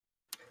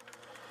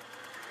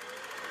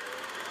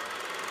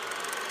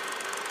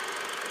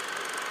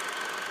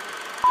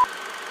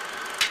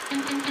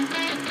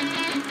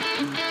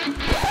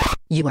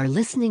You are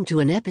listening to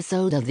an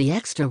episode of The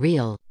Extra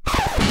Real.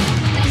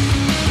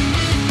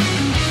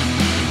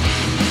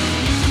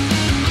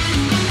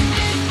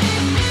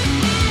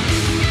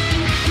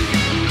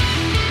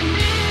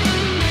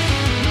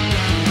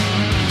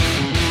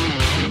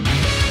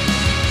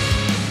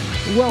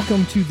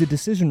 Welcome to the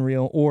Decision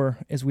Reel, or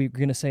as we're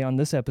going to say on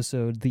this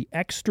episode, the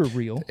Extra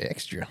Reel.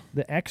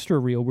 The Extra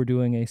Reel. We're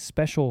doing a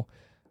special,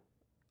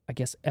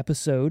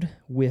 episode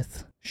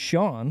with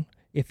Sean.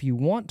 If you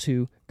want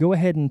to, go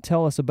ahead and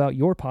tell us about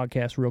your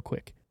podcast real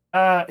quick.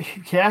 Yeah.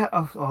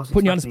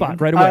 Putting you on the spot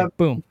right away.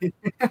 Boom.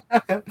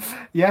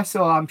 Yeah,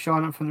 so I'm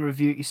Sean. I'm from the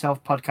Review It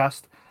Yourself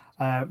podcast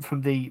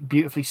from the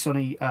beautifully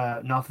sunny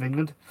north of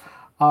England.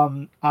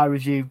 I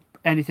review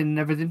anything and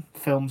everything,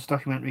 films,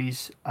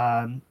 documentaries.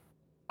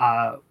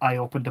 I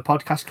opened a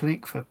podcast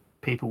clinic for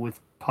people with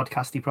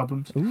podcasty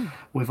problems. Ooh.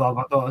 We've all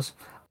got those.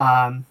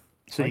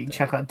 So you can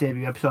check that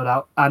debut episode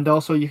out. And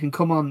also you can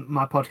come on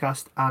my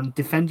podcast and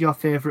defend your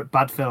favourite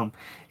bad film.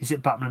 Is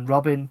it Batman and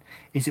Robin?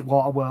 Is it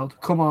Waterworld?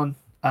 Come on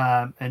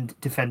and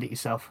defend it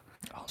yourself.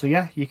 So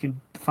yeah, you can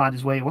find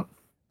us where you want.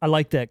 I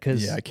like that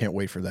because... Yeah, I can't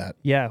wait for that.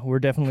 Yeah, we're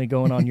definitely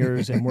going on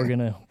yours,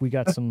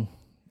 and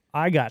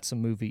I got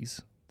some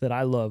movies that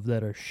I love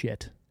that are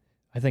shit.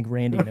 I think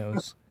Randy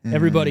knows.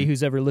 Everybody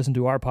who's ever listened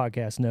to our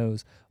podcast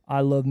knows I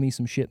love me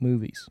some shit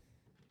movies.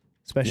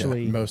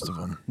 Especially most of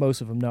them.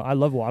 Most of them. No, I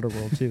love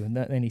Waterworld too,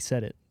 and he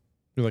said it.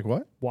 You're like,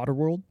 what?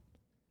 Waterworld?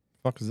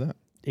 Fuck is that?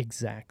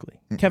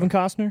 Exactly. Kevin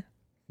Costner?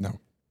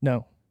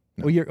 No.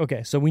 Well, you're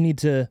okay. So we need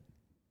to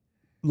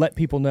let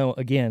people know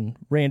again.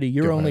 Randy,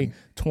 you're only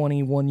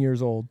 21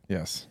 years old.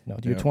 Yes. No,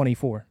 you're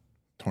 24.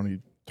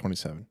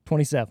 27.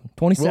 27.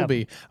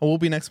 We'll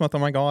be next month. Oh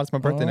my God, it's my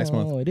birthday next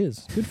month. Oh, it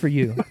is. Good for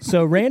you.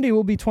 So Randy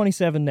will be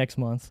 27 next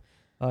month.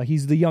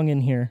 He's the young in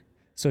here,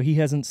 so he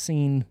hasn't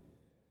seen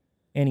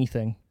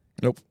anything.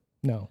 Nope.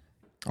 No.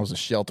 I was a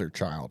sheltered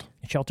child.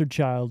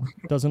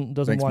 Doesn't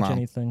Thanks, watch Mom.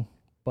 anything.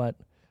 But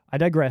I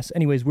digress.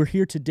 Anyways, we're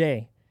here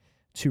today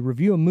to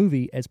review a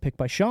movie as picked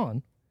by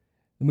Sean.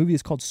 The movie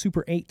is called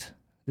Super 8.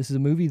 This is a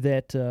movie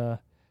that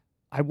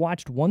I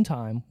watched one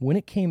time when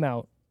it came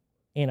out,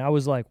 and I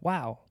was like,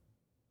 wow,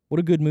 what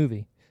a good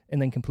movie,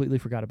 and then completely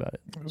forgot about it.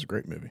 It was a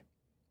great movie.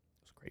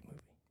 I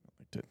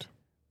liked it.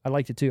 I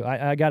liked it too.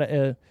 I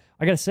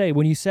gotta say,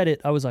 when you said it,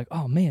 I was like,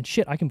 oh man,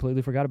 shit, I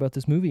completely forgot about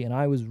this movie, and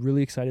I was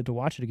really excited to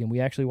watch it again. We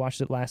actually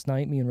watched it last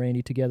night, me and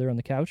Randy together on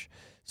the couch,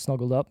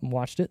 snuggled up and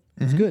watched it.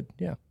 It was good,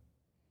 yeah.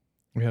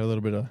 We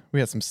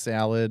had some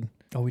salad.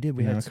 Oh, we did.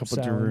 We had a some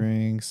couple salad,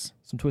 drinks.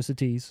 some Twisted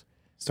Teas.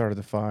 Started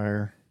the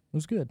fire. It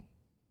was good.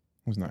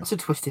 It was nice. What's a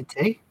Twisted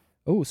Tea?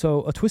 Oh,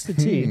 so a Twisted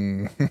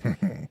Tea.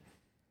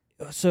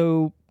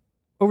 So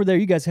over there,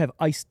 you guys have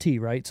iced tea,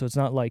 right? So it's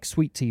not like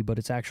sweet tea, but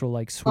it's actual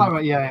like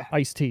sweet yeah.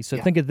 iced tea. So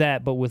think of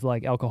that, but with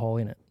like alcohol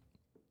in it.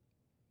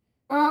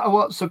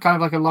 So kind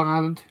of like a Long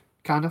Island,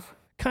 kind of?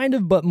 Kind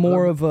of, but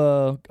more of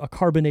a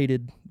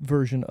carbonated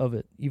version of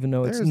it, even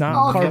though it's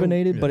not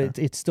carbonated, but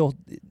it's still...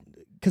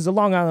 Because the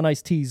Long Island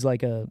iced tea is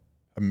like a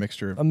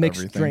mixture of a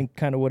mixed everything. drink,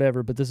 kind of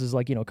whatever, but this is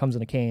like, comes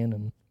in a can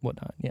and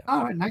whatnot. Yeah.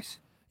 All right, nice.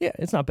 Yeah,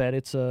 it's not bad.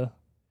 It's a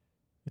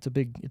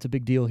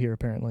big deal here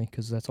apparently,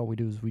 because that's all we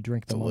do is we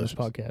drink them on this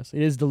podcast.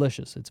 It is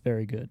delicious. It's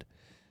very good.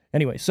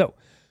 Anyway, so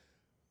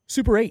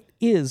Super 8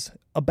 is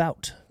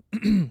about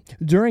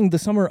during the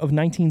summer of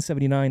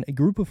 1979, a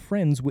group of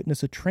friends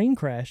witness a train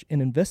crash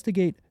and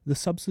investigate the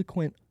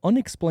subsequent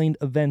unexplained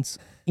events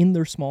in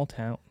their small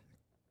town.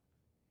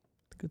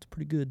 I think that's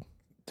pretty good.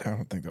 I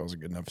don't think that was a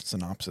good enough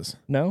synopsis.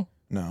 No?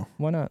 No.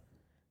 Why not?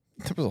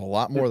 There was a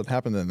lot more that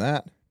happened than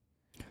that.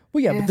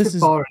 Well, yeah, but this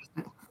is boring,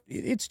 isn't it?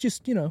 it's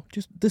just,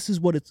 just this is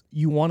what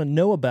you want to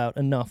know about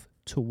enough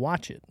to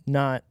watch it,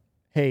 not,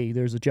 hey,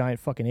 there's a giant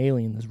fucking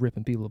alien that's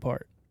ripping people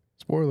apart.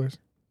 Spoilers.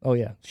 Oh,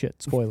 yeah,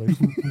 shit, spoilers.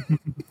 You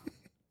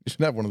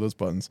should have one of those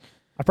buttons.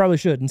 I probably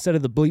should. Instead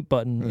of the bleep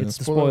button, it's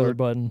the spoiler alert.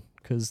 button,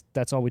 because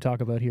that's all we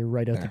talk about here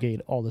right out the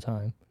gate all the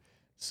time.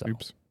 So.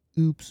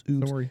 Oops.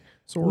 Sorry.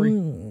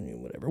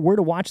 Whatever. Where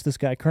to watch this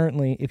guy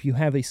currently, if you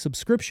have a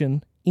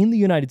subscription in the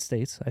United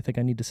States, I think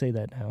I need to say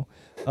that now,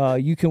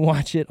 you can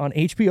watch it on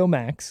HBO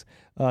Max.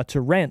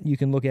 To rent, you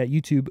can look at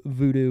YouTube,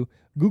 Vudu,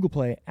 Google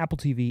Play, Apple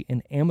TV,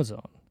 and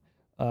Amazon.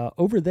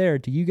 Over there,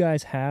 do you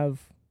guys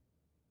have,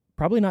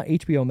 probably not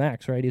HBO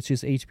Max, right? It's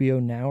just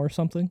HBO Now or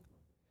something?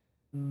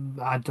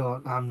 I'm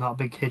not a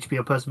big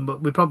HBO person,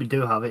 but we probably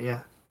do have it,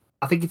 yeah.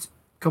 I think it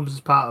comes as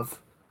part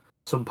of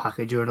some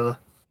package or another.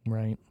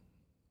 Right.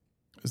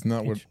 Isn't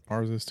that what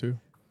ours is too?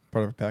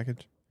 Part of a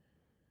package?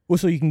 Well,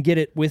 so you can get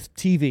it with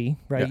TV,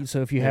 right? Yeah.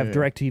 So if you have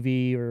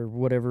DirecTV or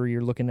whatever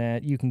you're looking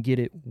at, you can get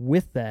it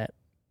with that,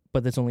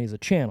 but that's only as a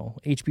channel.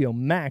 HBO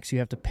Max, you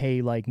have to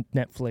pay like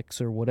Netflix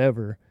or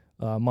whatever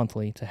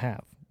monthly to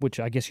have, which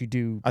I guess you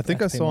do. I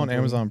think I saw on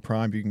Amazon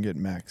Prime you can get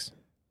Max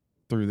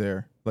through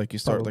there. Like you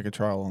start like a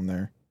trial on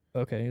there.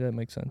 Okay, that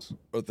makes sense.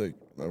 But that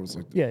was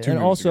like 2 and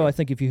years also ago. I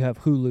think if you have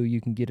Hulu, you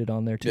can get it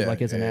on there too,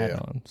 like as an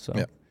add-on.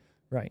 So,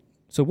 right.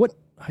 So what?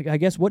 I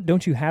guess what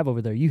don't you have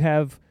over there? You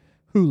have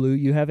Hulu,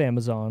 you have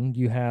Amazon,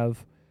 you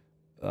have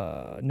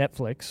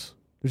Netflix.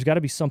 There's got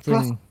to be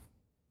something.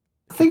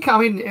 I think, I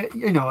mean, it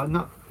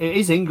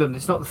is England.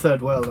 It's not the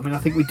third world. I mean, I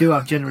think we do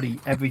have generally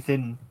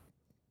everything.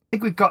 I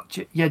think we've got,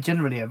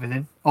 generally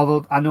everything.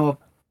 Although I know,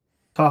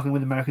 talking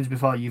with Americans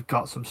before, you've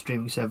got some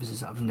streaming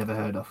services that I've never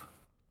heard of.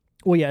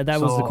 Well, yeah, that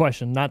was the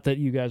question. Not that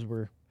you guys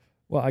were.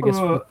 Well, I guess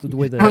the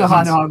way that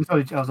I know.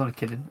 I was only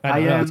kidding.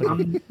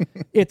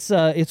 It's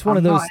one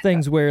of those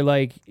things where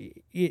like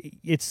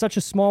it's such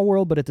a small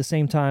world, but at the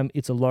same time,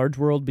 it's a large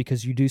world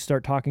because you do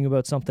start talking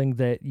about something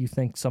that you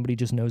think somebody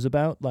just knows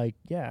about. Like,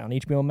 yeah, on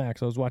HBO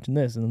Max, I was watching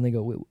this, and then they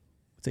go, "Wait,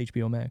 what's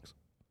HBO Max?"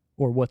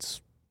 Or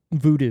what's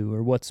Vudu?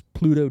 Or what's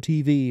Pluto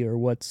TV? Or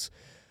what's?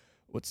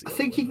 I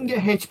think you can get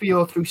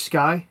HBO through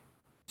Sky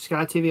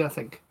TV. I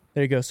think.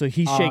 There you go. So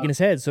he's shaking his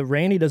head. So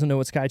Randy doesn't know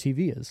what Sky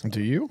TV is.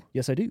 Do you?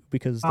 Yes, I do,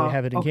 because they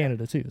have it in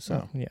Canada too.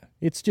 So yeah,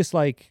 it's just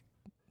like,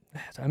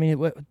 I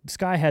mean,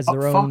 Sky has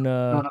their own.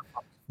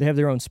 They have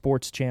their own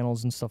sports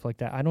channels and stuff like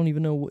that. I don't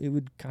even know. It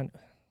would kind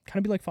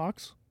of be like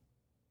Fox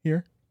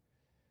here.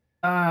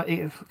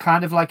 It's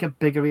kind of like a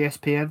bigger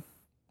ESPN,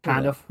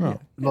 kind of. Yeah.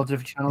 Lots of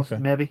different channels,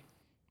 maybe.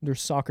 There's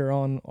soccer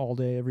on all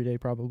day, every day,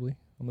 probably.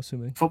 I'm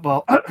assuming.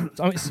 Football.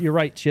 You're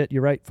right, shit.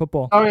 You're right.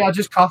 Football. Sorry, I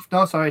just coughed.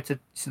 No, sorry, it's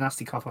a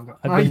nasty cough I've got.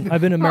 I've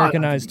been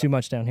Americanized too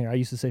much down here. I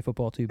used to say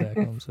football too back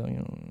home. So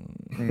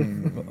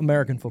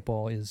American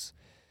football is.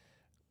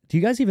 Do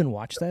you guys even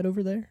watch that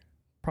over there?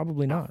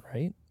 Probably not,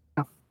 right?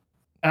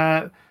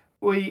 No,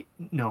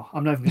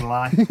 I'm not even gonna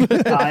lie.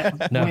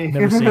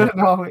 Never seen it.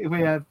 No,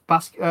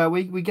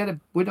 we get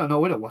we don't know.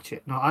 We don't watch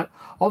it. No,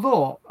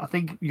 although I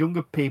think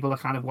younger people are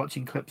kind of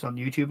watching clips on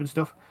YouTube and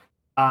stuff.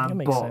 That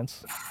makes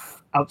sense.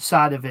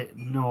 Outside of it,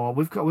 no,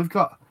 we've got. I'm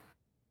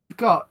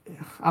not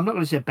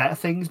going to say better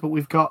things, but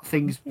we've got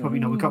things.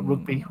 Probably, we've got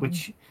rugby,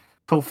 which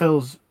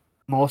fulfills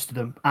most of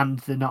them, and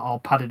they're not all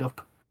padded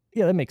up.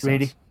 Yeah, that makes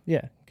sense.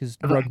 Yeah, because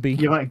rugby.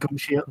 You're like a gum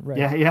shield. Right.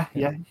 Yeah.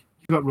 You've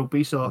got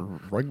rugby, so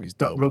rugby's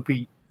dope.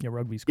 Rugby. Yeah,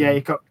 rugby's cool. Yeah,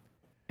 you've got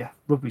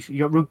rugby. You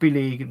got rugby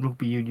league and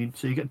rugby union,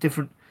 so you got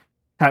different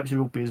types of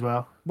rugby as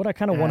well. What I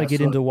kind of want to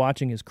get into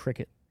watching is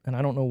cricket, and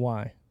I don't know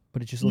why,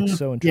 but it just looks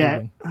so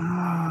intriguing.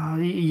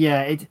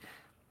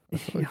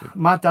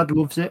 My dad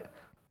loves it,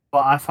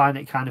 but I find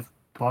it kind of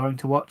boring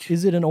to watch.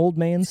 Is it an old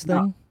man's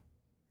thing?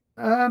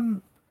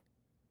 No,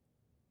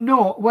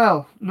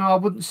 I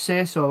wouldn't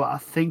say so. I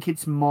think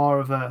it's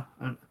more of an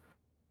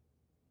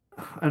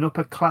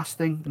upper class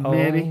thing,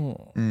 maybe.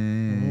 I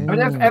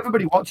mean,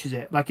 everybody watches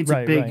it. Like, it's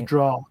a big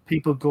draw.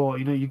 People go,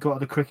 you go to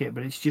the cricket,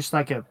 but it's just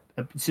like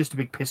it's just a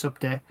big piss up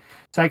day.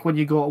 It's like when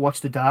you go to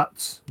watch the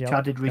darts, which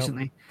I did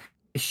recently.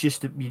 It's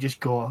just that you just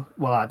go.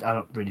 Well, I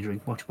don't really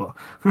drink much, but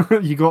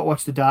you go to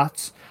watch the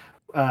darts,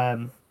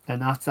 and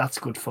that's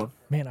good fun.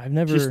 Man, I've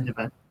never. Just an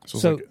event.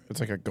 So it's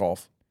like a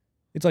golf.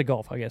 It's like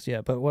golf, I guess. Yeah,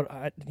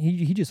 but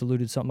he just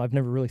alluded to something I've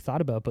never really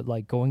thought about. But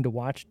like going to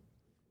watch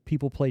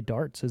people play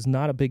darts is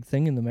not a big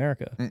thing in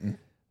America. Mm-mm.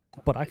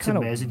 But I kind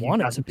of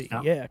want it to be.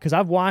 Yeah, because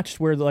I've watched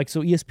where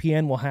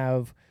ESPN will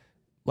have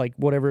like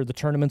whatever the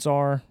tournaments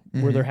are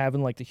where they're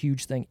having like the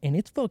huge thing, and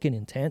it's fucking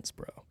intense,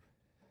 bro.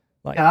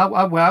 Like, yeah,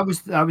 I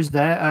was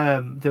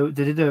there. They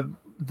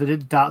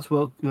did Darts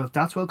World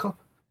Cup,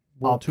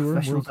 World Tour,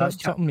 Professional World Cup,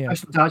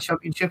 Professional Darts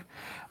Championship,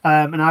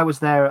 and I was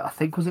there. I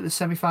think was it the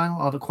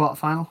semi-final or the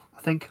quarter-final?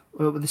 I think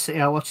with the City.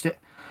 I watched it,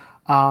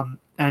 and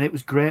it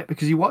was great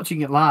because you're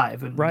watching it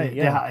live, and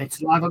it's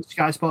live on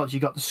Sky Sports. You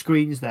got the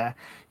screens there.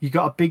 You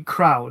got a big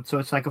crowd, so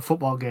it's like a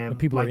football game. And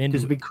people are into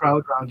there's a big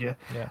crowd around you,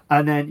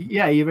 and then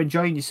you're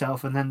enjoying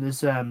yourself, and then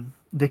there's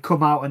they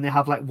come out and they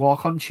have like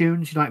walk-on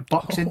tunes, like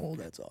boxing. Oh,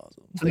 that's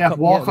awesome. So they have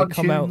walk-on tunes.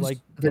 Come out like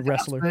the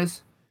wrestler.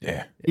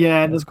 Yeah,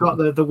 and they've got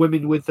the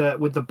women with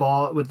the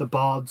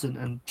boards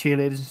and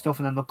cheerleaders and stuff,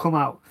 and then they'll come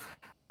out,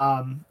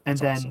 and that's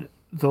then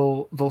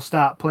awesome. They'll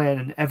start playing,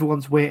 and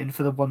everyone's waiting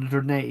for the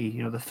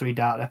 180, the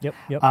 3-darter. Yep.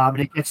 And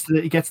it gets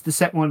to the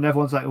second one, and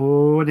everyone's like,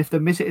 oh, and if they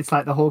miss it, it's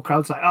like the whole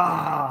crowd's like,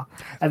 ah,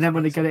 and then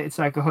when they get it, it's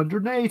like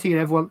 180, and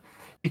everyone,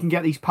 you can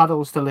get these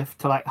paddles to lift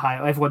to like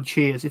higher. Everyone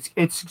cheers.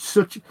 It's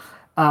such.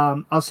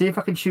 I'll see if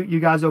I can shoot you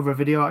guys over a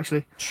video.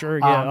 Actually, sure.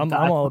 Yeah, I'm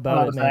all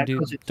about it, man,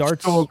 dude.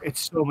 Darts. It's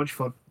so much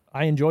fun.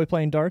 I enjoy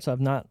playing darts.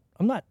 I'm not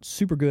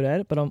super good at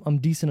it, but I'm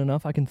decent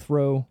enough. I can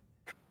throw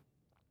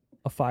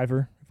a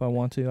fiver if I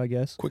want to, I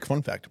guess. Quick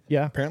fun fact.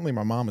 Yeah. Apparently,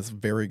 my mom is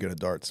very good at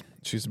darts.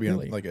 She used to be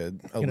in like a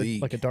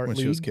league, like a dart when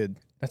league? she was a kid.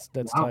 That's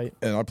tight.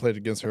 And I played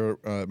against her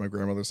at my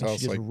grandmother's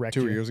house like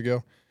 2 years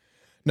ago.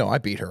 No, I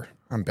beat her.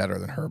 I'm better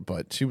than her,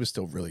 but she was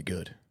still really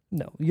good.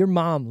 No, your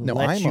mom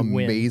let you win. I'm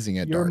amazing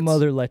at darts. Your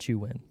mother let you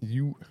win.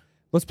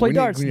 Let's play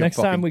darts next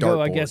time we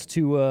go, I guess,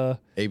 to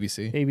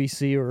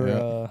ABC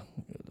or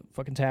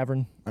fucking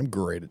tavern. I'm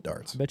great at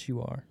darts. I bet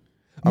you are.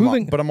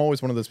 But I'm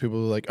always one of those people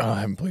who are like, I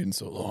haven't played in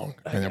so long.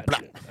 I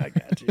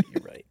got you.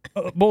 You're right.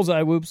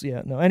 Bullseye, whoops.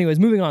 Yeah, no. Anyways,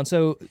 moving on.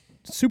 So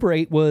Super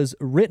 8 was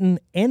written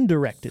and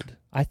directed.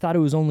 I thought it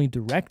was only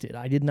directed.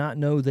 I did not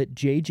know that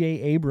J.J.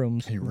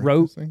 Abrams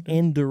wrote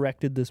and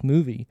directed this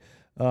movie.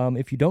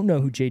 If you don't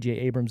know who J.J.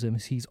 Abrams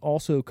is, he's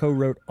also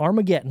co-wrote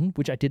Armageddon,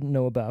 which I didn't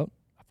know about.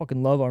 I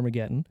Fucking love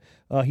Armageddon.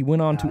 He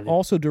went on to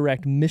also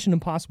direct Mission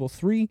Impossible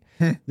 3,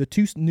 the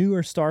 2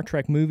 newer Star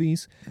Trek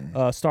movies,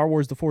 Star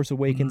Wars The Force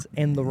Awakens,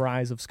 and The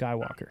Rise of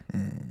Skywalker.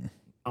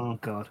 Oh,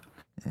 God.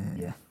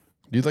 Yeah.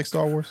 Do you like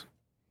Star Wars?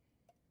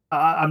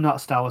 I'm not a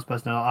Star Wars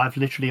person. I've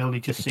literally only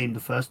just seen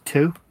the first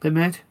 2 they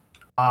made.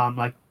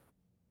 Like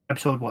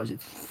episode, what is it,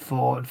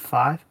 4 and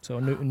 5? So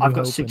New I've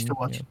got Hope 6 to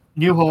watch. Yeah.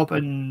 New Hope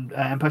and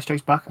Empire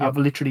Strikes Back. Yep. I've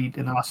literally,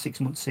 in the last 6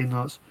 months, seen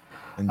those.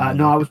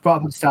 And I was brought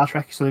up on Star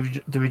Trek, so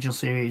the original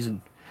series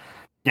and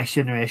Next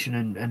Generation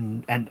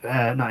and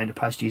not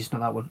Enterprise, Jesus,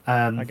 not that one.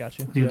 I got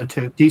you. The other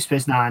 2, Deep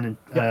Space Nine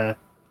and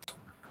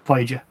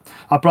Voyager.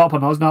 I brought up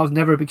on those, and I was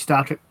never a big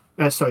Star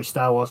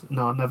Wars.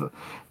 No, never.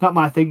 Not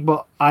my thing,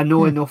 but I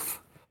know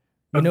enough.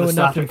 You know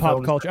enough in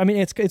pop culture. I mean,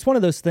 it's one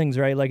of those things,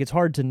 right? Like, it's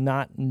hard to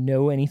not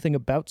know anything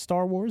about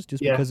Star Wars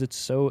just because it's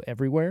so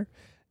everywhere,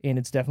 and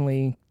it's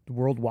definitely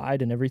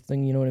worldwide and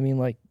everything. You know what I mean?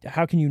 Like,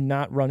 how can you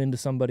not run into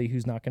somebody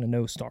who's not going to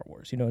know Star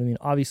Wars? You know what I mean?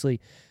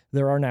 Obviously,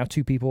 there are now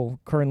 2 people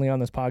currently on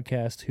this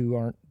podcast who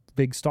aren't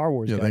big Star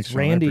Wars guys. Thanks, Sean.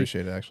 Randy, I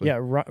appreciate it, actually. Yeah,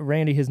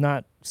 Randy has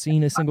not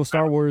seen a single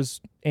Star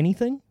Wars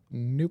anything.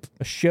 Nope.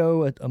 A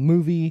show, a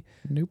movie.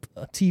 Nope.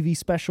 A TV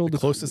special. The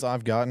closest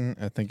I've gotten,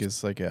 I think,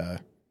 is like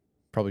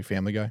probably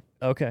Family Guy.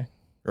 Okay.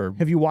 Or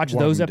have you watched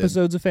those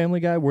episodes of Family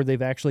Guy where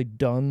they've actually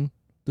done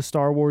the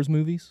Star Wars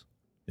movies?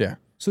 Yeah.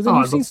 So then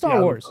you've seen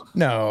Star Wars.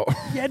 No.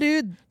 Yeah,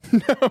 dude.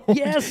 No.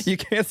 Yes. You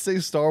can't say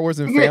Star Wars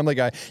and Family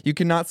Guy. You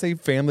cannot say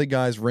Family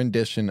Guy's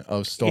rendition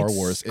of Star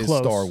Wars is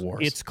Star Wars.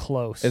 It's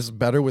close. It's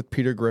better with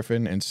Peter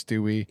Griffin and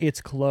Stewie.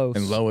 It's close.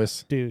 And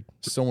Lois. Dude.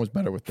 So much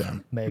better with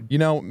them. Meg. You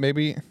know,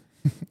 maybe...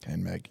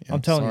 and Meg. Yeah,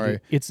 I'm telling you,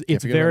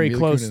 it's very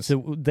close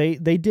to... They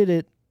did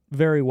it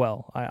very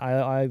well.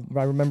 I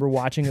remember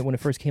watching it when it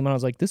first came out. I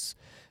was like,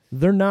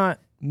 they're not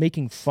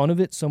making fun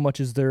of it so much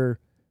as they're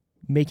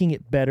making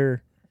it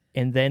better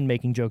and then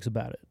making jokes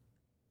about it.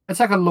 It's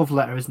like a love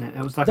letter, isn't it?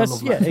 It was like a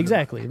love letter. Yeah,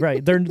 exactly.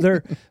 Right.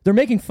 They're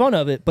making fun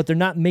of it, but they're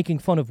not making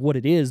fun of what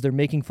it is. They're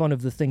making fun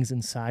of the things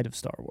inside of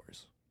Star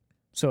Wars.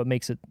 So it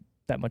makes it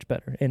that much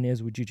better. And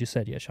as what you just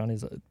said, yeah, Sean,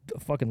 is a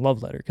fucking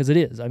love letter, because it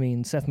is. I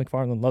mean, Seth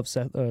MacFarlane loves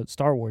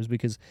Star Wars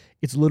because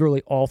it's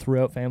literally all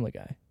throughout Family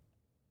Guy,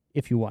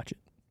 if you watch it.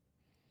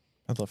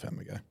 I love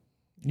Family Guy.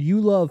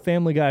 You love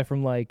Family Guy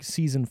from like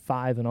season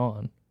 5 and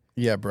on.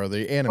 Yeah, bro.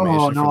 The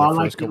animation for the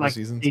first couple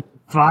seasons.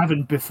 5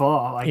 and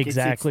before. Like,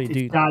 exactly,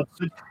 dude.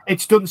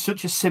 It's done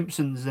such a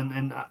Simpsons,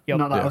 and not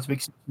that I was a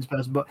big Simpsons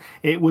person, but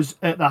it was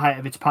at the height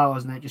of its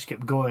powers, and it just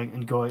kept going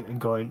and going and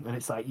going, and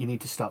it's like, you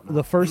need to stop now.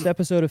 The first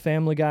episode of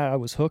Family Guy, I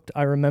was hooked.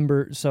 I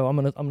remember, so I'm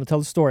gonna tell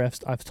the story.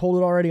 I've told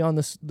it already on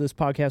this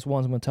podcast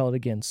once. I'm gonna tell it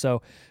again.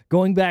 So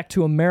going back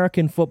to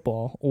American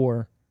football,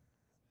 or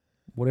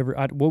whatever,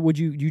 what would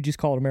you just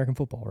call it? American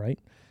football, right?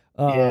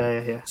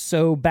 Yeah.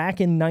 So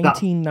back in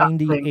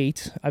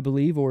 1998, I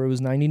believe, or it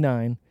was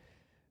 99,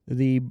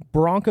 the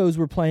Broncos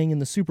were playing in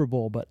the Super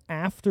Bowl, but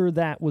after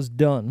that was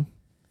done,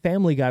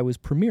 Family Guy was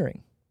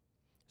premiering.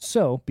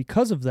 So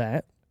because of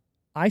that,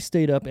 I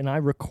stayed up and I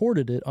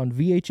recorded it on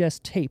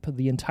VHS tape,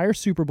 the entire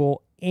Super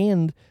Bowl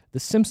and The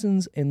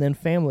Simpsons and then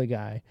Family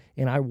Guy,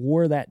 and I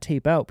wore that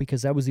tape out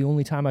because that was the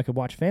only time I could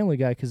watch Family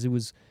Guy, because it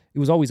was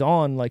always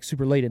on like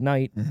super late at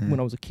night when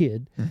I was a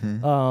kid.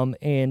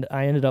 And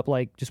I ended up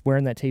like just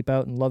wearing that tape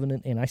out and loving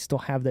it, and I still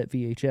have that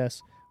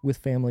VHS with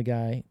Family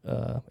Guy.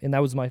 And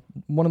that was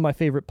one of my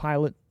favorite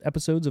pilot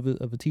episodes of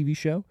a TV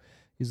show,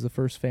 is the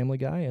first Family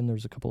Guy, and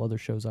there's a couple other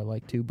shows I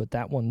like too, but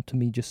that one to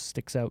me just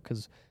sticks out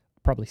because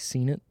I've probably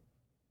seen it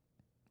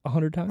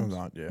 100 times.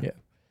 Yeah,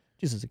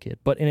 just as a kid.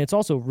 And it's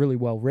also really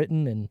well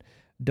written and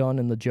done,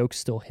 and the jokes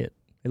still hit,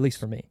 at least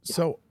for me.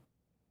 So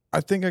I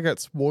think I got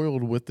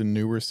spoiled with the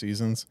newer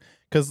seasons,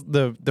 because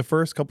the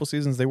first couple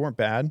seasons, they weren't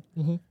bad,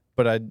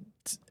 but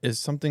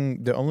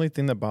the only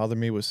thing that bothered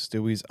me was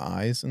Stewie's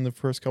eyes in the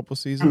first couple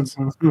seasons.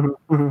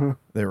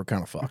 They were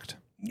kind of fucked.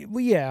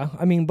 Well, yeah,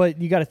 I mean,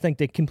 but you got to think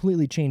they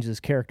completely changed his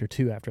character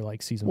too after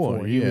like season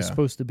 4. He was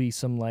supposed to be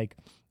some like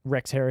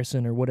Rex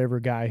Harrison or whatever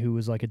guy who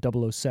was like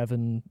a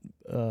 007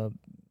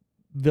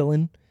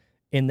 villain,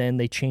 and then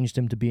they changed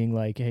him to being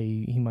like,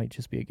 hey, he might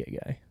just be a gay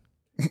guy.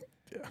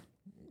 Yeah.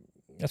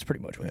 That's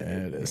pretty much what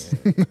it is.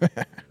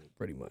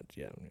 Pretty much,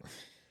 yeah.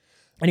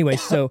 Anyway,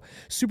 so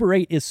Super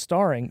 8 is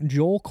starring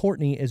Joel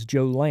Courtney as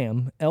Joe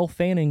Lamb, Elle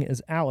Fanning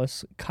as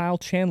Alice, Kyle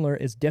Chandler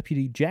as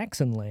Deputy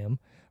Jackson Lamb,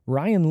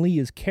 Ryan Lee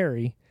as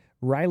Carrie,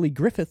 Riley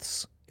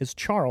Griffiths as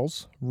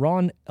Charles,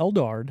 Ron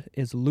Eldard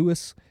as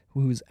Lewis,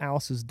 who is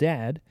Alice's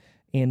dad,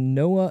 and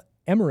Noah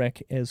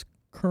Emmerich as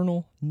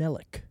Colonel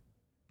Nellick.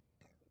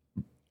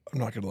 I'm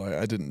not going to lie,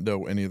 I didn't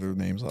know any of their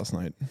names last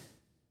night.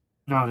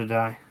 Nor did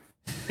I.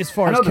 As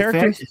far as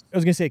characters, I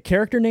was going to say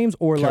character names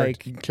or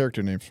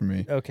character names for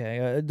me.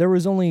 Okay, there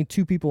was only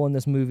 2 people in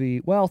this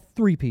movie. Well,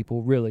 3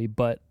 people really,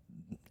 but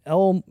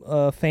Elle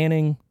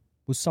Fanning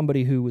was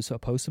somebody who was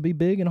supposed to be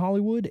big in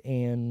Hollywood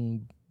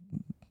and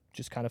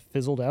just kind of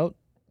fizzled out.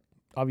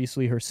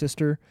 Obviously, her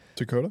sister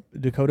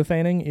Dakota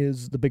Fanning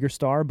is the bigger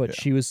star, but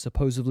she was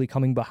supposedly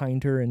coming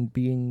behind her and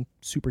being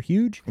super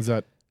huge. Is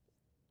that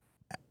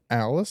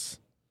Alice?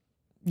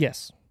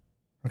 Yes.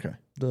 Okay.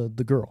 The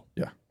girl.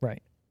 Yeah.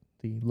 Right.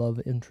 The love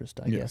interest,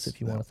 I guess,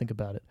 if you yeah. want to think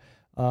about it.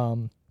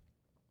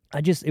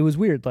 It was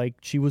weird. Like,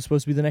 she was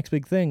supposed to be the next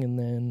big thing, and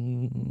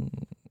then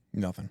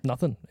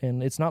Nothing.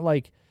 And it's not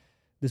like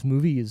this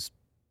movie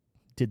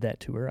did that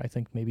to her. I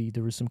think maybe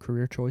there was some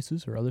career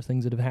choices or other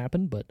things that have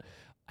happened, but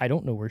I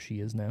don't know where she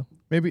is now.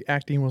 Maybe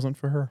acting wasn't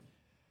for her.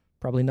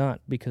 Probably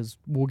not, because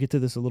we'll get to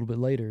this a little bit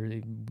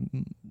later.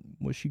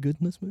 Was she good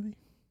in this movie?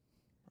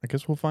 I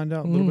guess we'll find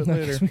out a little bit I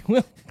later. guess we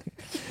will.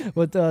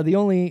 But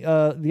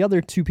the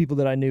other two people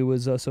that I knew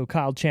was so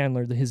Kyle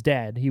Chandler, his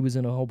dad. He was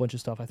in a whole bunch of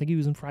stuff. I think he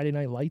was in Friday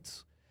Night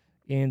Lights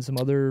and some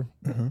other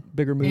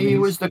bigger movies. He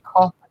was the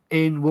cop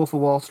in Wolf of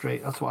Wall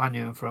Street. That's what I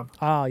knew him from.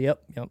 Ah,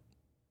 yep.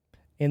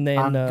 And then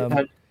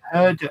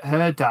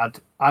her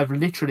dad.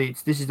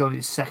 This is only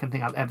the second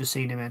thing I've ever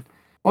seen him in.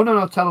 Oh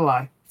no, tell a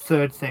lie.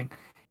 Third thing,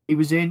 he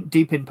was in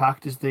Deep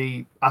Impact as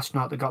the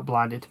astronaut that got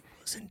blinded.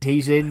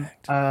 He's in.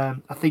 I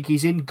think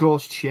he's in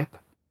Ghost Ship.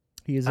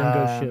 He is in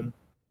Ghost Ship.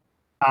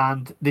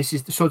 And it's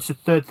the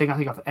third thing I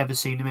think I've ever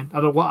seen him in. I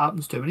don't know what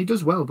happens to him, and he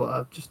does well, but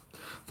I just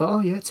thought, oh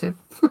yeah, it's him.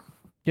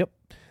 Yep.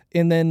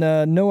 And then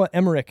Noah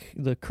Emmerich,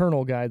 the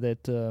Colonel guy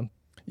that.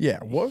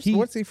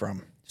 What's he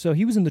from? So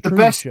he was in the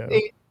Truman Show.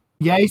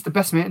 He's the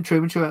best mate in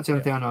Truman Show. That's the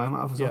only thing I know him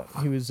of. Yeah,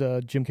 he was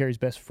Jim Carrey's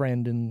best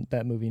friend in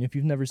that movie. And if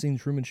you've never seen the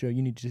Truman Show,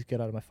 you need to just get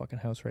out of my fucking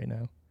house right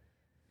now.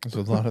 There's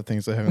a lot of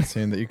things I haven't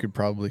seen that you could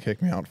probably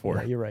kick me out for.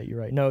 Yeah, you're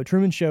right. No,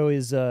 Truman Show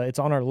is it's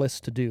on our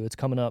list to do. It's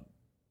coming up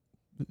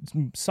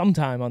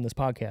sometime on this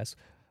podcast.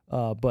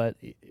 But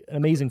an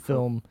amazing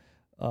film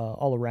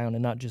all around,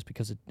 and not just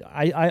because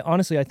I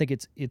honestly I think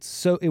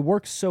it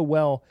works so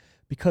well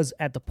because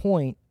at the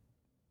point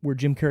where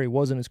Jim Carrey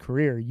was in his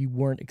career, you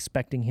weren't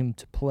expecting him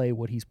to play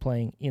what he's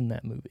playing in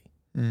that movie.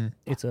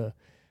 It's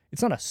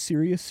not a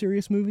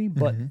serious movie,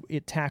 but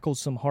it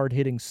tackles some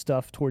hard-hitting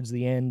stuff towards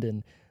the end,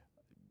 and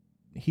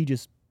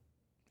his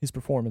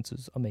performance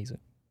is amazing.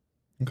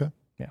 Okay.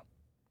 Yeah.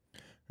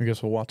 I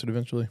guess we'll watch it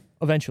eventually.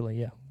 Eventually,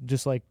 yeah.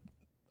 Just like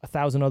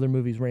 1,000 other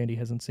movies Randy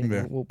hasn't seen.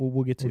 Yeah.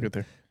 We'll get to. We'll get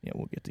there. Yeah,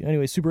 we'll get to.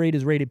 Anyway, Super 8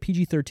 is rated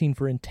PG-13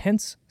 for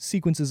intense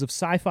sequences of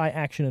sci-fi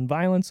action and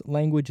violence,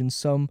 language, and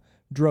some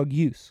drug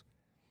use.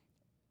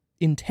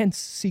 Intense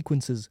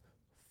sequences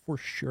for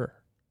sure.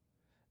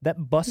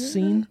 That bus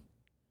scene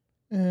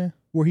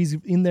where he's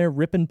in there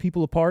ripping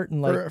people apart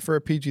and like for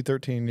a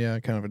PG-13, yeah,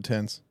 kind of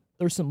intense.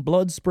 There's some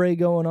blood spray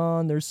going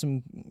on. There's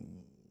some.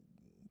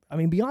 I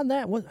mean, beyond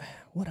that, what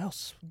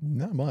else?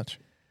 Not much.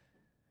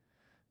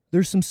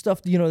 There's some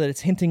stuff that it's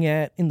hinting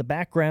at in the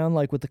background,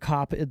 like with the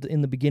cop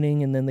in the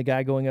beginning, and then the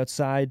guy going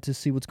outside to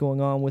see what's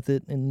going on with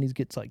it, and he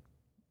gets like,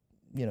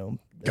 gone.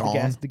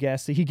 The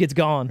gas. He gets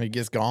gone. He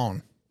gets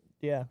gone.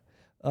 Yeah.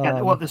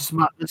 The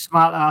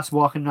smart ass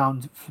walking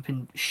around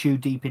flipping shoe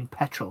deep in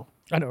petrol.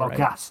 I know, right?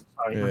 Gas.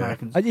 Sorry,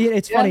 Americans.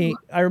 It's funny.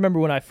 I remember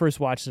when I first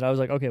watched it, I was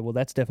like, okay, well,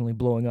 that's definitely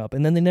blowing up.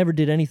 And then they never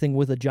did anything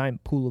with a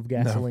giant pool of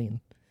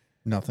gasoline.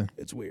 No, nothing.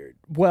 It's weird.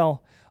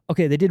 Well,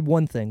 okay, they did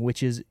one thing,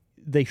 which is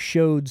they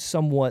showed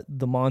somewhat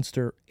the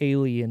monster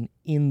alien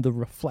in the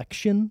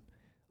reflection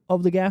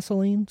of the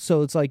gasoline.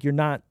 So it's like you're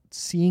not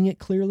seeing it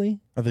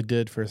clearly. Oh, they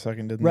did for a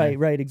second, didn't they?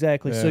 Right,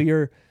 exactly. Yeah. So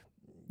you're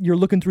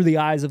looking through the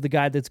eyes of the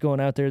guy that's going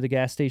out there, the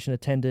gas station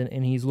attendant,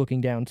 and he's looking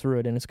down through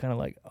it, and it's kind of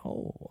like,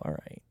 oh, all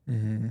right.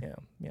 Mm-hmm.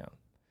 Yeah.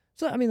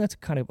 So, I mean, that's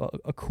kind of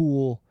a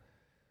cool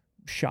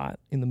shot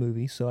in the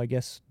movie, so I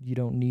guess you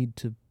don't need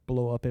to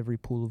blow up every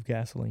pool of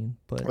gasoline.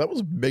 But that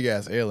was a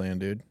big-ass alien,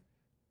 dude.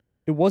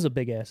 It was a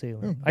big-ass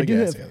alien.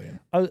 Alien.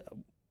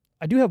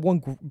 I do have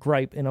one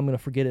gripe, and I'm going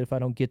to forget it if I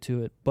don't get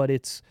to it, but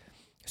it's...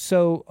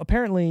 So,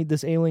 apparently,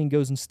 this alien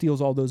goes and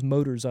steals all those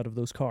motors out of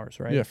those cars,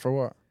 right? Yeah, for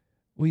what?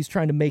 Well, he's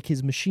trying to make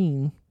his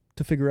machine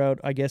to figure out,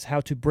 I guess, how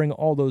to bring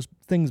all those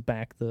things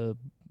back, the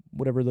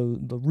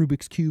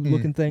Rubik's Cube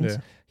looking things.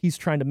 Yeah. He's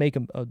trying to make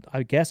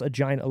a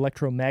giant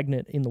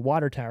electromagnet in the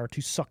water tower to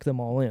suck them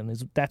all in.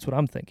 That's what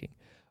I'm thinking.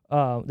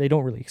 They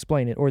don't really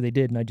explain it, or they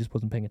did, and I just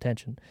wasn't paying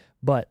attention.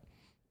 But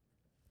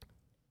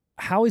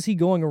how is he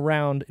going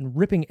around and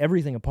ripping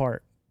everything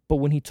apart? But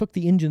when he took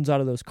the engines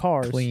out of those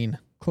cars,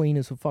 clean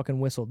as a fucking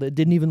whistle. It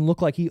didn't even look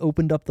like he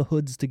opened up the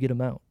hoods to get them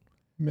out.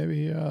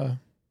 Maybe he had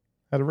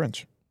a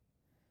wrench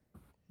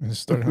and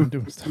just started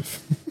doing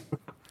stuff.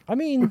 I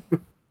mean,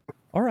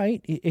 all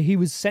right. He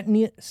was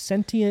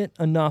sentient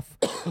enough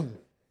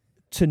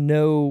to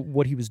know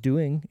what he was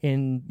doing,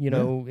 and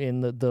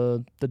and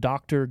the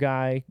doctor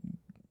guy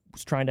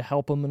was trying to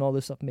help him and all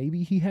this stuff.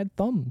 Maybe he had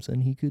thumbs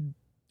and he could.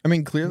 I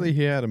mean, clearly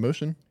he had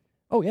emotion.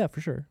 Oh yeah,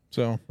 for sure.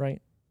 So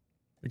right,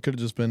 it could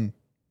have just been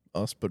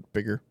us, but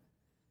bigger,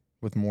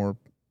 with more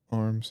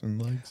arms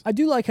and legs. I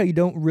do like how you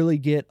don't really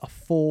get a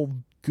full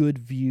good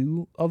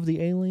view of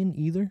the alien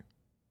either.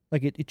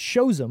 Like it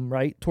shows him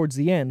right towards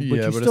the end, but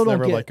you still it's don't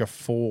never get like a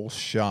full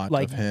shot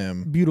of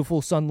him.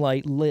 Beautiful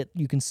sunlight lit,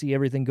 you can see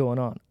everything going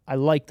on. I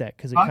like that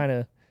because it kind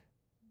of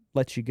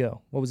lets you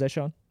go. What was that,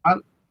 Sean?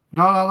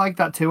 No, I like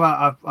that too.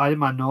 I in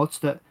my notes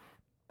that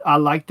I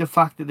like the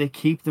fact that they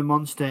keep the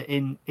monster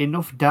in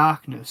enough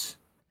darkness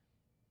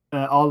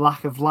or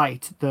lack of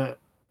light that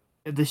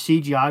the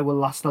CGI will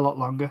last a lot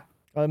longer.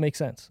 That makes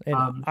sense.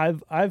 And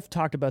I've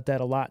talked about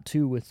that a lot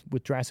too with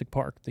Jurassic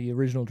Park, the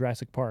original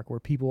Jurassic Park, where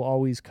people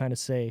always kind of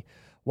say,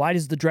 why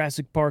does the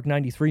Jurassic Park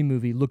 93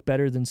 movie look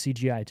better than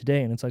CGI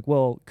today? And it's like,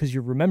 well, because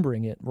you're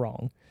remembering it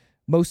wrong.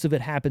 Most of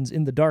it happens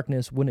in the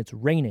darkness when it's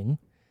raining,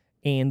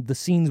 and the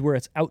scenes where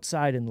it's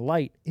outside in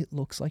light, it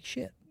looks like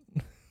shit.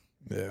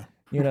 Yeah.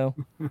 You know,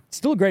 it's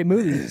still a great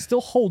movie. It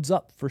still holds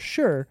up for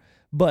sure,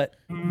 but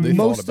They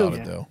most thought about of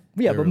it, though.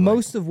 yeah, They but were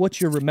most of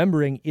what you're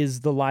remembering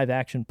is the live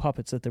action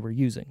puppets that they were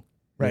using,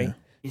 right? Yeah.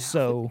 Yeah,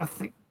 So I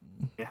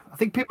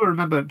think people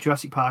remember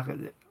Jurassic Park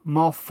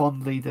more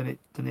fondly than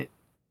it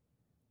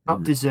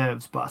not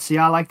deserves. But see,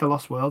 I like The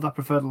Lost World. I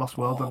prefer The Lost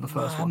World than the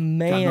first one.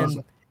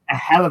 Man, A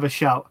hell of a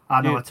shout.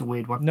 I know Dude, it's a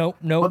weird one. no,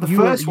 But the you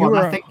first were,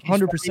 one, I you think, were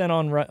is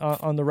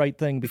 100% on the right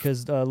thing,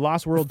 because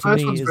Lost World to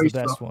first me one's is very the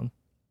best slow. one.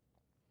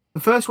 The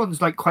first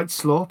one's like quite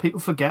slow. People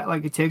forget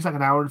like it takes like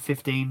an hour and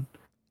 15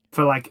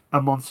 for like a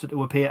monster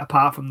to appear.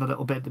 Apart from the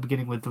little bit at the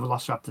beginning with the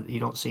Velociraptor that you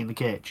don't see in the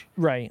cage.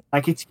 Right.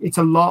 Like it's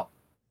a lot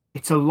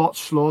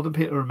slower than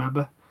people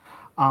remember.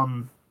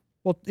 Well,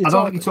 I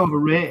don't think it's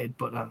overrated,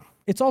 but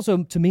it's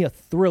also to me a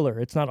thriller.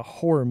 It's not a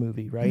horror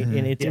movie, right? Mm-hmm.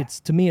 And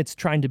it's to me it's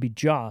trying to be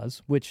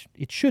Jaws, which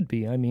it should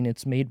be. I mean,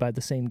 it's made by the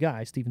same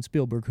guy, Steven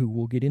Spielberg, who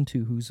we'll get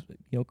into, who's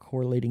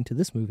correlating to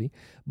this movie.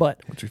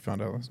 But What you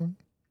found out last night?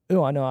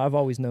 oh, I know. I've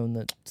always known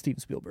that Steven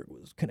Spielberg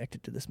was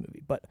connected to this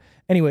movie. But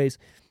anyways,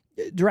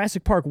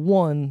 Jurassic Park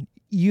 1,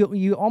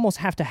 you almost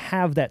have to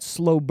have that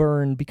slow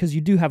burn, because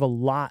you do have a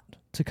lot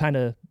to kind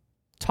of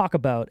talk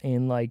about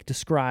and like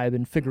describe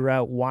and figure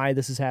out why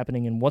this is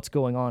happening and what's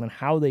going on and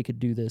how they could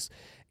do this.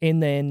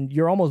 And then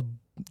you're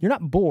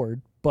not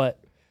bored,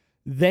 but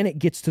then it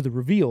gets to the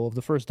reveal of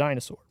the first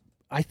dinosaur.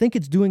 I think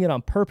it's doing it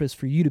on purpose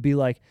for you to be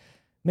like,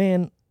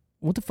 man,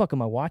 what the fuck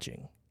am I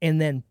watching? And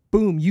then,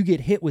 boom, you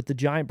get hit with the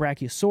giant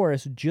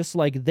Brachiosaurus, just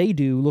like they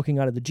do looking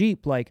out of the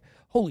Jeep, like,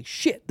 holy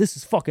shit, this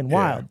is fucking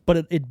wild. Yeah.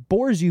 But it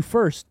bores you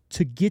first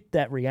to get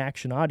that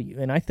reaction out of you.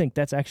 And I think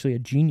that's actually a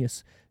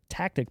genius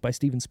tactic by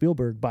Steven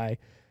Spielberg.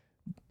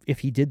 If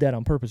he did that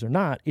on purpose or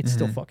not, it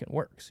still fucking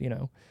works,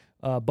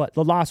 But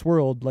The Lost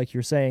World, like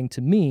you're saying,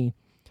 to me,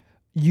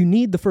 you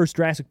need the first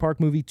Jurassic Park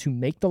movie to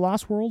make The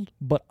Lost World,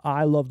 but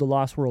I love The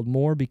Lost World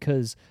more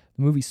because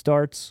the movie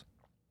starts,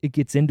 it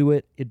gets into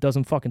it, it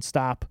doesn't fucking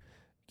stop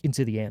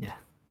into the end.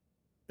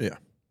 Yeah.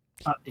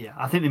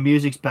 I think the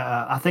music's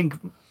better. I think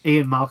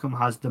Ian Malcolm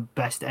has the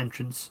best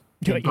entrance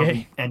in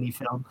probably any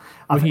film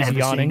I've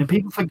ever seen, and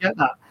people forget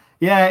that.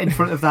 Yeah, in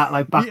front of that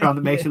like background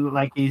that makes it look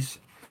like he's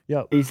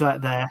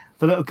like there.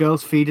 The little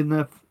girl's feeding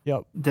the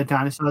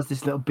dinosaurs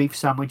this little beef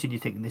sandwich, and you're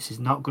thinking, this is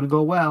not going to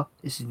go well.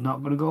 This is not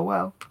going to go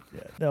well.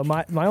 Yeah. No,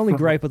 my only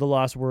gripe with The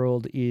Lost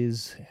World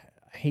is,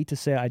 I hate to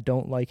say I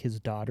don't like his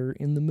daughter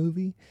in the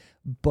movie,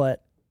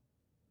 but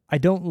I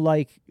don't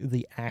like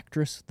the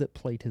actress that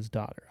played his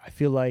daughter. I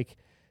feel like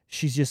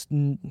she's just...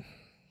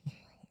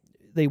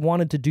 They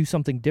wanted to do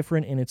something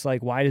different, and it's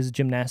like, why does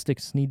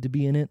gymnastics need to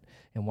be in it?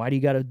 And why do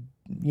you got to,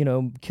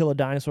 kill a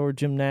dinosaur with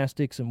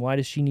gymnastics? And why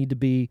does she need to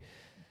be...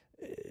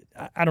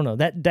 I don't know.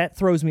 That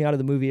throws me out of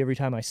the movie every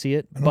time I see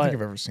it. I don't think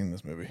I've ever seen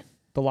this movie.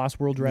 The Lost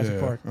World Jurassic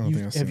Park. I don't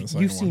think I've seen the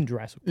second You've one. seen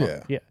Jurassic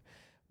Park. Yeah.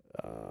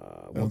 I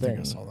don't think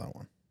I saw that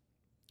one.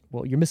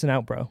 Well, you're missing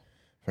out, bro.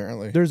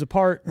 Apparently. There's a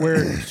part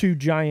where two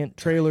giant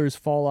trailers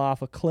fall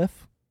off a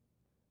cliff.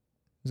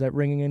 Is that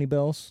ringing any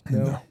bells?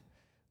 No.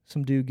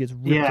 Some dude gets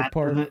ripped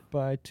apart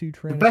by two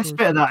trailers. The best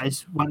bit of that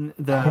is when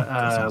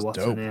what's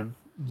her name?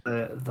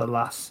 The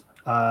last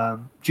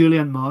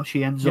Julianne Moore,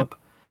 she ends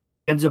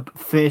up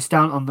face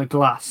down on the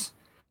glass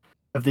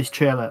of this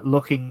trailer,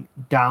 looking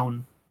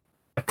down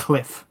a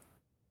cliff,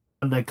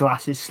 and the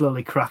glass is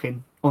slowly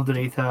cracking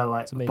underneath her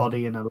like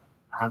body and her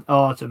hand.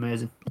 Oh, it's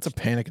amazing. It's a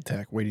panic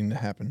attack waiting to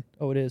happen.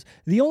 Oh, it is.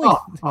 The only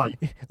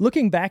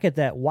looking back at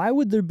that, why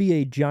would there be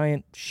a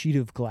giant sheet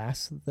of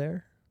glass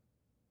there?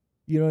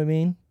 You know what I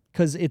mean?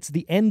 Because it's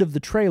the end of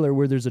the trailer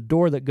where there's a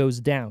door that goes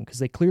down, because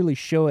they clearly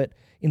show it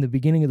in the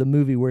beginning of the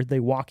movie where they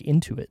walk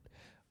into it.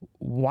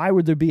 Why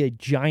would there be a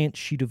giant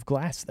sheet of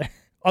glass there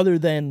other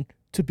than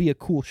to be a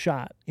cool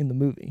shot in the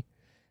movie?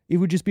 It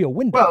would just be a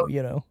window,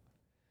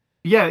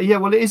 Yeah,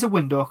 well, it is a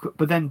window,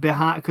 but then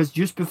behind, because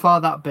just before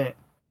that bit,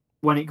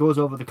 when it goes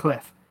over the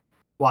cliff,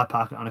 why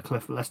park it on a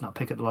cliff? Let's not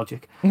pick at the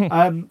logic.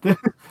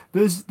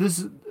 There's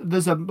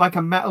a like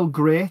a metal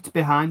grate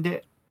behind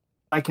it,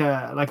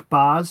 like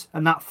bars,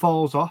 and that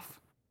falls off.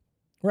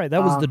 Right,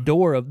 that was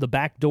the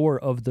back door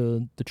of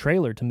the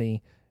trailer to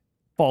me,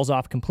 falls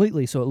off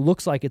completely, so it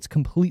looks like it's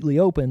completely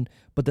open,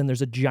 but then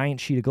there's a giant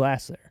sheet of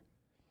glass there.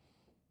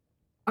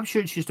 I'm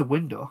sure it's just a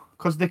window,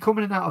 because they're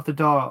coming in and out of the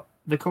door.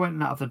 They're coming in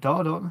and out of the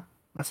door, don't they?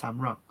 Unless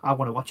I'm wrong. I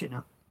want to watch it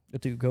now.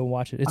 Dude, go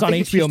watch it. It's on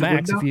HBO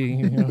Max. If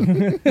you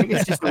I think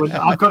it's just a window.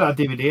 I've got it on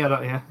DVD. I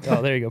don't. Yeah.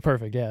 Oh, there you go.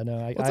 Perfect. Yeah. No.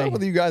 What's up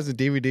with you guys and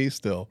DVD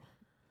still?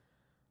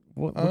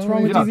 What's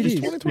wrong with DVDs?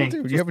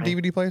 2022. Do you have a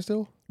DVD player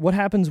still? What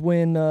happens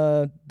when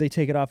they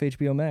take it off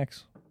HBO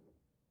Max?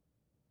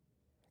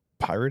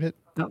 Pirate it?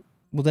 No.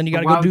 Well, then you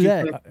got to go do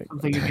that.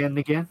 Something again and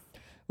again.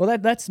 Well,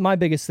 that's my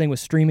biggest thing with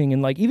streaming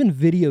and like even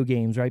video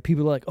games, right?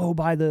 People are like, oh,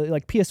 buy the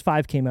like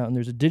PS5 came out and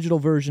there's a digital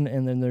version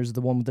and then there's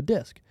the one with the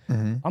disc.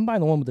 Mm-hmm. I'm buying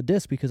the one with the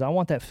disc because I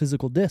want that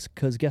physical disc.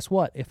 Because guess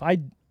what?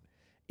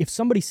 If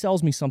somebody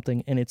sells me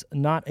something and it's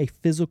not a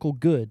physical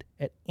good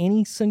at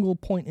any single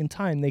point in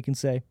time, they can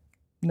say,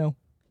 no,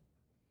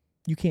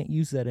 you can't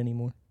use that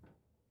anymore.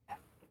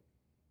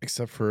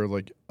 Except for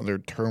like other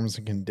terms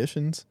and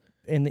conditions.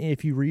 And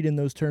if you read in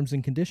those terms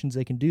and conditions,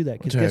 they can do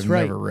that. Which I've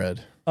never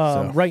read.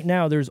 Right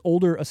now, there's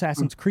older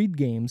Assassin's Creed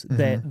games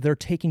that they're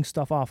taking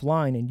stuff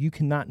offline, and you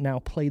cannot now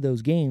play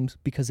those games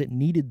because it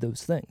needed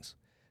those things.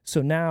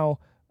 So now,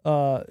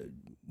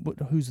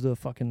 who's the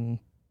fucking...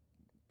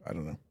 I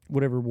don't know.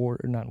 Whatever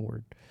Ward, or not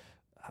Ward.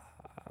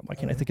 Why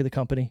can't I think of the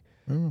company?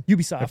 Oh.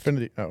 Ubisoft.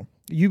 Affinity. Oh.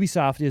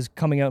 Ubisoft is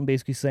coming out and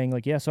basically saying,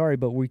 like, yeah, sorry,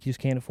 but we just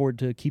can't afford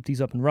to keep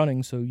these up and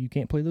running, so you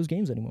can't play those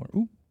games anymore.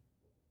 Ooh.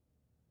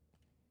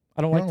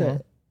 I don't like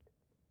that.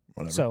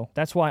 Whatever. So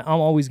that's why I'm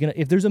always going to,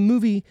 if there's a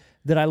movie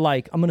that I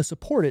like, I'm going to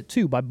support it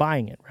too by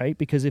buying it, right?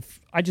 Because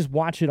if I just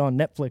watch it on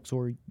Netflix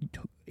or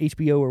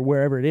HBO or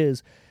wherever it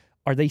is,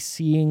 are they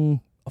seeing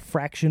a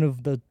fraction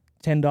of the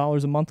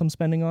 $10 a month I'm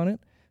spending on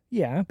it?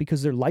 Yeah,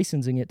 because they're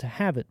licensing it to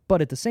have it.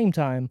 But at the same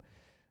time,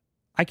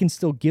 I can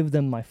still give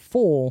them my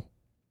full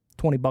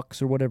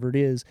 $20 or whatever it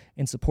is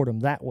and support them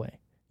that way.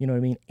 You know what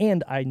I mean?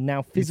 And I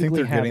now physically you think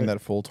they're have getting it. that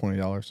full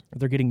 $20?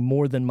 They're getting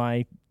more than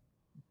my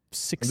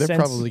 6 They're cents.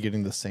 probably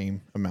getting the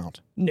same amount.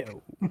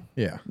 No.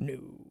 Yeah. No.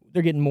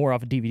 They're getting more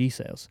off of DVD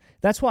sales.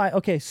 That's why,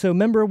 okay, so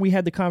remember we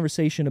had the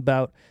conversation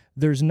about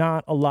there's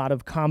not a lot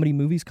of comedy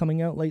movies coming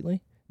out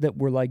lately that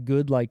were like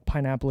good, like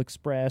Pineapple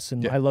Express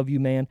and I Love You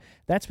Man.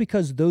 That's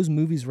because those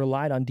movies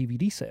relied on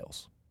DVD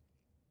sales.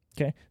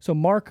 Okay? So not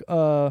Mark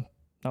Wahlberg.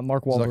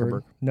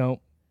 Zuckerberg.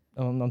 No.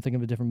 I'm thinking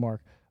of a different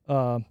Mark.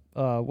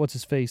 What's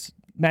his face?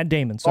 Matt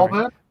Damon, sorry.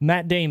 Wahlberg?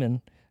 Matt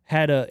Damon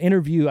had an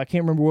interview, I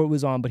can't remember what it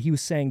was on, but he was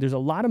saying there's a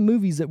lot of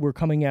movies that were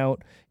coming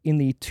out in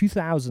the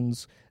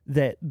 2000s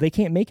that they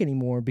can't make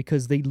anymore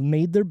because they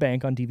made their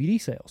bank on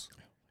DVD sales.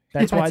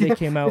 That's why they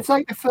came out. It's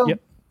like the film.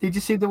 Yep. Did you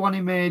see the one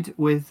he made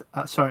with...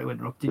 sorry to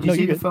interrupt. Did you No,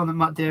 see you're the good. film that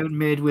Matt Damon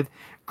made with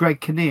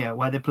Greg Kinnear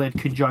where they played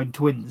conjoined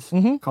twins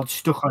called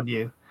Stuck on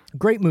You?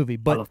 Great movie,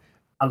 but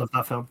I love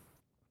that film.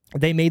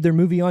 they made their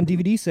movie on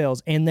DVD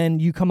sales, and then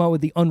you come out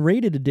with the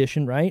unrated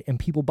edition, right? And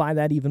people buy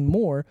that even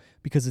more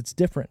because it's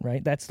different,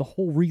 right? That's the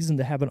whole reason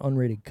to have an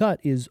unrated cut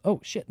is,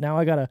 oh shit, now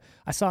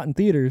I saw it in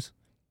theaters,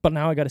 but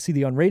now I got to see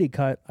the unrated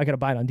cut. I got to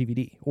buy it on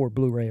DVD or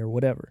Blu-ray or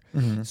whatever.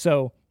 Mm-hmm.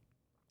 So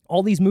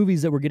all these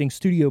movies that were getting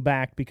studio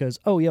backed because,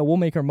 oh yeah, we'll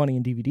make our money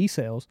in DVD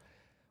sales.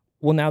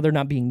 Well, now they're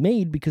not being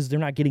made because they're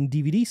not getting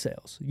DVD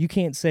sales. You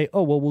can't say,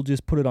 oh, well, we'll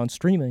just put it on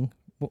streaming.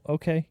 Well,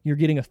 okay, you're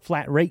getting a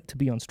flat rate to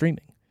be on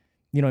streaming.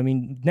 You know what I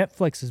mean?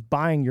 Netflix is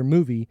buying your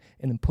movie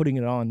and then putting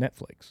it on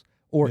Netflix.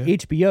 Or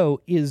HBO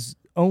is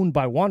owned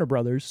by Warner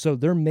Brothers, so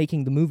they're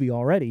making the movie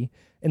already,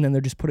 and then they're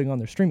just putting it on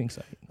their streaming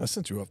site. I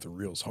sent you off the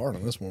reels hard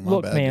on this one.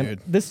 Look, bad, man, dude.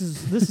 this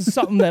is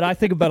something that I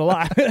think about a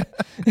lot.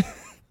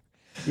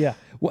 Yeah.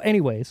 Well,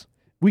 anyways,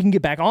 we can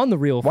get back on the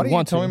reel if Why we do you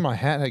want tell to. me my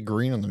hat had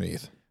green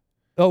underneath?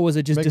 Oh, was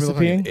it just Make me look like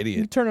disappearing? an idiot.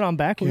 You turn it on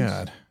backwards.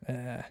 God.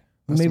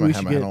 Maybe we I should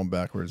had my get. hat on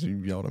backwards. You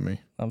yelled at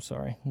me. I'm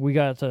sorry.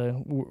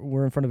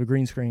 We're in front of a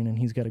green screen, and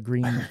he's got a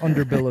green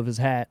underbill of his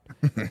hat,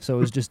 so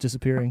it's just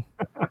disappearing.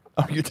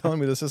 Are you telling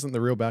me this isn't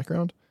the real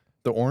background?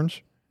 The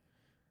orange?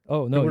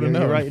 Oh no, would've you're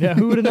known? right. Yeah,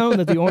 who would have known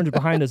that the orange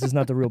behind us is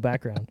not the real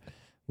background?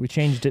 We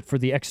changed it for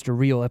the extra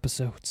real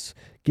episodes,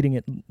 getting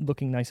it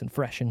looking nice and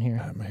fresh in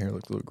here. My hair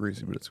looks a little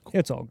greasy, but it's cool.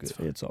 It's all good.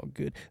 It's all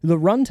good. The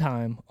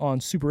runtime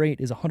on Super 8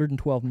 is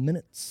 112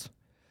 minutes.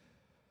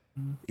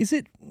 Is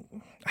it?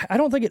 I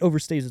don't think it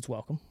overstays its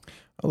welcome.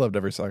 I loved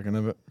every second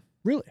of it.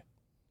 Really?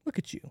 Look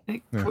at you.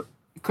 It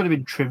could have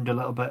been trimmed a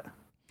little bit.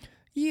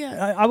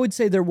 Yeah, I would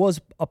say there was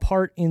a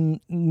part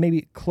in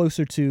maybe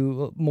closer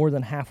to more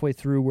than halfway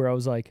through where I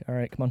was like, all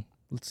right, come on,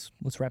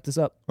 let's wrap this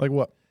up. Like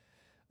what?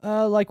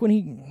 Like when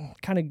he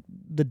kind of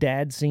the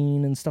dad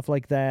scene and stuff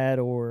like that,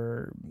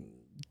 or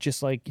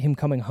just like him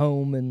coming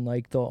home and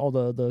like all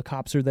the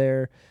cops are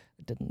there.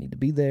 It didn't need to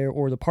be there.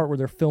 Or the part where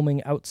they're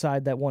filming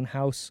outside that one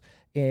house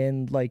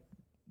and like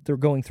they're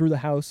going through the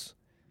house.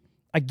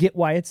 I get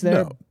why it's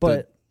there, No,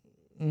 but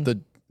you're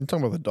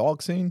talking about the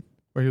dog scene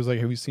where he was like,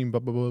 "Have you seen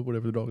blah blah blah?"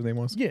 Whatever the dog's name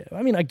was. yeah,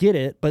 I mean I get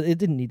it, but it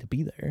didn't need to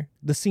be there.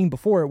 The scene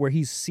before it where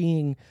he's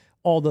seeing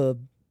all the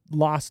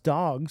lost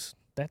dogs.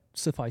 That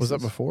suffices. Was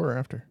that before or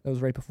after? That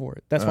was right before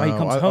it. That's why he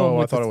comes home.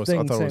 With I thought the it was. thing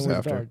I thought it was saying,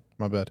 "Where's the after. dog?"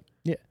 My bad.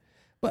 Yeah,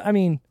 but I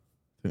mean,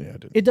 Yeah, I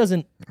did. it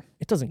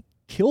doesn't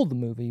kill the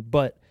movie,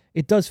 but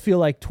it does feel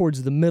like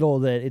towards the middle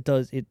that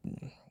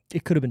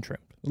it could have been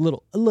trimmed a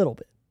little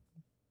bit.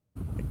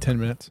 Like 10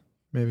 minutes,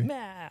 maybe.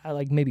 Nah,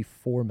 like maybe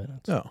 4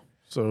 minutes. Oh,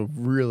 so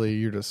really,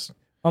 you're just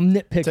I'm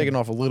nitpicking. taking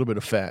off a little bit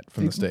of fat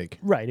from the steak.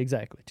 Right,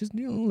 exactly. Just a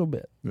little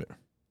bit. Yeah.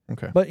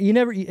 Okay. But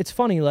it's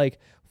funny, like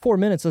 4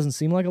 minutes doesn't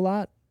seem like a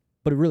lot,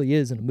 but it really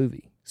is in a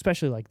movie,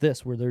 especially like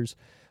this where there's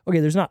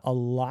not a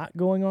lot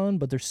going on,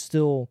 but there's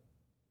still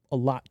a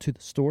lot to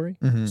the story.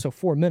 Mhm. So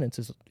 4 minutes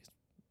is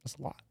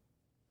a lot.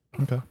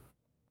 Okay.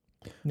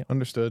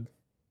 Understood.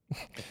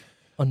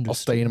 Understood. I'll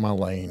stay in my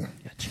lane.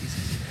 Yeah,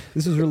 Jesus.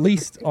 This was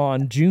released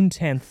on June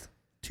 10th,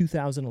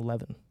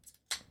 2011.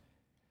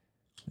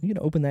 You can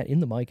open that in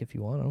the mic if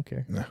you want. I don't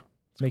care. No.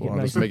 Make Cool. it I'll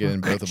nice. just make it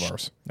in both of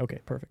ours. Okay,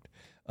 perfect.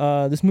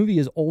 This movie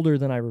is older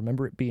than I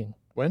remember it being.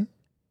 When?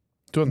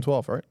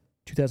 2012, right?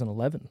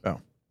 2011.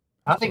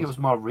 I think it was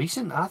more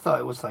recent. I thought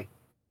it was like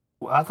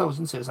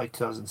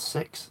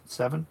 2006,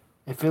 7.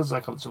 It feels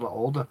like it's a lot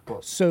older,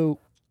 but So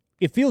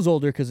it feels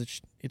older because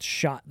it's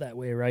shot that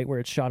way, right? Where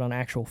it's shot on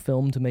actual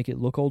film to make it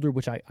look older,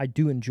 which I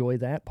do enjoy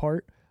that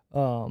part.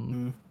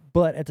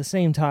 But at the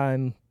same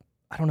time,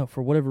 I don't know,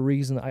 for whatever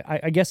reason,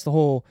 I guess the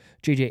whole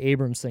J.J.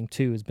 Abrams thing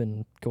too has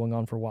been going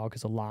on for a while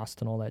because of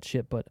Lost and all that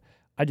shit, but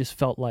I just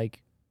felt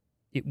like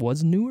it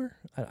was newer.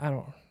 I don't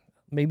know.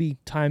 Maybe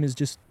time is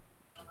just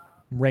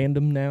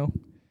random now,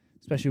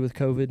 especially with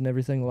COVID and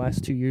everything. The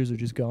last 2 years are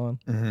just gone.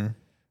 Mm-hmm.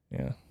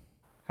 Yeah.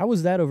 How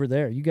was that over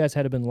there? You guys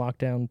had to been locked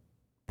down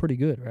pretty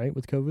good, right,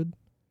 with COVID?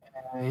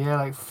 yeah,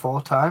 like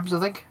 4 times I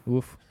think.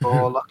 Oof.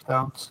 4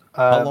 lockdowns.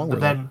 How long were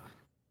but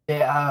they?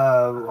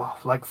 then,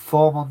 like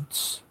 4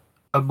 months,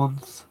 a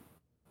month,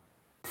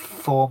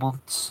 4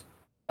 months,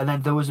 and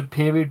then there was a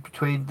period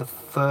between the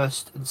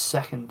first and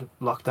second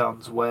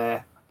lockdowns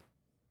where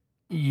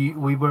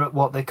we were at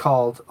what they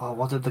called,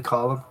 what did they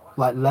call them?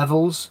 Like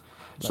levels.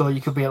 So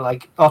you could be at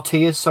like,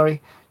 tiers,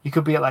 sorry. You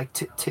could be at like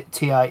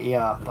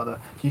TIER, but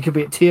you could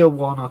be at tier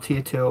 1 or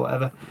tier 2 or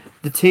whatever.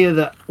 The tier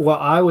that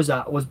what I was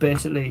at was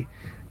basically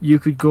you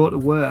could go to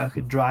work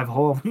and drive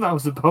home. And that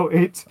was about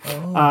it.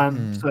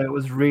 So it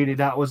was really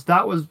that was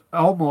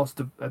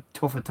almost a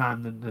tougher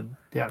time than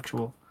the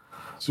actual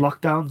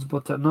lockdowns.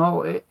 But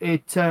no,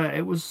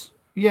 it was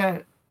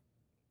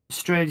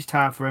strange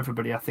time for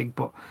everybody, I think.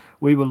 But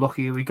we were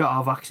lucky; we got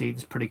our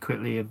vaccines pretty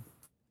quickly, and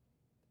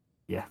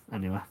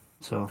anyway.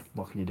 So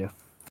what can you do?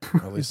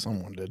 At least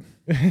someone did.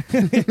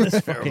 This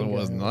It fucking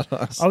was guy. not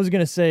us. I was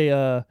gonna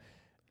say,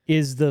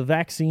 is the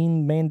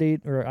vaccine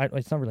mandate, or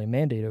it's not really a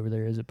mandate over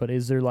there, is it? But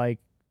is there like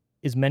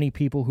as many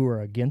people who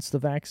are against the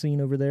vaccine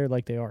over there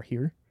like they are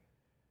here?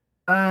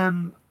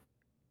 I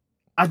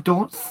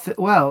don't.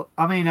 Well,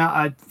 I mean,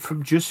 I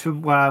from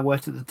where I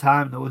worked at the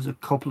time, there was a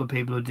couple of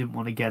people who didn't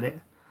want to get it.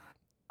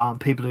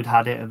 People who'd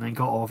had it and then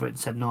got over it and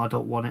said, "No, I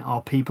don't want it,"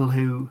 or people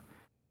who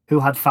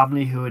had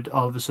family who had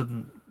all of a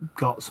sudden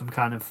got some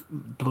kind of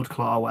blood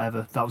clot or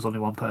whatever. That was only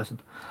one person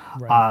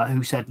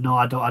who said, "No,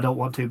 I don't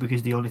want to,"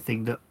 because the only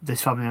thing that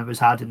this family members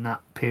had in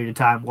that period of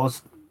time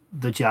was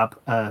the jab,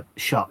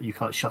 shot. You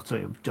call it shot, so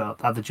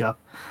had the jab.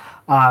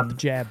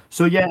 Jab.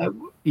 So yeah.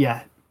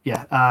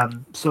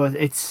 So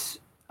it's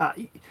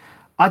I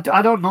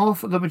don't know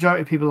if the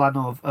majority of people I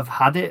know have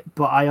had it,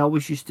 but I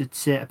always used to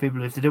say to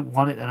people if they didn't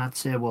want it, then I'd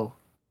say, well,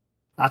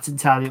 that's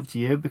entirely up to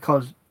you,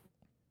 because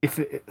if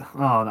it,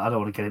 I don't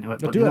want to get into it.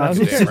 But Do it. What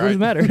does it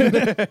matter?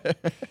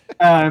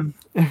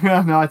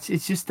 No,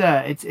 it's just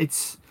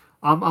it's.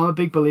 I'm a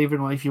big believer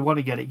in, well, if you want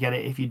to get it, get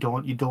it. If you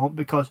don't, you don't,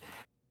 because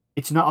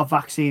it's not a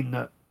vaccine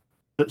that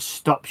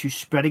stops you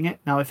spreading it.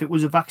 Now, if it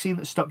was a vaccine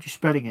that stopped you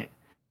spreading it,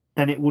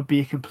 then it would be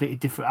a completely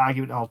different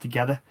argument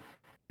altogether,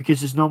 because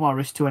there's no more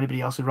risk to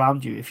anybody else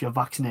around you if you're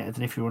vaccinated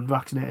than if you're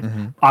unvaccinated.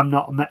 Mm-hmm. I'm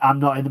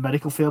not in the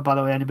medical field, by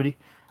the way, anybody.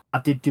 I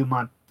did do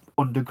my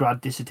undergrad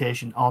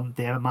dissertation on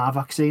the MMR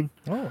vaccine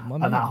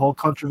and that whole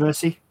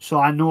controversy. So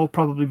I know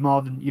probably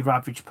more than your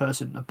average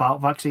person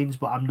about vaccines,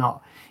 but I'm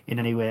not in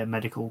any way a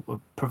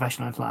medical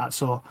professional or anything like that.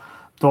 So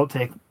don't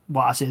take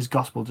what I say as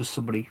gospel, just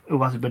somebody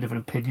who has a bit of an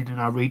opinion, and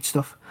I read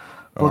stuff.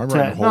 But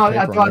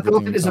I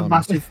don't think there's a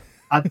massive...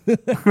 I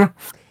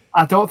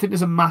don't think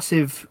there's a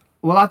massive...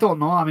 Well, I don't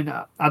know. I mean,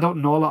 I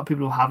don't know a lot of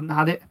people who haven't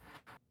had it,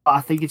 but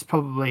I think it's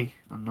probably...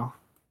 I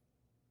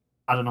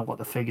don't know what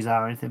the figures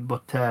are or anything,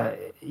 but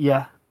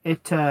yeah. I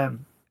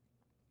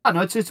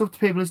know it's up to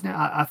people, isn't it?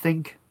 I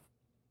think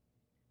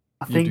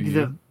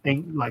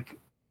like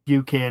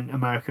UK and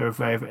America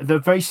are they're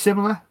very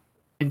similar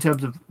in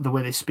terms of the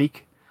way they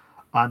speak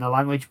and the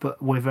language, but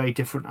we're very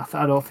different.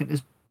 I don't think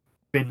there's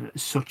been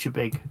such a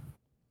big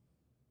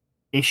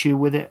issue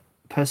with it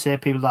per se.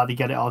 People either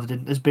get it or they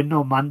didn't. There's been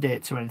no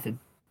mandates or anything.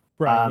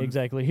 Right,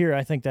 exactly. Here,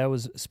 I think that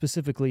was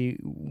specifically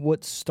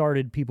what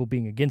started people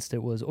being against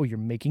it was, you're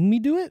making me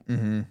do it?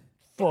 Mm-hmm.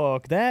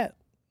 Fuck that.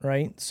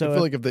 Right, so I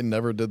feel like if they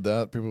never did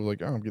that, people were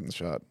like, "Oh, I'm getting the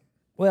shot."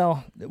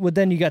 Well,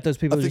 then you got those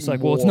people just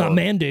like, "Well, it's not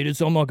mandated,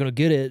 so I'm not going to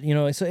get it." You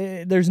know,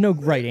 so there's no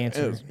right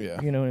answer.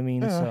 You know what I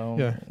mean?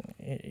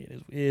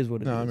 It is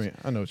what it is. No, I mean,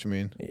 I know what you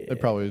mean. It'd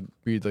probably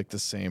be like the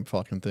same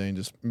fucking thing,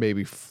 just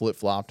maybe flip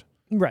flopped.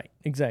 Right,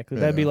 exactly.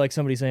 That'd be like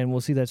somebody saying,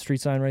 "Well, see that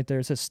street sign right there?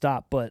 It says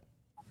stop, but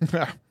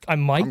I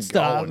might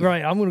stop. Going.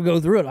 Right, I'm going to go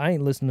through it. I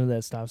ain't listening to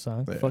that stop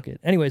sign. Yeah. Fuck it."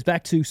 Anyways,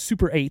 back to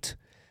Super 8.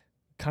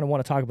 Kind of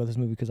want to talk about this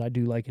movie because I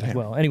do like it as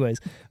well.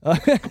 Anyways,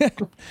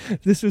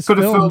 this was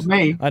filmed.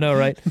 Me. I know,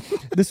 right?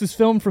 This was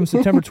filmed from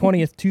September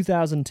 20th,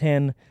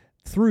 2010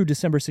 through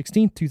December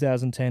 16th,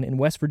 2010 in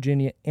West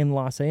Virginia and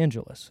Los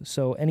Angeles.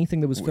 So anything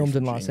that was filmed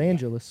in Los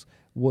Angeles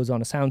was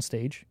on a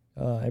soundstage.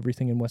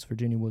 Everything in West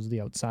Virginia was the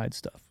outside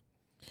stuff.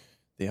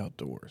 The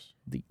outdoors.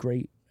 The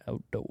great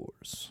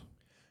outdoors.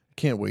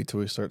 Can't wait till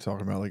we start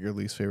talking about like your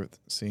least favorite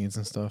scenes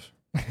and stuff.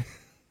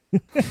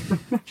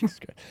 Jesus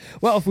Christ.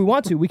 Well, if we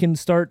want to, we can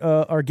start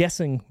our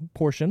guessing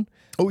portion.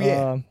 Oh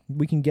yeah.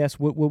 We can guess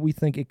what we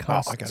think it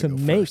costs to go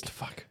make first.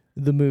 Fuck.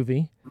 the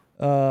movie.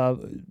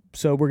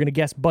 So we're going to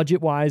guess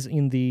budget-wise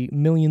in the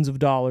millions of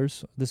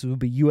dollars. This would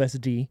be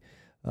USD.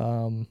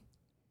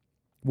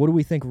 What do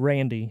we think,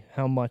 Randy,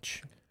 how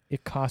much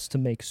it costs to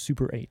make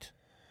Super 8?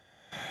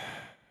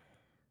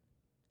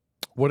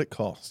 What it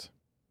cost?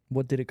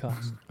 What did it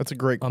cost? That's a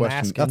great I'm question.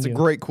 asking That's you. a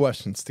great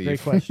question, Steve.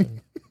 Great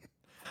question.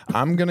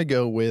 I'm gonna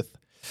go with.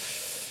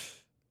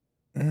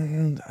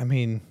 I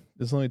mean,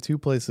 there's only two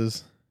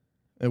places.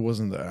 It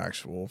wasn't the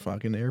actual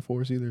fucking Air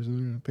Force either, so they're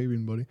gonna pay me,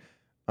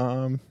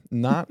 buddy.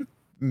 Not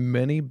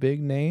many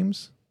big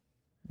names.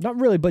 Not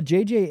really, but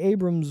J.J.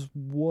 Abrams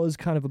was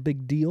kind of a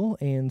big deal,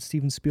 and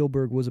Steven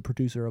Spielberg was a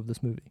producer of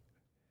this movie.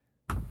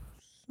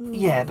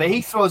 Yeah, but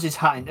he throws his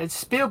hat in. It's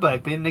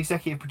Spielberg being an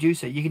executive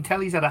producer. You can tell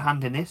he's had a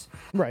hand in this.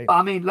 Right. But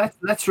I mean,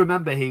 let's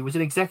remember he was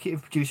an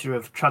executive producer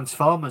of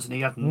Transformers, and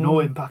he had no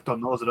impact on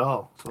those at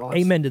all. So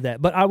that's- Amen to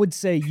that. But I would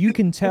say you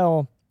can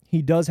tell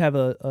he does have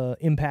a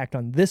impact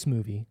on this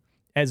movie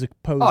as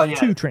opposed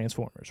to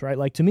Transformers, right?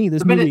 Like, to me,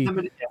 this movie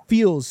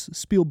feels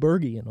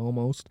Spielbergian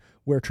almost,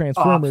 where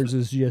Transformers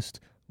is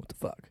just, what the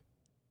fuck?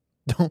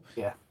 Don't.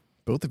 Yeah.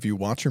 Both of you,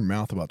 watch your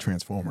mouth about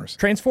Transformers.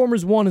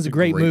 Transformers 1 is a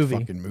great movie.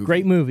 fucking movie.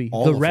 Great movie.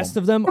 All The of rest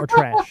them. of them are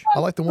trash. I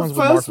like the ones The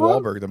with Mark first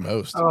one? Wahlberg the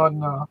most. Oh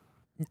no.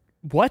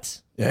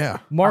 What? Yeah.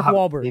 Mark I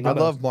Wahlberg. I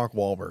love Mark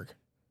Wahlberg.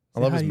 I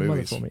love his Say hi to your mother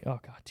movies. for me. Oh,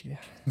 God, yeah.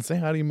 Say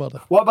hi to your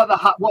mother. What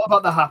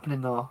about the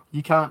happening though?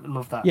 You can't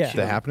love that. Yeah. shit. Is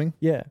that happening?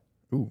 Yeah.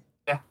 Ooh.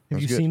 Yeah. Have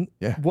That's you good. seen?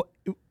 Yeah.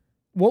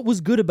 What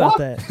was good about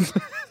What?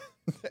 that?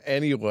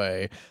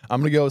 Anyway, I'm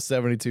gonna go with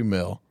 72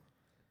 mil.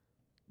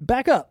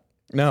 Back up.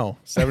 No,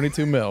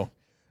 72 mil.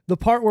 The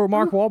part where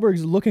Mark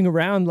Wahlberg's looking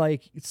around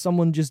like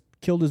someone just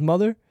killed his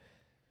mother,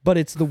 but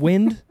it's the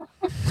wind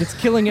that's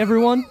killing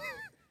everyone.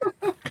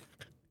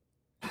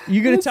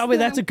 You gonna tell me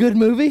that's a good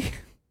movie?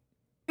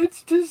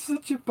 It's just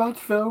such a bad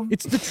film.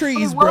 It's the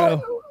trees,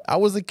 What? bro. I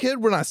was a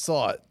kid when I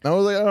saw it. I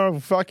was like, oh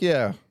fuck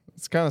yeah,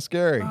 it's kind of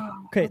scary.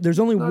 Okay, there's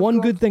only Not one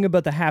good. good thing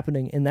about The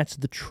Happening, and that's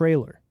the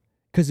trailer,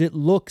 because it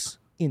looks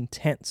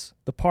intense.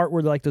 The part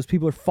where like those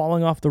people are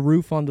falling off the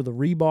roof onto the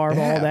rebar,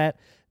 Yeah. all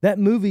that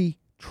movie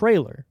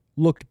trailer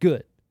looked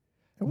good.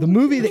 The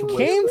movie that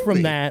came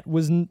from that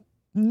was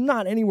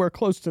not anywhere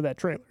close to that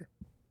trailer.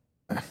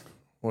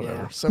 Whatever.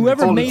 Yeah. 72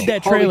 Whoever Holy made shit.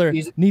 that Holy trailer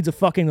Jesus. needs a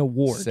fucking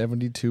award.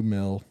 72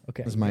 mil.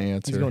 Okay, is my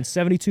answer. He's going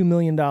 $72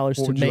 million What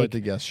to would you make like to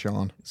guess,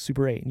 Sean?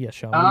 Super 8. Yes,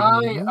 Sean. I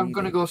am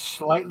gonna go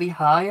slightly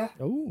higher.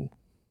 Oh,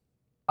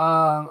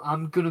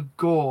 I'm gonna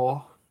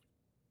go.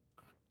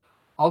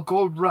 I'll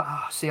go.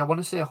 See, I want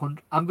to say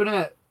 100. I'm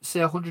gonna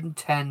say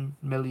 110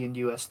 million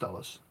US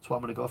dollars. That's what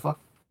I'm gonna go for.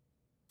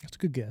 that's a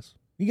good guess.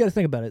 You got to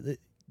think about it.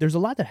 There's a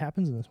lot that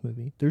happens in this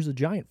movie. There's a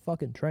giant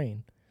fucking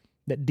train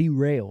that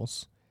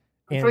derails.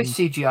 It's very And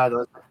CGI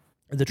though.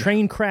 the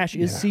train crash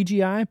is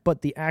CGI,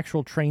 but the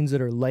actual trains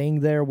that are laying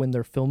there when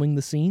they're filming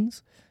the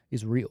scenes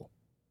is real.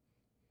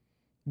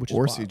 Which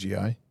Or is wild.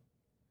 CGI?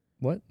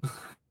 What?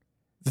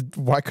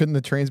 Why couldn't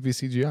the trains be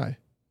CGI?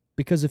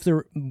 Because if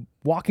they're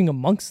walking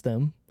amongst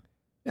them,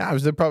 Yeah,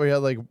 they probably had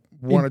like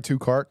one or two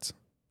carts.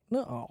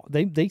 no,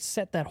 they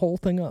set that whole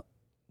thing up.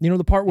 You know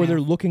the part where Yeah.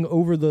 they're looking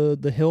over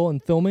the hill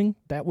and filming?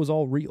 That was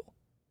all real.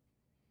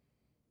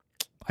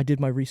 I did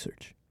my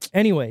research.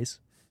 Anyways,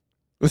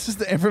 This is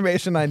the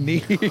information I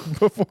need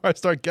before I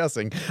start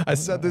guessing. I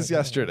said this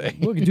yesterday.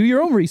 look, do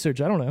your own research.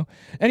 I don't know.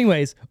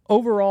 Anyways,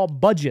 overall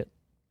budget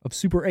of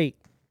Super 8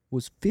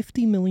 was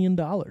 $50 million.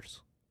 A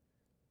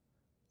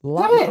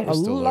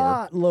Still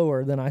lot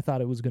lower than I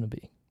thought it was going to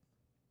be.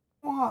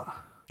 What?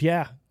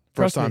 Yeah.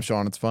 First trust me. time,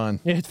 Sean. It's fun.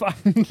 Yeah, it's fine.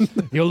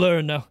 You'll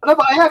learn now. No,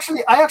 but I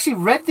actually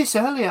read this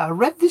earlier. I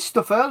read this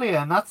stuff earlier,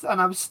 and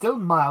I was still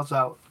miles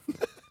out.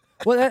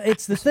 Well,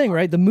 it's the thing,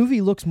 right? The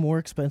movie looks more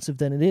expensive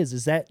than it is.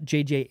 Is that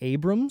J.J.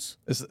 Abrams?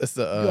 It's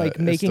the Like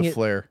making it's the it-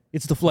 flare.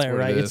 It's the flare, what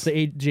right? it It's is.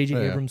 the J.J.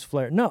 Yeah. Abrams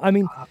flare. No, I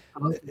mean,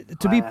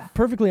 to be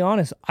perfectly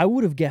honest, I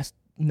would have guessed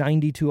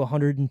 90 to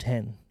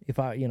 110 if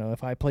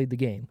I played the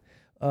game.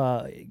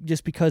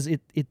 Just because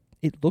it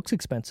looks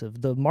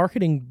expensive. The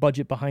marketing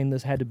budget behind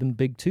this had to have been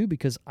big too,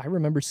 because I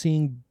remember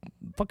seeing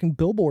fucking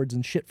billboards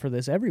and shit for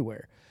this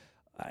everywhere.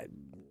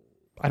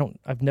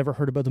 I've never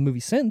heard about the movie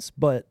since,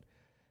 but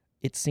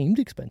it seemed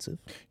expensive.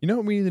 You know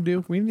what we need to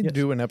do? We need Yes. to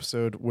do an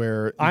episode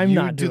where I'm you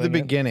not do the doing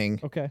it. beginning,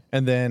 Okay.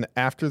 and then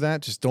after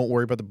that, just don't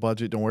worry about the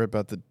budget. Don't worry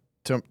about the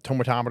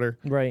tomatometer,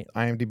 Right.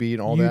 IMDb,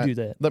 and all You that. do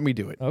that. Let me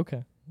do it.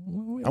 Okay.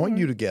 I want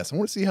you to guess. I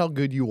want to see how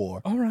good you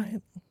are. All right.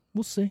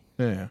 We'll see.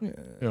 Yeah.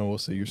 We'll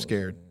see. You're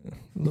scared.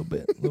 A little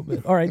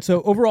bit. All right.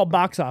 So overall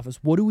box office,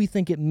 what do we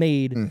think it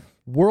made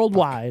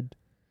worldwide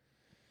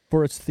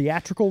for its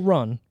theatrical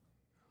run?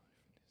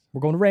 We're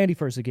going to Randy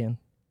first again.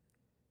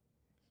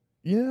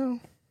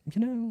 You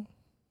know,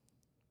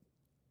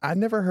 I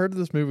never heard of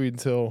this movie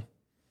until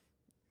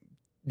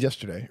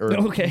yesterday, or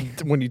Okay.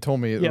 when you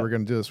told me that Yeah. we're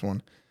going to do this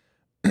one.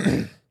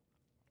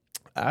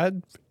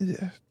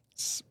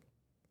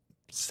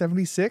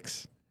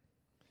 76.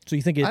 So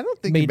you think it? I don't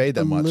think it made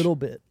that much. A little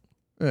bit.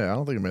 Yeah, I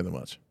don't think it made that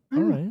much.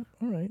 All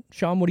right.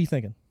 Sean, what are you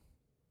thinking?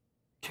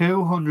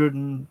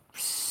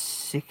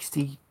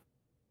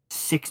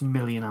 266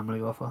 million. I'm gonna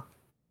go for.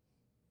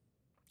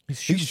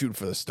 He's shooting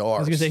for the stars. I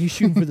was gonna say he's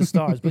shooting for the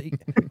stars, but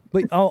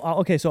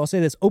okay. So I'll say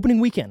this: opening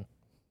weekend,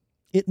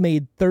 it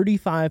made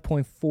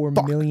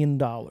 $35.4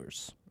 million.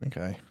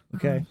 Okay.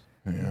 Okay.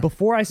 Yeah.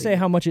 Before I say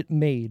how much it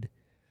made,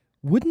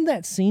 wouldn't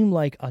that seem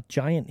like a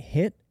giant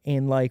hit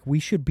and like we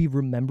should be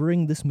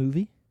remembering this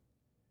movie?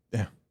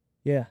 Yeah.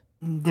 Yeah.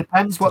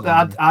 Depends what they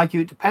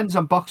argue. It depends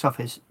on box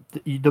office.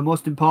 The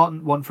most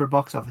important one for a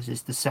box office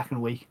is the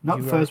second week,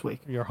 not the first week.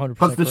 You're 100%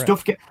 because the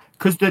stuff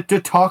because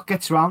the talk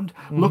gets around.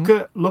 Mm-hmm.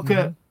 Look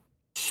at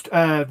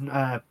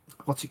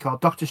what's it called?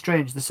 Doctor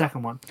Strange, the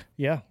second one.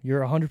 Yeah, you're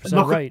 100%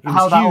 Look right. It at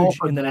how was that huge,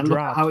 opened and then it look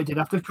dropped. at how it did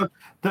after.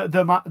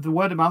 The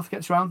word of mouth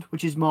gets around,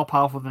 which is more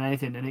powerful than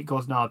anything, and it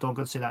goes, "No, don't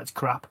go see that. It's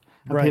crap."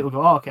 And Right. people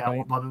go, "Oh, okay, I Right.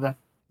 won't bother then."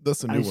 That's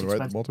the And new it's one, right?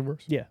 The expensive.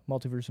 multiverse? Yeah,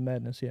 Multiverse of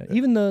Madness. Yeah.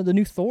 Even the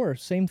new Thor,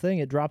 same thing.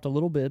 It dropped a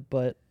little bit,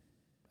 but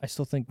I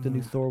still think the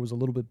new Thor was a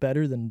little bit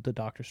better than the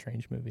Doctor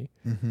Strange movie.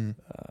 Mm-hmm.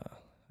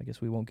 I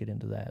guess we won't get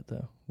into that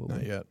though.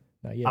 Not yet.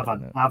 Not yet. I've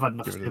had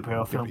enough Give it a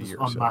superhero films year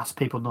or en so. masse.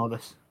 People know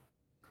this.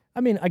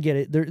 I mean, I get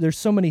it. There's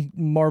so many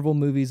Marvel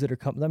movies that are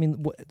coming. I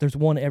mean, there's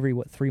one every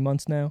 3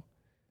 months now.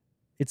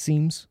 It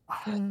seems.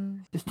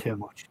 It's too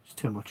much. It's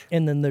too much.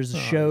 And then there's the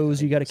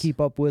shows I you got to guess.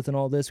 keep up with and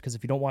all this because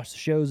if you don't watch the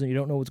shows and you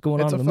don't know what's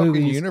going It's on a in the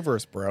fucking movies,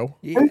 universe, bro.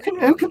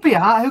 Who could be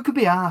asked? Who could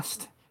be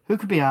asked? Who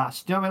could be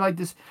asked? Do you know what I mean?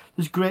 Like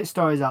there's great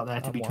stories out there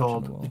to I'm be watching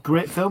told. them all. There's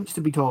great films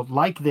to be told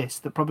like this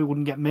that probably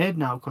wouldn't get made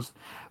now because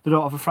they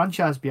don't have a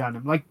franchise behind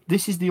them. Like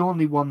this is the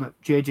only one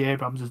that J.J.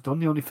 Abrams has done.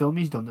 The only film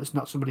he's done that's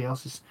not somebody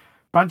else's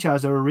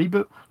franchise or a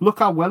reboot. Look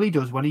how well he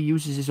does when he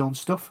uses his own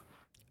stuff.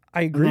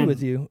 I agree then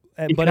with you.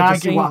 you But can at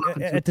argue what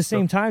happens at with the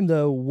same stuff. time,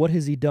 though, what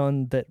has he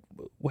done that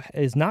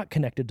is not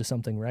connected to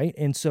something, right?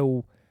 And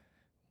so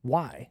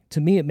why?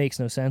 To me, it makes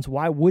no sense.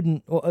 Why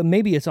wouldn't, well,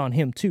 maybe it's on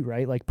him too,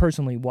 right? Like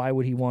personally, why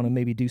would he want to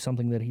maybe do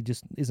something that he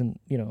just isn't,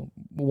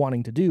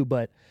 wanting to do?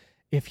 But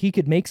if he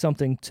could make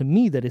something to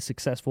me that is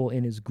successful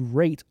and is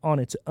great on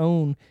its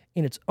own,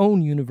 in its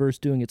own universe,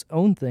 doing its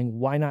own thing,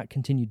 why not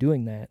continue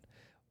doing that?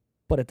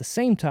 But at the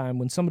same time,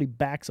 when somebody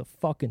backs a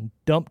fucking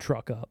dump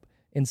truck up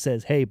and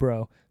says, hey,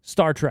 bro,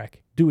 Star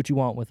Trek, do what you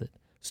want with it.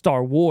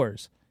 Star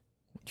Wars,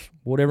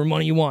 whatever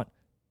money you want,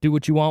 do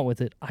what you want with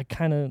it.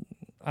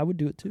 I would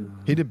do it too.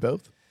 He did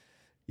both?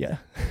 Yeah.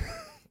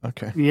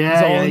 Okay. Yeah,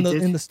 It's all yeah, in he the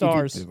did. in He the did.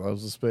 stars. He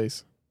loves the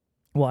space.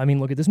 Well, I mean,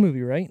 look at this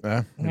movie, right?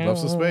 Yeah, he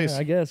loves the space.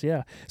 I guess,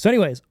 yeah. So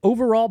anyways,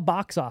 overall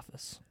box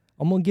office.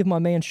 I'm going to give my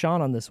man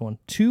Sean on this one.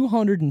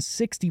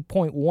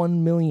 $260.1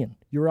 million.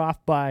 You're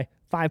off by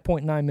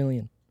 $5.9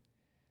 million.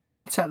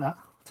 Take that.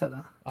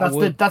 I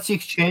would. That's the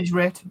exchange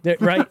rate.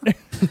 Right?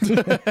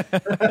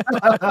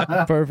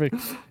 Perfect.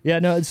 Yeah,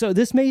 no, so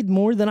this made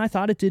more than I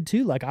thought it did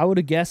too. Like I would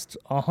have guessed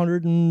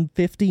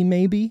 150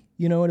 maybe,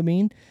 you know what I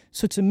mean?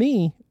 So to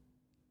me,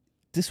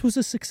 this was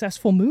a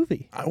successful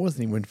movie. I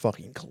wasn't even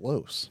fucking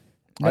close.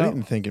 No. I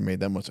didn't think it made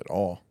that much at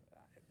all.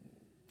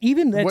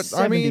 Even at What-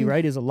 70,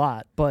 right, is a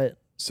lot, but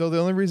So the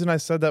only reason I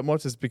said that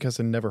much is because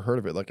I never heard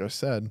of it, like I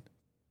said.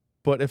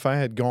 But if I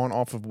had gone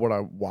off of what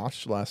I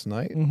watched last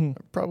night, I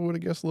probably would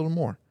have guessed a little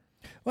more.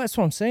 well, that's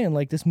what I'm saying.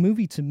 Like this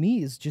movie to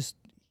me is just,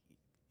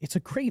 it's a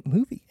great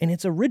movie and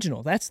it's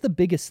original. That's the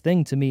biggest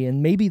thing to me.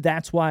 And maybe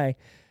that's why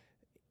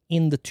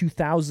in the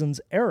 2000s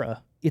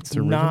era, it's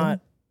original? not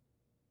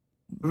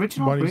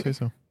Original. Why do you say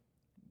so?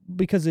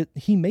 because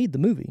he made the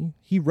movie.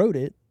 He wrote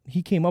it.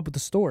 He came up with the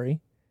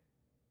story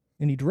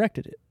and he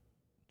directed it.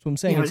 That's what I'm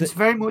saying. Yeah, It's it's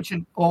very much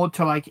an ode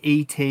to like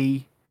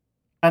E.T.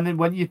 And then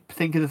when you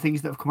think of the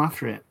things that have come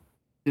after it,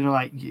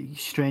 like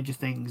Stranger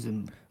Things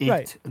and It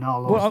Right. and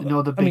all those,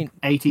 Well, the I big mean,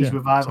 80s yeah,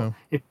 revival.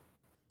 so-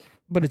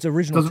 but it's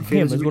original to Doesn't feel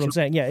him as is what I'm original.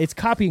 saying. Yeah, it's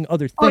copying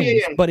other things, Oh,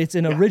 yeah. but it's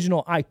an Yeah.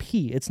 original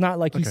IP. It's not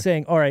like he's Okay.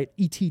 saying, all right,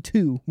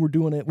 ET2, we're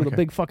doing it with a Okay.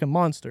 big fucking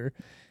monster.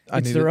 I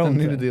It's needed, their own I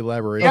needed thing. the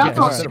elaboration. Yeah, Okay, I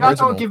don't, alright. I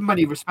original. don't give him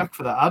any respect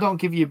for that. I don't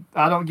give you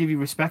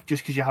respect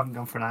just because you haven't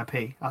gone for an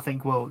IP. I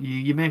think, well,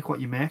 you make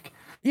what you make.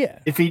 Yeah.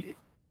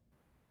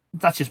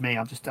 That's just me.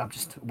 I'm just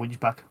whinge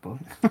back.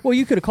 But Well,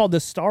 you could have called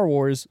this Star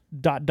Wars ...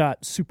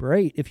 Super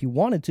 8 if you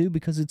wanted to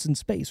because it's in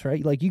space,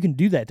 right? Like you can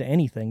do that to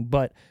anything,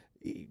 but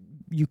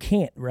you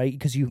can't, right?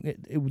 Because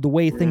the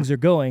way things are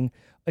going,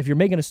 if you're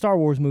making a Star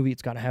Wars movie,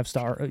 it's got to have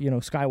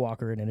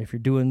Skywalker in it. If you're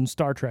doing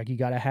Star Trek, you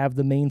got to have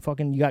the main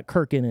you got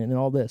Kirk in it and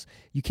all this.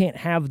 You can't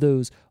have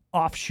those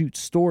offshoot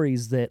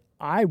stories that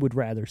I would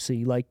rather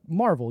see. Like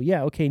Marvel,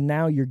 yeah, okay,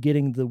 now you're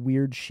getting the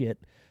weird shit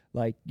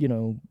like,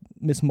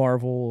 Miss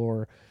Marvel,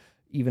 or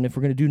even if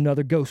we're going to do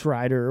another Ghost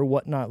Rider or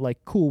whatnot,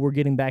 like, cool, we're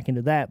getting back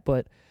into that.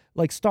 But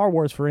like Star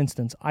Wars, for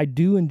instance, I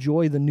do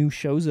enjoy the new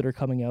shows that are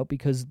coming out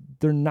because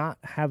they're not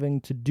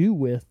having to do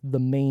with the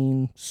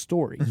main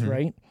stories,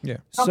 right? Yeah.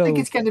 I think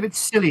it's getting a bit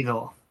silly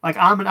though. Like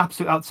I'm an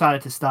absolute outsider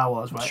to Star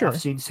Wars, right? Sure.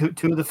 I've seen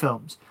two of the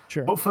films,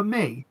 Sure. but for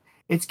me,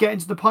 it's getting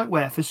to the point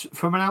where,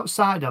 from an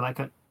outsider, like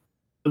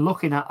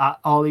looking at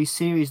all these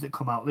series that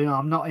come out. You know,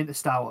 I'm not into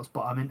Star Wars,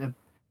 but I'm into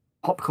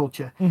pop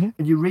culture. And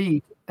you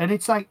read, and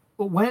it's like,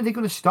 well, when are they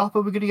going to stop?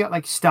 Are we going to get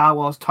like Star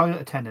Wars toilet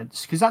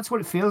attendants? Because that's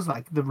what it feels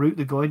like. The route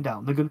they're going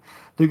down. They're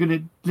going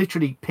to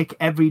literally pick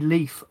every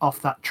leaf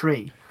off that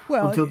tree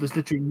until there's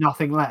literally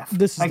nothing left.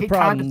 This is like the it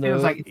problem. Kind of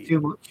feels like it's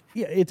too much.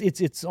 Yeah,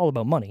 it's all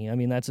about money. I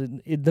mean,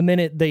 the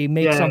minute they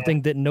make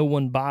something that no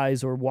one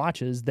buys or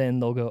watches, then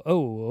they'll go,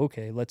 oh,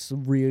 okay, let's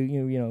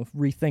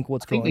rethink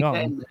what's going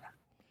on.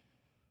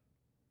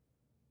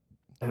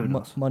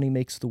 Money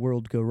makes the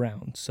world go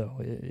round, so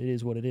it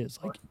is what it is.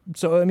 Like,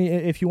 so I mean,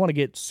 if you want to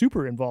get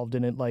super involved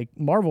in it, like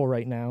Marvel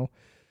right now,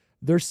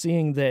 they're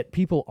seeing that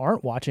people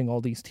aren't watching all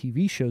these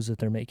TV shows that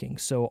they're making.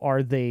 So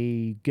are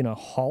they gonna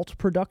halt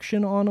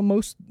production on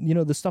most,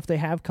 the stuff they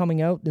have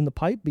coming out in the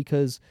pipe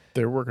because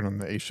they're working on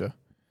the Aisha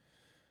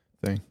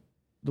thing?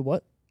 The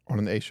what? On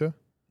an Aisha?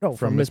 Oh,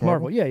 from Miss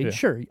Marvel. Yeah,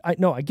 sure.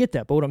 I get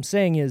that, but what I'm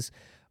saying is,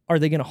 are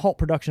they gonna halt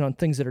production on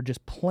things that are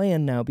just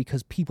planned now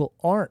because people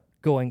aren't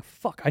going,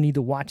 fuck, I need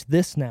to watch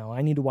this now.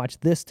 I need to watch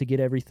this to get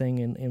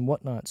everything and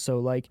whatnot.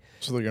 So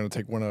they're going to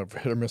take one out of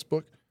hit or miss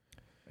book?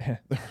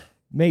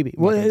 Maybe.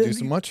 Well, do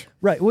so much?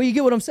 Right. Well, you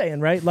get what I'm saying,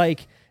 right?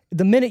 Like,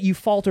 the minute you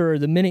falter or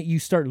the minute you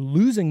start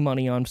losing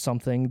money on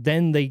something,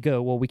 then they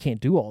go, well, we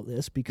can't do all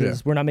this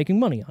because we're not making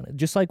money on it.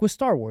 Just like with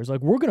Star Wars.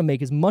 Like, we're going to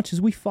make as much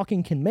as we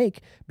fucking can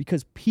make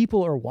because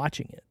people are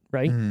watching it,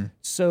 right?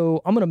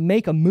 So I'm going to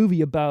make a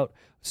movie about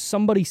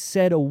somebody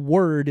said a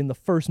word in the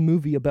first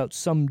movie about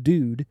some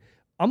dude.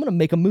 I'm going to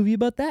make a movie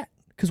about that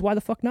because why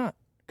the fuck not?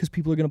 Because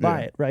people are going to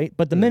buy it, right?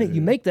 But the minute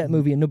you make that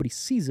movie and nobody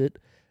sees it,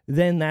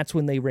 then that's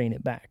when they rein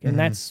it back. And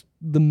that's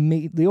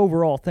the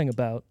overall thing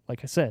about,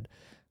 like I said,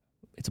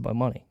 it's about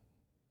money.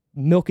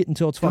 Milk it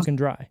until it's fucking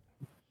dry.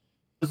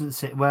 Doesn't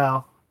say,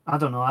 well, I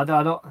don't know. I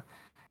don't.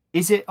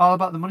 Is it all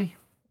about the money?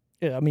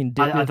 Yeah, I mean,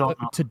 I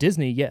don't know. To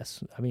Disney,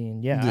 yes. I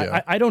mean,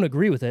 I don't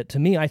agree with it. To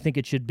me, I think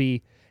it should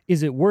be,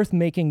 is it worth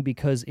making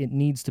because it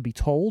needs to be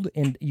told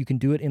and you can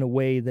do it in a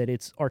way that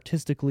it's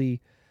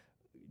artistically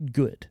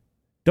good?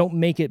 Don't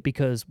make it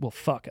because, well,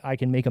 fuck, I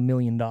can make $1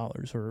 million or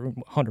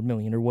 $100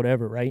 million or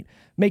whatever, right?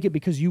 Make it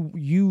because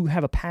you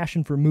have a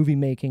passion for movie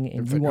making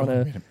and you want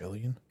to. Made $1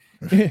 million.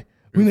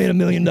 We made $1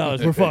 million.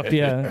 We're fucked.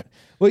 Yeah.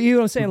 Well, you know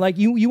what I'm saying? Like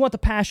you want the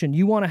passion.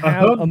 You want to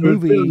have a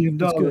movie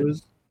that's good.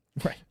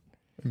 Right.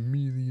 $1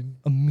 million.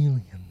 $1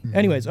 million.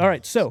 Anyways, all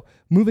right. So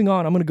moving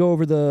on, I'm going to go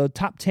over the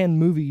top 10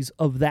 movies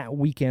of that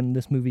weekend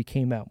this movie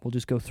came out. We'll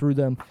just go through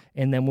them,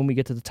 and then when we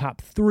get to the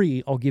top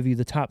 3, I'll give you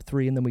the top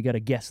 3, and then we got to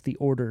guess the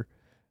order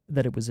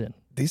that it was in.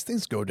 These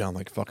things go down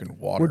like fucking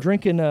water. We're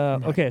drinking.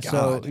 Okay,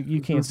 so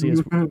you can't see us.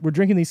 We're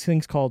drinking these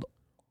things called.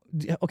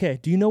 Okay,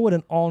 do you know what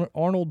an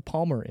Arnold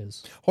Palmer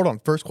is? Hold on.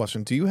 First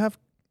question: do you have?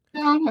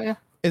 Yeah.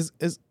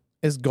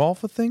 Is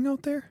golf a thing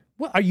out there?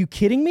 What? Are you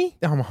kidding me?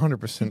 I'm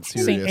 100% serious.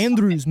 St.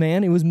 Andrews,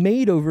 man. It was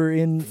made over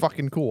in.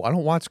 Fucking cool. I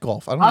don't watch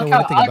golf. I don't know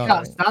anything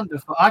about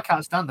it. I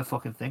can't stand the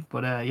fucking thing.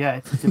 But yeah,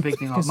 it's a big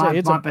thing.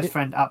 My best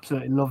friend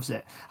absolutely loves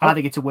it. I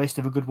think it's a waste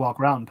of a good walk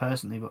around,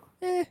 personally. But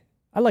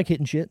I like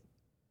hitting shit.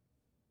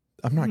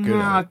 I'm not good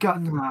at it.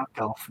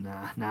 Golf,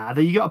 nah.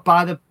 Then you got to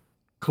buy the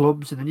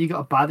clubs, and then you got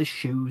to buy the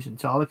shoes, and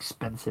it's all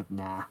expensive.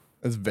 Nah.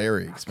 It's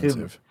very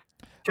expensive.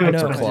 Too I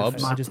know.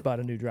 expensive. I just bought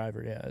a new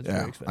driver. Yeah, it's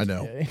very expensive.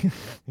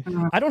 I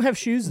know. I don't have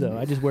shoes though.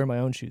 I just wear my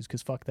own shoes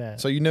because fuck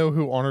that. So you know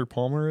who Arnold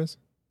Palmer is?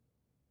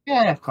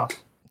 Yeah, of course.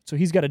 So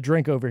he's got a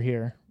drink over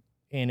here,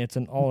 and it's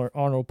an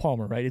Arnold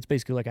Palmer, right? It's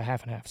basically like a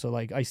half and half, so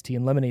like iced tea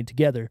and lemonade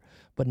together.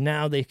 But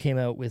now they came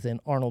out with an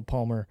Arnold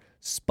Palmer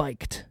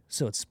spiked,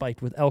 so it's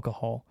spiked with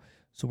alcohol.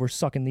 So we're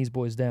sucking these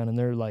boys down, and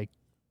they're like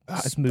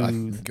smooth.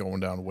 I'm going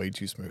down way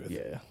too smooth.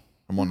 Yeah.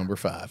 I'm on number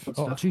 5.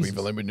 Oh, Jesus. We've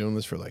only been doing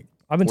this for like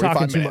I've been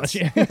talking too minutes.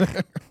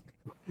 much.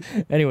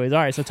 Anyways, all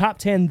right. So top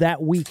 10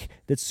 that week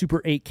that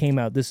Super 8 came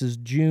out. This is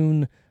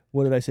June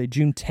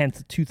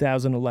 10th,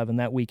 2011,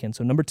 that weekend.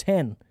 So number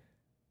 10,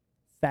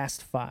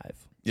 Fast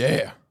 5.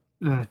 Yeah.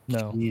 No.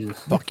 Jesus.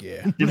 Fuck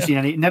yeah.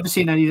 Never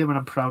seen any of them, and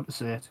I'm proud to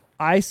say it.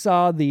 I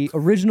saw the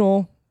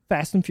original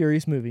Fast and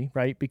Furious movie,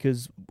 right?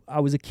 Because I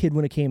was a kid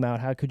when it came out.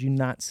 How could you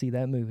not see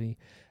that movie?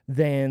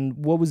 Then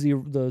what was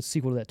the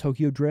sequel to that?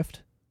 Tokyo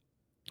Drift?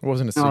 It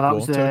wasn't a sequel. No, that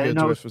was, Tokyo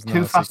Drift was not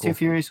Too a Fast, sequel. Too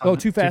Furious. Oh,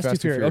 Too Fast, Too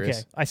Furious.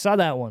 Okay. I saw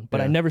that one,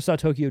 but I never saw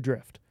Tokyo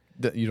Drift.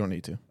 You don't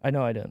need to. I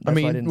know I didn't. That's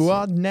why I didn't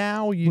well,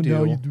 now you do.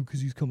 Now you do because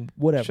he's coming.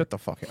 Whatever. Shut the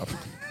fuck up.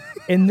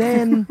 And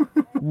then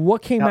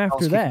what came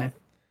after that?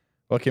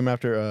 What came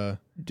after?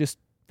 Just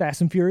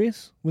Fast and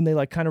Furious when they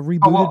like kind of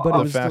rebooted, but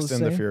it was Fast still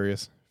and the the same?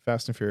 Furious.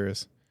 Fast and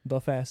Furious.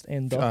 The Fast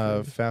and the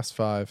Furious. Fast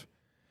 5.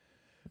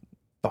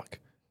 Fuck.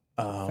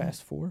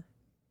 Fast 4.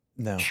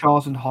 No.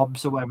 Shaws and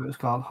Hobbs, or whatever it was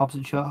called. Hobbs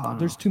and Shaw.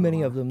 There's too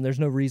many of them. There's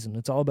no reason.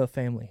 It's all about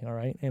family, all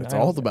right? And It's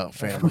all about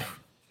family.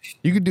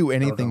 You could do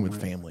anything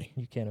with family.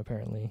 You can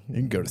apparently. You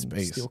can go to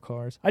space. Steal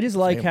cars. I just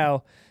like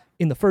how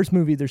in the first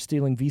movie they're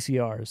stealing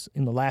VCRs.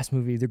 In the last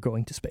movie they're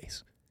going to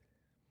space.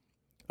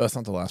 That's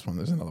not the last one.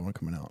 There's another one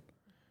coming out.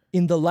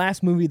 In the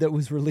last movie that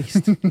was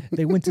released,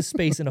 they went to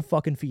space in a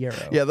fucking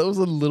Fiero. Yeah, that was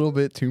a little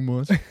bit too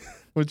much.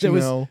 Which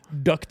was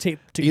duct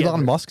taped together.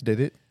 Elon Musk did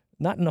it.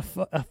 Not enough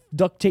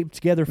duct taped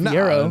together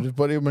Fiero. Nah,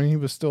 but I mean, he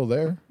was still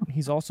there.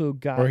 He's also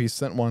got. Or he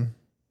sent one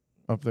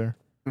up there.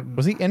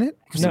 Was he in it?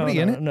 Was somebody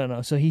in it?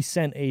 No. So he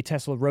sent a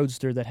Tesla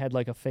Roadster that had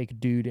like a fake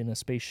dude in a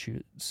space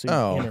suit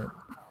in it.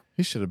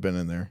 He should have been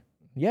in there.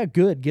 Yeah,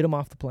 good. Get him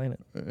off the planet.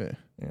 Yeah,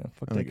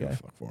 fuck that guy.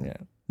 Yeah.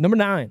 Number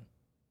 9,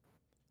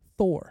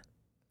 Thor.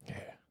 Yeah.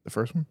 The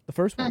first one? The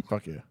first one?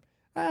 Fuck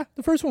yeah.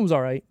 The first one was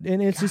all right.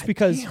 And it's just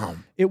because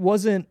it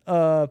wasn't,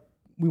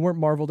 we weren't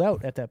marveled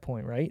out at that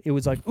point, right? It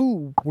was like,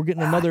 ooh, we're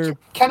getting another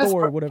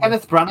Thor or whatever.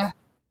 Kenneth Branagh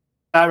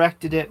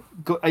directed it.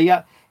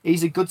 Yeah,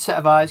 he's a good set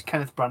of eyes,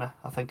 Kenneth Branagh,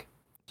 I think.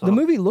 So. The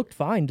movie looked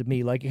fine to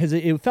me, like, because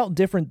it felt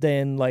different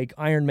than, like,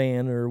 Iron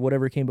Man or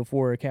whatever came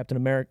before Captain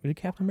America. Did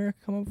Captain America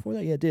come out before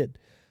that? Yeah, it did.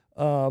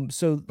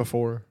 So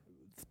Before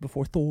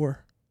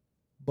Thor.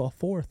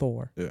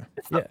 Yeah.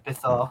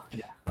 Thor.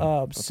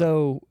 Yeah.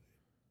 So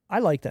I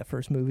like that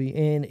first movie,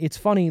 and it's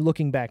funny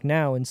looking back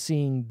now and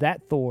seeing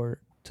that Thor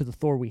to the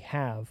Thor we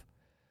have.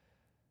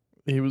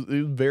 He was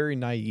very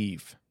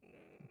naive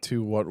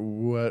to what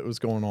was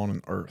going on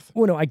in Earth.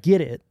 Well, no, I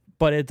get it,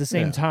 but at the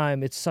same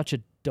time, it's such a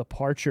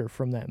departure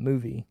from that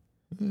movie.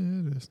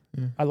 It is.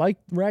 Yeah. I like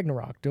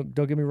Ragnarok. Don't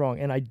get me wrong,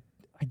 and I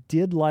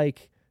did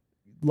like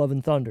Love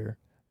and Thunder,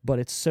 but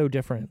it's so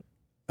different.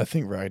 I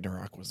think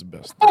Ragnarok was the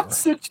best.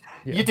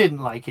 You didn't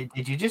like it,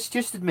 did you?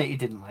 Just admit you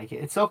didn't like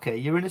it. It's okay.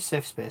 You're in a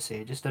safe space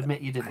here. Just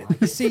admit you didn't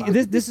like it. See,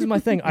 this is my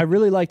thing. I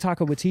really like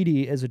Taika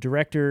Waititi as a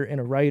director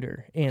and a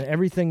writer, and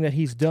everything that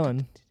he's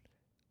done,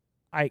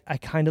 I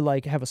kind of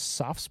like have a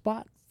soft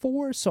spot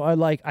for. So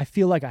I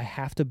feel like I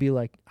have to be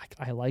like,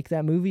 I like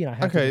that movie, and I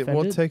have to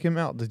defend it. Take him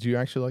out. Did you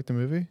actually like the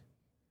movie,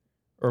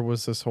 or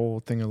was this whole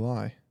thing a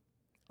lie?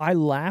 I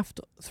laughed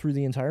through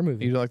the entire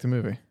movie. You like the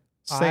movie?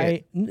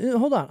 Say it.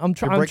 Hold on. I'm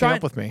trying. You're breaking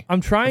up with me.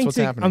 I'm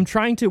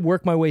trying to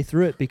work my way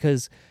through it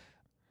because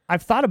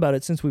I've thought about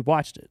it since we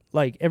watched it.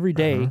 Like every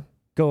day,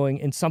 going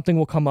and something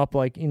will come up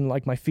like in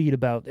like my feed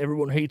about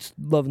everyone hates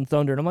Love and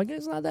Thunder, and I'm like,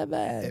 it's not that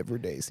bad. Every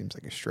day seems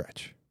like a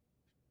stretch.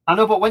 I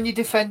know, but when you're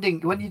defending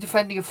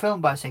a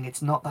film by saying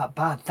it's not that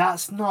bad,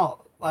 that's not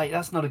you. I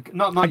just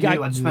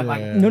meant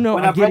like no.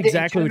 I get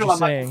exactly what you're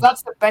saying. If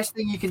that's the best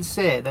thing you can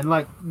say, then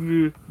like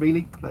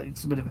really, like,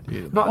 it's a bit of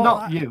a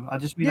not you. I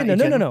just mean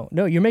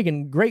no. You're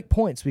making great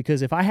points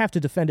because if I have to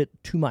defend it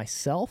to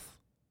myself,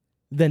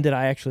 then did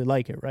I actually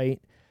like it?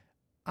 Right?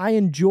 I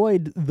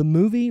enjoyed the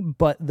movie,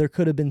 but there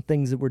could have been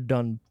things that were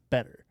done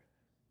better,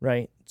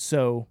 right?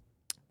 So.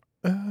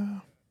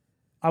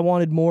 I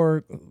wanted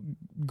more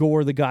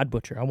Gore the God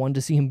Butcher. I wanted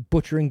to see him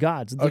butchering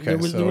gods. There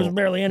was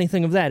barely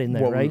anything of that in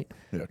there, right?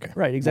 Okay.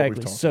 Right,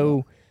 exactly.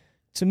 So,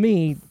 to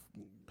me,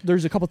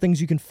 there's a couple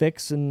things you can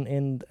fix,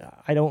 and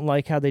I don't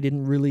like how they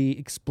didn't really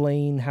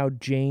explain how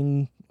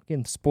Jane,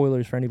 again,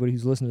 spoilers for anybody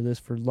who's listening to this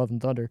for Love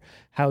and Thunder,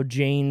 how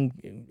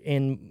Jane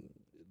and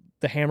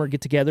the Hammer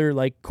get together.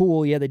 Like,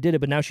 cool, yeah, they did it,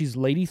 but now she's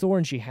Lady Thor,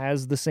 and she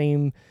has the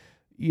same,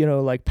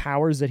 like,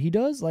 powers that he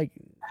does? Like,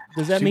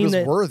 does that mean that... She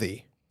was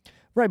worthy.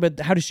 Right, but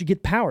how does she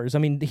get powers? I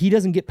mean, he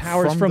doesn't get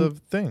powers from the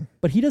thing.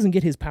 But he doesn't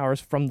get his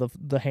powers from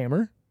the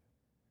hammer.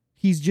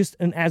 He's just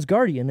an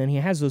Asgardian, and he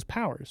has those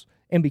powers.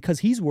 And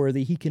because he's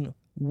worthy, he can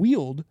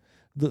wield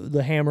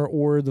the hammer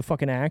or the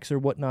fucking axe or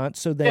whatnot.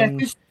 So then,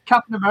 because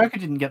Captain America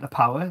didn't get the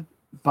power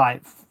by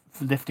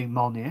lifting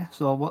Mjolnir.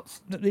 So what's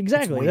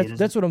exactly? Weird,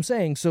 that's what I'm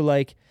saying. So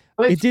like,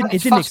 it didn't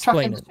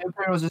explain it.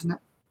 Superheroes, isn't it?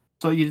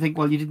 So you think,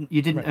 well, you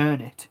didn't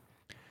earn it.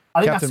 I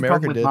think Captain that's the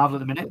America problem with Marvel at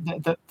the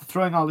minute. They're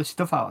throwing all this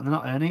stuff out and they're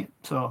not earning it.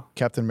 So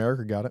Captain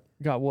America got it.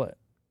 Got what?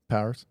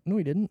 Powers. No,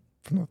 he didn't.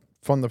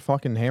 From the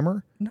fucking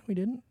hammer? No, he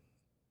didn't.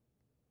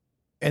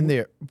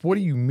 And what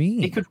do you mean?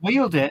 He could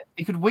wield it.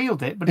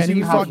 But and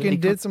he fucking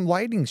did some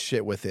lighting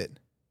shit with it.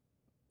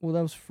 Well,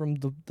 that was from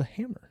the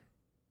hammer.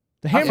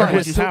 The hammer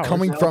was still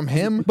coming from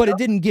him, but it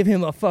didn't give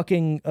him a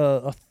fucking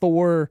a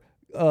Thor.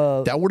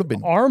 That would have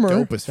been armor.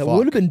 Dope as that fuck.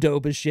 Would have been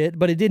dope as shit,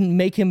 but it didn't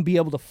make him be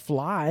able to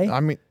fly. I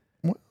mean.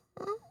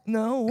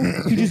 No,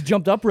 he just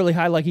jumped up really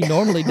high like he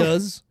normally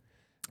does.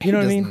 You know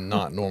what I mean?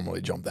 Not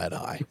normally jump that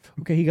high.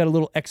 Okay, he got a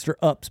little extra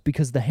ups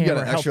because the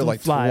hammer helped him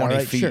fly. 20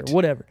 right? feet. Sure,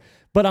 whatever.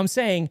 But I'm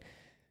saying,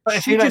 but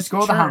if he lets go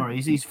of the hammer,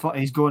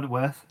 he's going at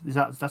worth.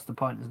 That's the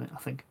point, isn't it? I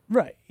think.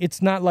 Right.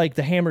 It's not like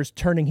the hammer's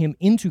turning him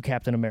into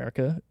Captain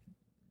America.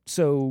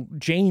 So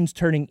Jane's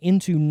turning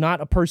into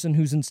not a person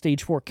who's in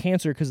stage 4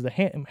 cancer because of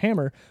the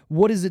hammer.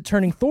 What is it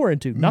turning Thor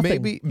into?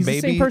 Nothing. He's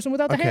the same person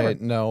without the hammer.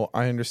 No,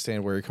 I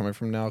understand where you're coming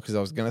from now because I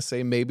was going to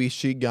say maybe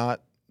she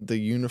got the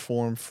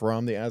uniform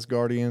from the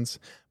Asgardians,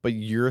 but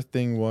your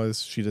thing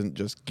was she didn't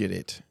just get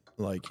it.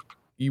 Like,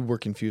 you were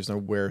confused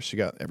on where she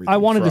got everything I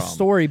wanted from. the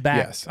story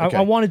back. Yes, okay.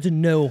 I wanted to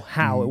know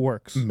how it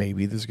works.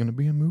 Maybe there's going to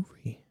be a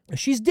movie.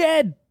 She's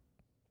dead.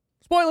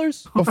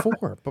 Spoilers.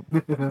 Before.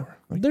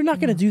 They're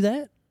not going to do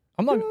that.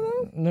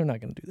 They're not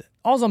going to do that.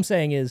 All I'm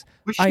saying is...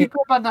 Was she played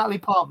by Natalie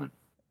Portman?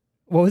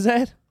 What was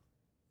that?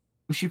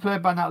 Was she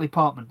played by Natalie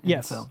Portman in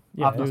yes. the film?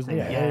 Yeah,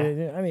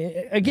 I mean,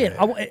 again,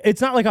 it's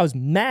not like I was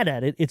mad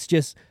at it. It's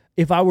just,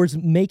 if I was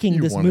making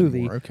You this wanted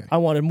movie, more, okay. I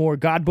wanted more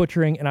God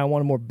butchering, and I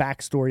wanted more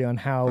backstory on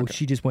how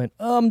she just went,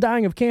 I'm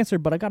dying of cancer,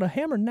 but I got a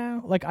hammer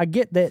now. Like, I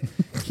get that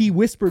he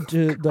whispered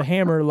to the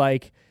hammer,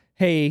 like,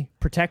 hey,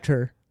 protect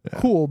her. Yeah.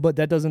 Cool, but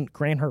that doesn't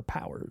grant her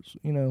powers,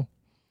 you know?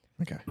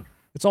 Okay.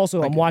 It's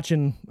also, I'm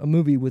watching a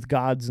movie with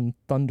gods and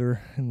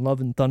thunder and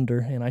love and thunder,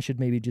 and I should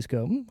maybe just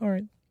go, all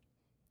right.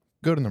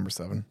 Go to number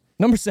 7.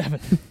 Number 7.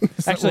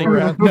 Actually, we're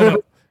at? no.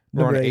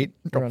 We're on Number 8.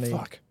 We're Oh, on 8.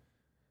 fuck.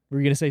 Were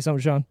you going to say something,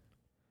 Sean?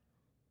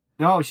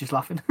 No, I was just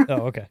laughing.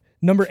 Oh, okay.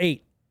 Number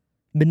 8,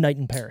 Midnight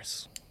in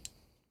Paris.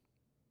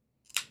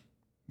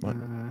 What?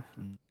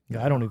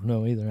 I don't even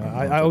know either. I don't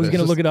know I what was that going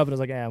to is. look it up, and I was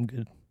like, I'm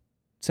good.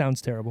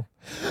 Sounds terrible.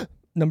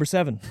 Number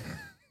 7.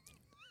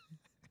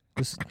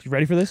 You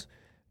ready for this?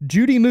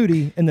 Judy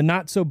Moody and the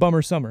Not So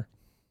Bummer Summer.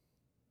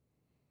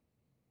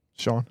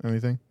 Sean,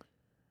 anything?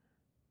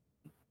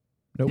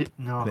 Nope.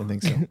 No. I didn't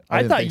think so. I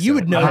didn't thought think you so.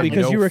 would know I had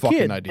because no you were a fucking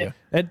kid. idea.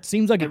 That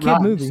seems like a It kid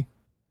rhymes. movie.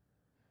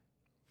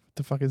 What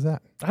the fuck is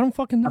that? I don't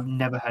fucking I've know.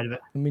 never heard of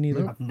it. Me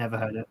neither. I've never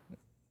heard it.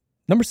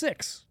 Number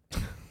 6,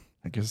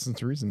 I guess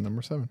it's a reason.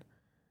 Number 7.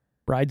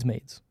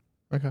 Bridesmaids.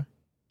 Okay.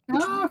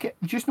 Oh, okay.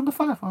 Just number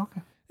 5. Oh,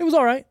 okay. It was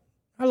all right.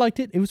 I liked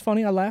it. It was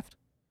funny. I laughed.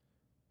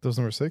 That was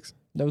number 6?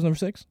 That was number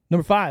 6.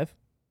 Number 5,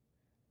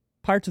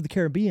 Pirates of the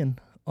Caribbean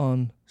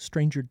on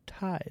Stranger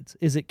Tides.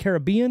 Is it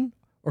Caribbean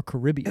or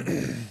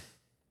Caribbean?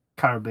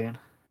 Caribbean.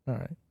 All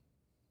right.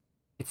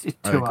 It's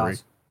I 2 agree.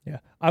 hours. Yeah.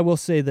 I will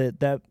say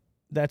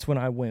that's when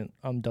I went,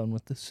 I'm done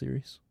with this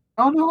series.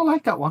 Oh, no, I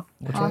like that one.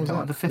 Which I one like was that that?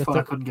 one. The 5th The one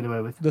I thir- couldn't get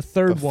away with. The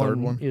third, The third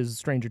one? is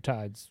Stranger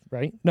Tides,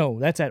 right? No,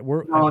 that's at No,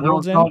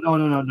 World's End.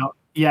 no.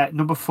 Yeah,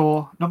 number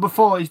 4. Number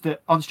 4 is the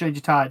On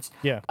Stranger Tides.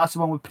 Yeah. That's the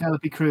one with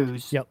Penelope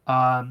Cruz. Yep.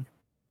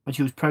 When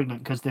she was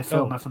pregnant because they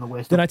filmed her from the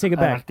waist Then up. I take it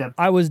I back. like them.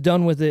 I was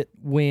done with it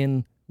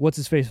when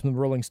What's-His-Face from the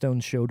Rolling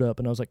Stones showed up,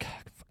 and I was like,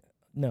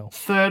 no.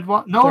 Third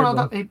one? No, Third no,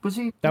 one. that was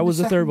he. That was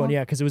the second third one,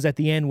 yeah, because it was at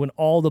the end when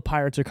all the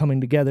pirates are coming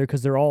together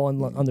because they're all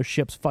on their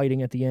ships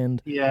fighting at the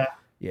end. Yeah.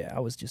 Yeah, I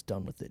was just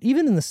done with it.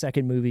 Even in the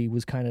second movie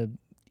was kind of,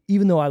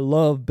 even though I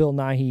love Bill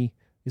Nighy,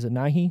 is it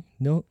Nighy?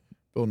 No,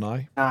 Bill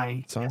Nye?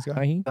 Nye. Science guy?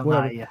 Nighy? Bill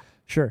Whatever. Nye, yeah.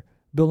 Sure.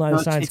 Bill Nye No,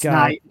 the Science it's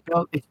Guy.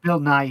 It's Bill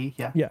Nye,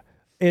 yeah. Yeah.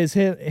 Is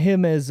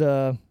him as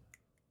a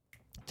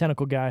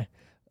tentacle guy.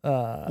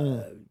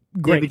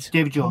 Great.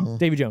 David Jones.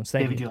 David Jones,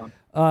 thank David you.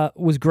 Jones.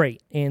 Was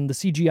great, and the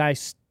CGI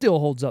still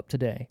holds up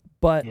today.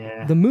 But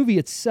Yeah. the movie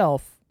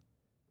itself,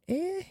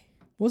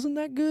 wasn't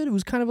that good. It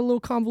was kind of a little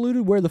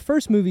convoluted. Where the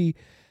first movie,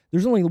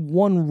 there's only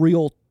one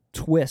real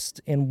twist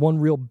and one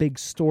real big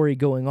story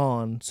going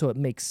on, so it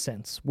makes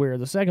sense. Where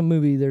the second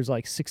movie, there's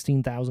like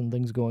 16,000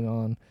 things going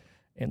on,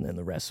 and then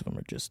the rest of them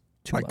are just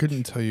too I much.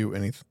 couldn't tell you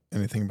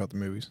anything about the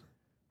movies.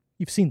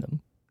 You've seen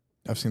them.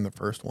 I've seen the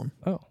first one.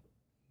 Oh,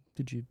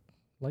 did you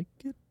like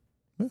it?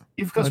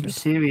 You've got some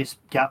serious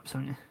gaps,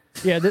 haven't you?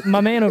 Yeah,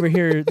 my man over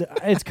here,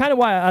 it's kind of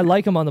why I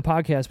like him on the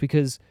podcast,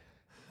 because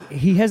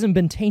he hasn't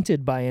been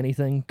tainted by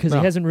anything because he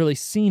No. hasn't really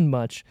seen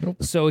much.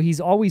 Nope. So he's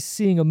always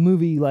seeing a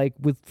movie like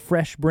with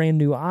fresh, brand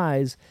new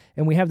eyes.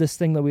 And we have this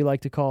thing that we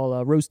like to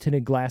call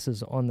rose-tinted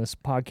glasses on this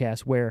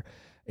podcast, where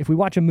if we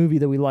watch a movie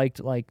that we liked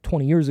like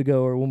 20 years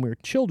ago or when we were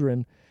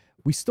children,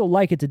 we still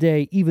like it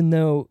today, even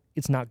though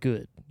it's not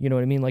good. You know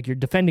what I mean? Like, you're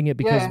defending it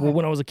because, well,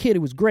 when I was a kid, it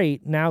was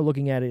great. Now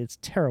looking at it, it's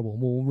terrible.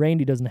 Well,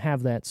 Randy doesn't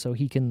have that, so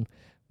he can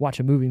watch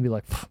a movie and be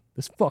like,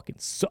 this fucking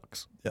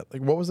sucks. Yeah,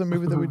 like what was the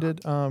movie that we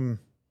did?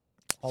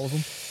 All of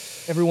them?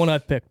 Every one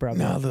I've picked, probably.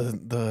 No,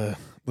 the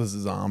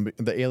zombie,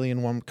 the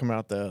alien one coming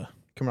out the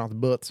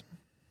butts.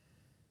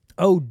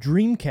 Oh,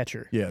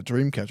 Dreamcatcher. Yeah,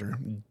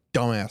 Dreamcatcher.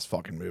 Dumbass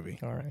fucking movie.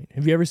 All right.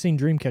 Have you ever seen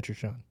Dreamcatcher,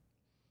 Sean?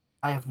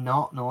 I have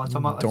not. No, it's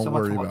on my Don't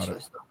worry watch about it.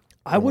 list, though.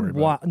 I would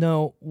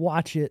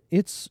watch it.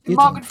 It's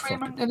Morgan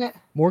Freeman in it.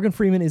 Morgan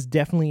Freeman is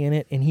definitely in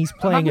it, and he's I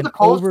playing remember an the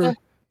poster. over.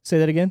 Say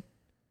that again.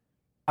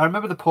 I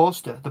remember the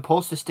poster. The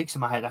poster sticks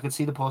in my head. I can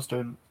see the poster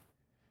in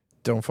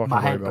Don't fucking my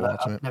worry head, about but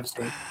watching I've it. never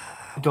seen it.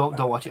 Don't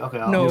watch it. Okay.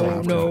 I'll No,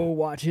 have to. no,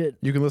 watch it.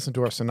 You can listen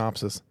to our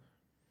synopsis.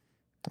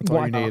 That's all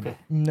you Watch- need. Okay.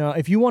 No,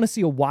 if you want to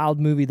see a wild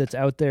movie that's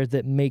out there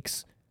that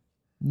makes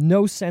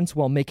no sense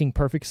while making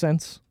perfect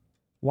sense,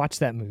 watch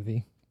that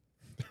movie.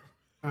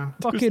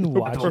 Fucking There's no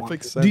watch it.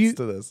 perfect sense Do you-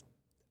 to this.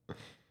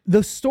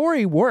 The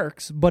story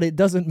works, but it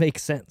doesn't make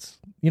sense.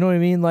 You know what I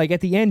mean? Like, at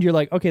the end, you're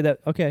like,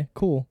 okay,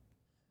 cool,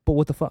 but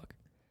what the fuck?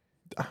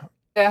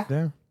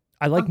 Yeah.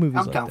 I like movies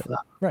I'm like down that. for that.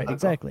 Right, Okay.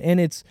 exactly. And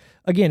it's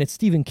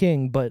Stephen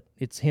King, but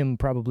it's him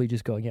probably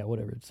just going, yeah,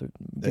 whatever. It's give,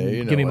 Yeah,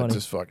 you know give me what? money.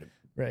 Just fucking.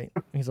 Right.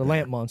 He's a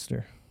lamp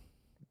monster.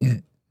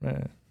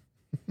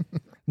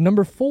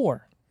 Number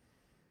 4,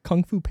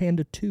 Kung Fu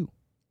Panda 2.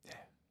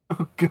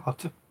 Oh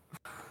God.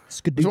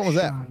 Which one was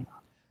that?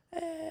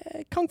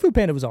 Kung Fu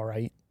Panda was all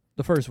right.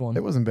 The first one.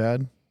 It wasn't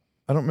bad.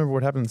 I don't remember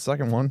what happened in the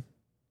second one.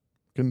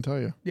 Couldn't tell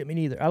you. Yeah, me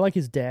neither. I like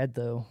his dad,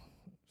 though,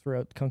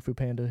 for Kung Fu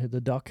Panda,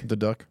 the duck. The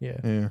duck. Yeah.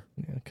 Yeah.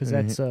 Because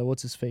that's,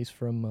 what's his face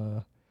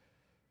from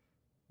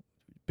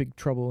Big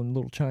Trouble in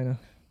Little China.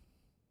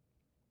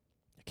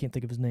 I can't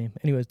think of his name.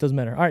 Anyways, doesn't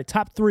matter. All right,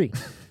 top 3.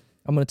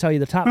 I'm going to tell you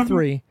the top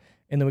 3,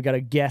 and then we got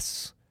to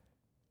guess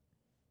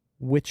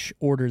which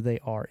order they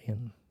are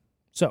in.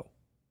 So,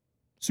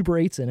 Super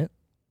 8's in it,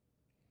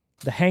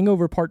 The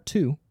Hangover Part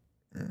 2,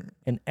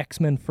 and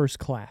X-Men First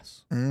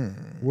Class.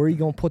 Where are you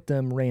going to put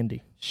them,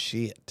 Randy?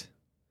 Shit.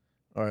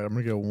 All right, I'm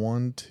going to go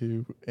 1,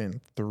 2,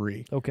 and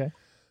 3. Okay.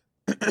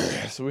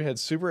 So we had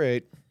Super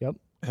 8. Yep.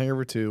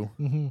 Hangover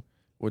 2,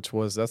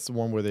 that's the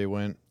one where they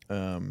went...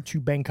 to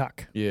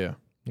Bangkok. Yeah.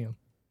 Yeah.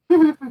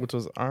 Which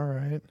was all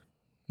right.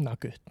 Not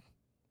good.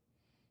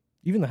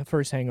 Even the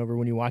first Hangover,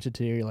 when you watch it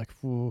today, you're like,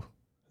 ooh.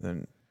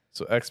 Then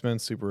so X-Men,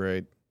 Super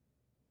 8,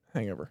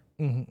 Hangover.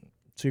 So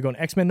you're going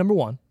X-Men number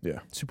 1. Yeah.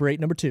 Super 8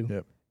 number 2.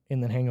 Yep.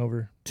 And then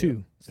Hangover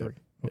 2, 3. Yep.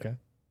 Okay.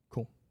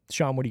 Cool.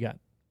 Sean, what do you got?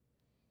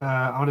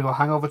 I'm going to go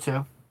Hangover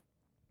 2,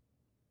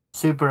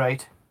 Super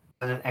 8,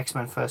 and then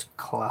X-Men First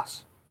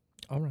Class.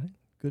 All right.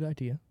 Good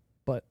idea.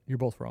 But you're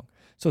both wrong.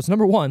 So it's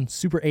number 1,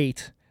 Super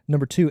 8,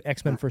 number 2,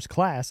 X-Men First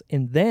Class,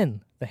 and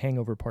then The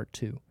Hangover Part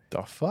 2.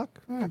 The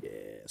fuck? Yeah.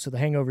 So The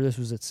Hangover, this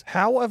was its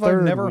How have I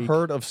third never week.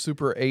 heard of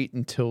Super 8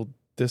 until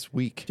this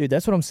week? Dude,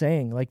 that's what I'm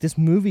saying. Like, this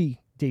movie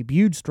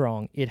debuted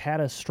strong. It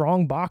had a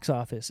strong box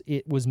office.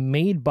 It was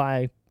made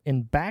by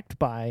and backed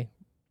by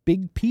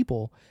big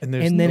people. And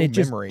there's and then no it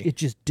memory. It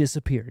just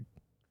disappeared.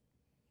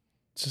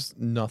 It's just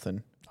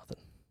nothing.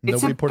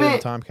 It's Nobody a put it in a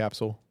bit- time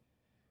capsule.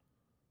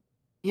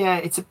 Yeah,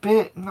 it's a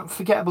bit not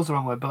forgettable's the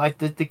wrong word, but like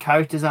the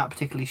characters aren't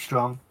particularly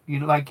strong. You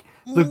know, like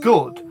they're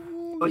good,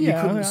 but you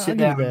couldn't sit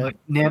there and like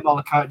name all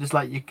the characters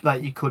like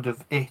you could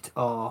have It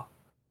or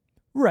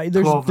Right.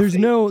 There's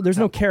Cloverfield.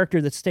 no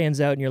character that stands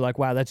out and you're like,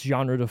 wow, that's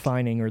genre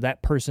defining, or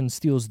that person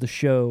steals the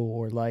show,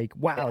 or like,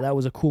 wow, that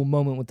was a cool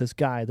moment with this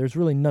guy. There's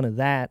really none of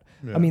that.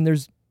 Yeah. I mean,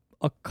 there's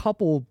a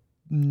couple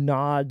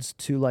nods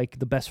to like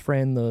the best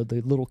friend, the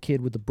little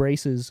kid with the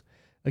braces.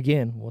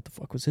 Again, what the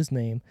fuck was his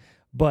name?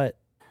 But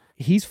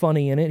he's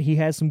funny in it. He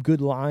has some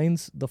good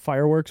lines. The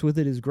fireworks with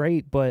it is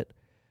great, but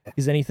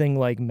is anything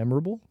like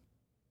memorable?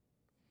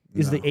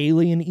 Is the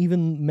alien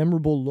even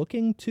memorable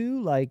looking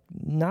too? Like,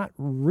 not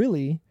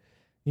really,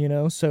 you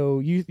know? So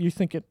you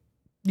think of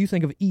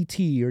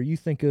E.T. or you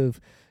think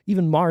of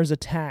even Mars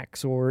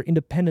Attacks or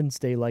Independence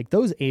Day, like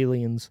those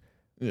aliens.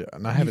 Yeah,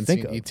 and I haven't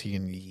seen of. E.T.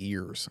 in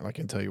years, and I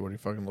can tell you what he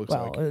fucking looks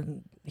Well, like.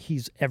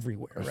 he's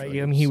everywhere, I feel right? like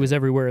I mean, he was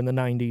everywhere in the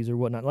 90s or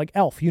whatnot. Like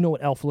Elf. You know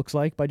what Elf looks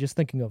like by just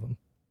thinking of him.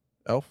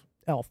 Elf?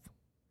 Elf.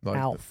 Like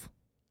Alf.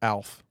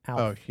 Alf. Alf.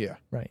 Oh, yeah.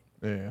 Right.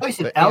 Yeah. Oh, you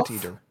said The Elf?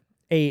 Anteater.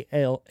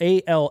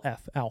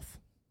 A-L-F. Alf.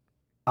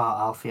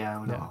 Alf, yeah,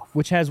 I know Yeah. Alf.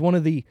 Which has one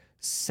of the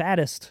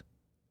saddest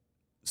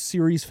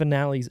series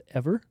finales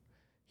ever.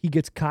 He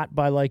gets caught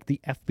by like the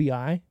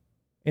FBI,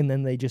 and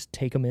then they just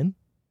take him in,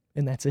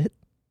 and that's it.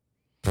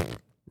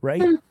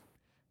 Right?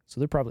 So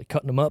they're probably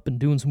cutting him up and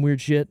doing some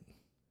weird shit.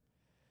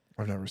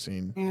 I've never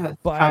seen. Yeah,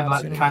 But kind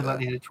I've seen of like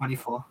the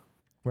 24.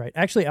 Right.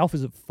 Actually, Alf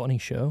is a funny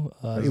show.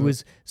 Is It it?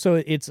 was so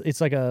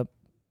it's like a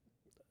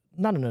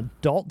not an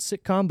adult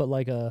sitcom, but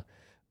like a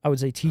I would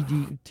say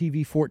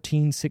TV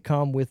 14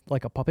 sitcom with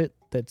like a puppet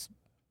that's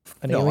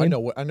an No,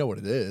 alien. I know what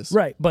it is.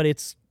 Right, but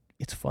it's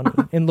funny.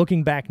 And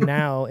looking back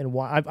now, and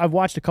I've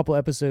watched a couple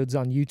episodes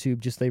on YouTube.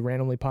 Just they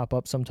randomly pop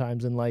up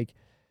sometimes, and like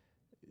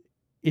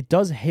it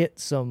does hit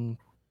some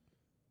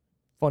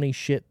funny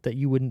shit that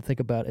you wouldn't think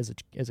about as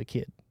a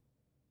kid.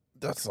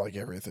 That's like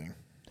everything.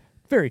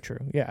 Very true.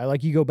 Yeah,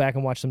 like you go back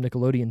and watch some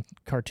Nickelodeon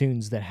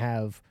cartoons that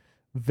have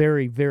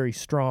very, very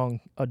strong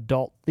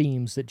adult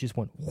themes that just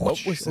went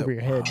whoosh was over that?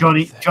 your head.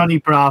 Johnny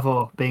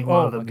Bravo being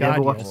one Oh of them. my You ever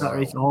God, watched yes. that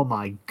recently? Oh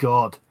my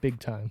god. Big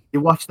time. You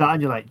watch that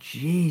and you're like,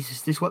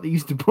 Jesus, this is what they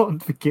used to put on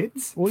for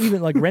kids? Well,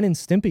 even like Ren and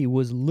Stimpy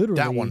was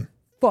literally That one.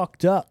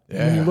 fucked up. And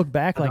when you Yeah. look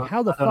back, like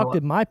how the I don't know fuck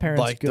did my parents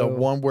Like go? the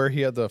one where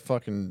he had the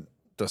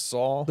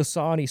saw. The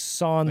saw, and he's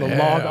sawing the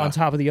log Yeah. on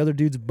top of the other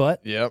dude's butt,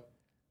 Yep.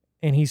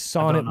 and he's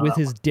sawing don't it know with that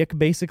his dick,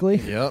 basically.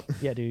 Yep.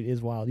 Yeah, dude, it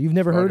is wild. You've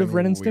never heard of Fucking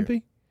Ren and weird.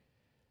 Stimpy?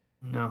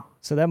 No.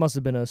 So that must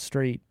have been a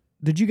straight.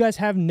 Did you guys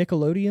have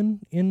Nickelodeon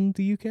in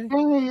the UK?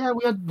 Yeah,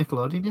 we had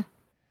Nickelodeon, yeah.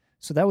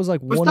 So that was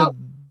like Was one that- of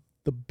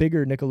the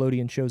bigger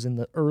Nickelodeon shows in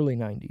the early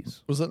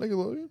 90s. Was that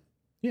Nickelodeon?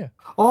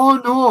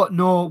 Oh,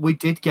 no, we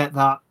did get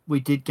that.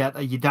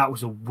 Yeah, that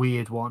was a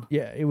weird one.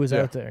 Yeah, it was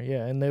Yeah. out there.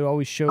 Yeah, and they would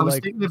always show I was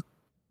like thinking of,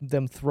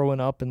 them throwing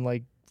up and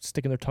like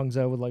sticking their tongues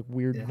out with like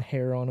weird Yeah.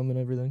 hair on them and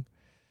everything.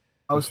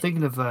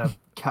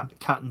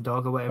 Cat and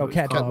Dog or whatever. Oh, it's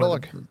Cat called.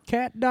 Dog.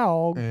 Cat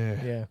Dog.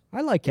 Yeah. Yeah,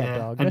 I like Cat Yeah,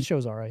 Dog. That and-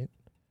 show's all right.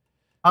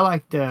 I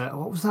liked,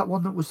 what was that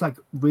one that was like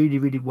really,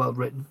 really well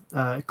written?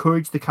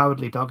 Courage the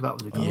Cowardly Dog, that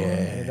was a good one.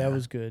 Yeah. that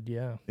was good.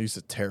 Yeah, It used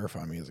to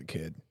terrify me as a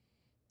kid.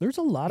 there's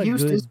a lot of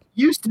good.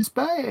 Eustace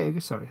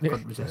Bag. Sorry, I Yeah.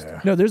 couldn't resist.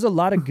 Yeah. No, there's a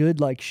lot of good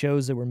like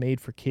shows that were made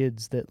for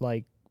kids that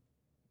like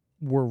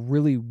were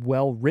really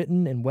well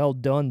written and well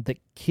done that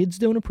kids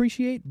don't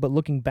appreciate. But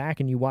looking back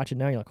and you watch it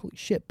now, you're like, holy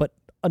shit! But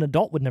an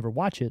adult would never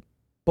watch it.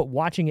 But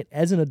watching it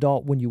as an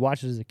adult when you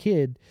watch it as a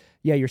kid,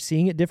 yeah, you're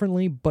seeing it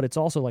differently. But it's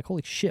also like,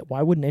 holy shit!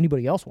 Why wouldn't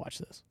anybody else watch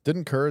this?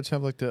 Didn't Courage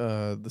have like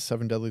the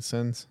 7 Deadly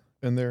Sins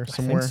in there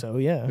somewhere? I think so.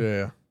 Yeah.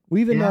 Yeah.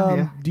 We even Yeah,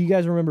 yeah. do you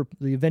guys remember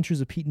the Adventures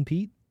of Pete and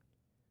Pete?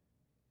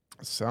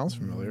 Sounds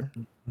familiar.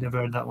 Never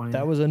heard that one. That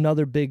either. was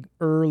another big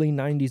early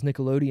 '90s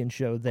Nickelodeon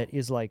show that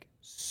is like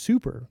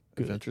super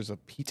good. Adventures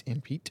of Pete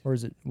and Pete. Or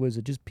was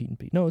it just Pete and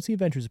Pete? No, it's the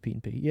Adventures of Pete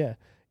and Pete. Yeah,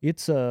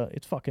 it's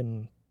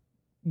fucking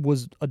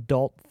was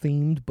adult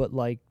themed, but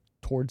like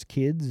towards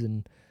kids,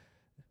 and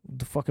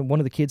the fucking one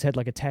of the kids had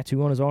like a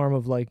tattoo on his arm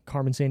of like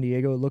Carmen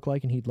Sandiego. It looked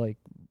like, and he'd like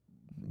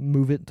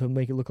move it to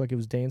make it look like it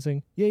was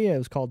dancing. Yeah, it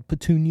was called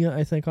Petunia,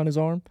 I think, on his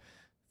arm.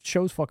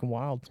 Show's fucking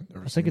wild.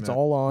 I think it's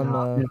all on.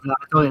 I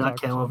don't think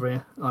that came over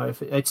here. Or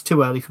if it's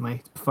too early for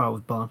me. Before I was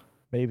born.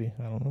 Maybe,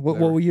 I don't know.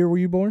 What year were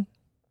you born?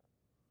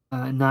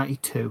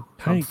 92.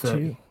 I'm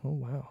 30. Oh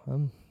wow,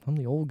 I'm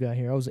the old guy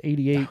here. I was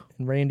 88,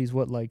 and Randy's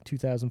what, like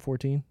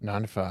 2014?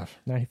 95.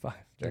 95.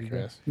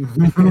 Jackass.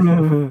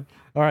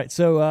 All right,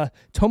 so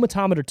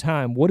tomatometer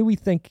time. What do we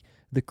think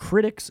the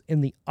critics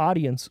and the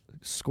audience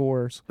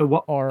scores are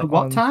the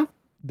what on time?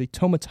 the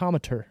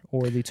tomatometer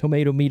or the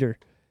tomato meter?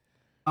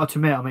 Oh,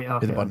 tomato meter.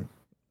 Okay. Hit the button.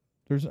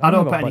 I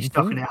don't have a put any button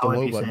stock for in it. it, however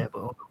low you say button. it.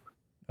 But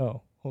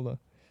Oh, hold on.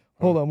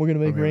 Hold on, we're going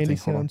to make Let me Randy think,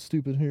 hold on. sound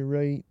stupid here,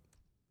 right?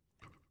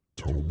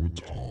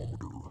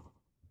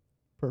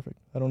 Perfect.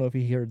 I don't know if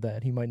he heard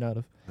that. He might not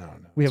have. No.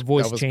 We have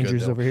voice That was good,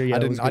 changers though. over here. Yeah, I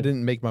that was didn't. I good.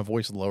 didn't make my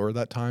voice lower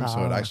that time,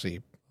 so it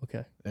actually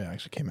Okay.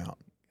 came out.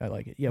 I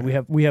like it. Yeah,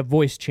 we have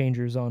voice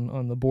changers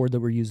on the board that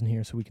we're using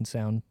here, so we can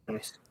sound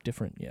nice.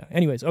 different. Yeah.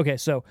 Anyways, okay,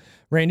 so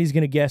Randy's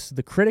going to guess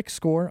the critic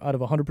score out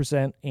of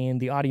 100% and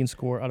the audience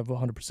score out of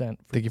 100%.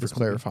 Thank you for this movie.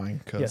 clarifying,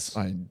 because Yes.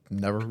 I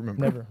never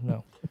remember. Never,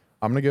 no.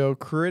 I'm gonna go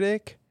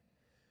critic.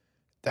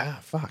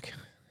 Fuck.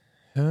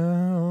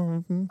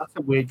 That's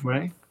a weird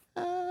rating.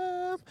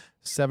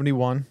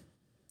 71.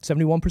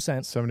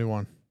 71%.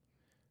 71.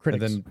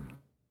 Critics. And then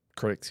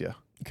critics, yeah.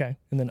 Okay,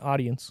 and then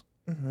audience,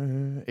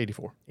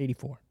 84.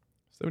 84.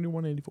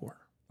 71, 84.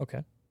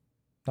 Okay,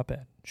 not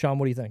bad. Sean,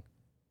 what do you think?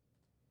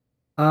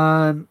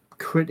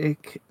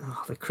 Critic.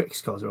 Oh, the critic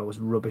scores are always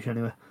rubbish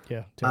anyway.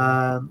 Yeah.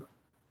 terrible.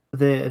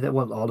 They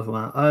well, all of them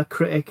are.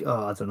 Critic.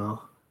 Oh, I don't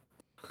know.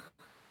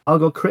 I'll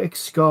go critic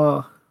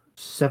score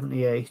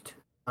 78,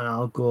 and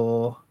I'll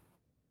go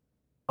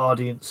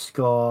audience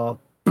score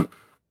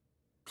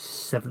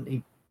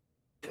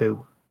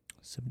 72.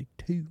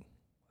 72.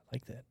 I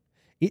like that.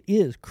 It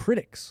is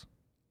critics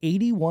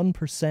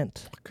 81%.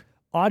 Fuck.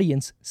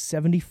 Audience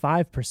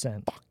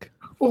 75%. Fuck.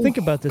 Think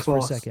about this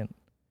close. for a second.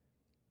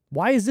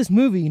 Why is this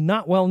movie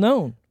not well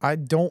known? I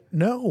don't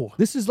know.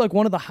 This is like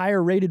one of the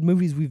higher rated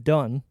movies we've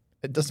done.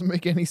 It doesn't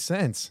make any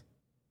sense.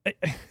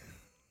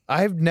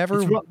 I've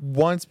never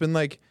once been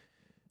like,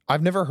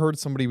 I've never heard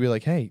somebody be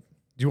like, hey,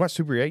 do you watch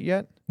Super 8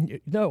 yet?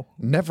 No.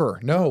 Never.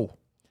 No.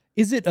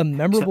 Is it a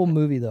memorable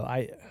movie though?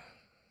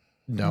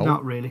 No.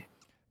 Not really.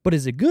 But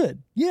is it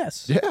good?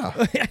 Yes. Yeah.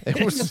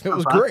 It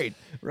was great.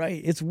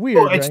 Right. It's weird.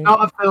 Well, it's right?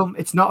 not a film.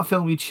 It's not a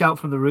film you'd shout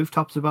from the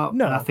rooftops about.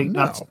 No, and I think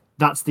no.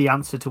 that's the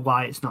answer to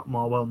why it's not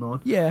more well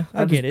known. Yeah,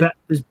 I And get it.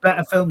 There's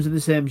better films in the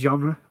same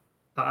genre.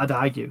 I'd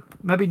argue.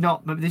 Maybe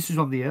not. Maybe this was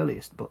one of the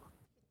earliest, but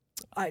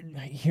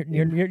You're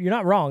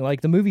not wrong.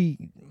 Like the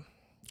movie,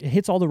 it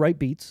hits all the right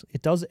beats.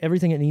 It does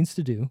everything it needs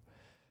to do.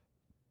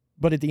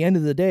 But at the end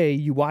of the day,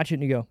 you watch it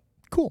and you go,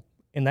 cool.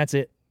 And that's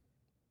it.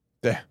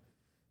 Yeah.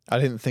 I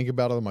didn't think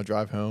about it on my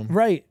drive home.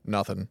 Right.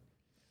 Nothing.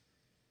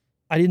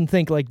 I didn't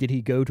think, like, did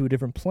he go to a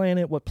different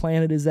planet? What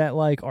planet is that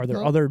like? Are there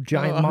No. other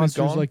giant he's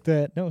monsters gone. like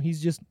that? No,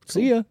 he's just,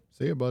 see Cool. ya.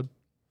 See you, bud.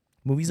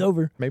 Movie's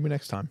over. Maybe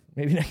next time.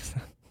 Maybe next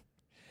time.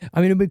 I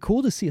mean, it'd be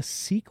cool to see a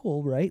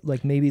sequel, right?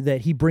 Like maybe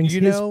that he brings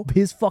You know-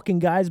 his fucking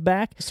guys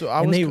back So I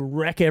and was they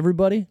wreck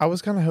everybody. I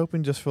was kind of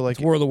hoping just for like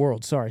It's War of the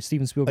Worlds. Sorry,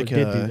 Steven Spielberg Like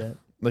did a- do that.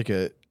 like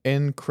a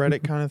end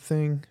credit kind of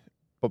thing,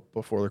 but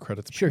before the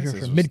credits. Sure, because sure,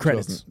 this sure. was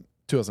Mid-credits.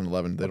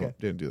 2011. They Okay.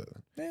 didn't do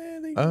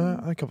that.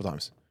 Eh, A couple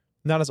times.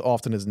 Not as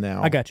often as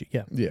now. I got you.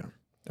 Yeah. Yeah.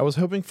 I was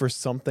hoping for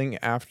something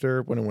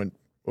after when it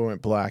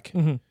went black.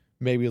 Mm-hmm.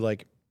 Maybe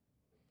like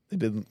they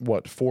did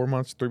what 3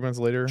 months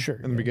later. Sure.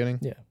 In the beginning.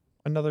 Yeah.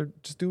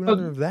 Just do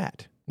another of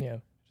that. Yeah.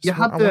 you Just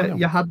had I wanna know.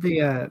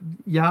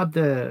 you had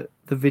the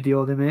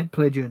video they made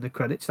play during the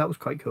credits. That was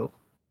quite cool.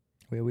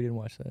 We didn't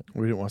watch that.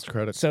 We didn't watch the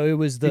credits. So it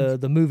was the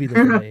movie that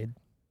they made.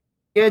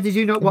 Yeah, did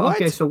you know what? What?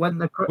 Okay, so when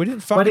the we didn't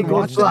when fucking it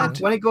watch goes black,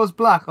 that. when it goes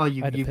black, oh I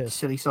you had to you piss.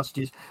 silly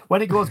sausages.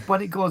 When it goes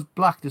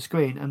black, the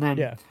screen, and then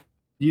Yeah.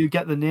 you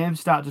get the name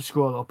start to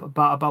scroll up.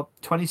 About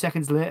 20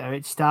 seconds later,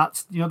 it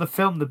starts. You know the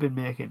film they've been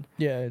making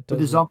Yeah. It with the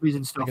does. zombies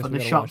and stuff guess and we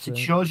the gotta shots. watch It that.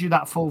 shows you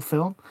that full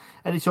film,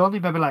 and it's only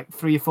maybe like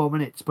 3 or 4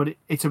 minutes, but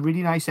it's a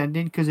really nice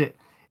ending because it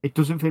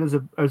doesn't feel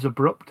as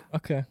abrupt.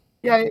 Okay.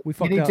 Yeah, We you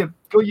fucked need up. to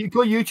go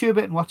YouTube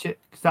it and watch it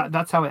because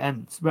that's how it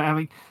ends. But I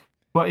mean,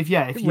 but if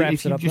It you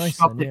wraps it up just nice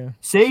stopped then, it, yeah.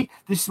 see,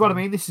 this is what I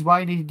mean. This is why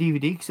you need a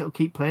DVD because it'll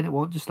keep playing. It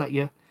won't just let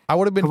you. I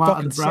would have been Come out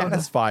fucking of the browser.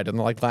 satisfied. And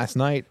like last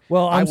night,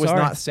 Well, I I'm was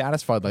sorry. not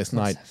satisfied last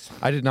night.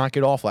 I did not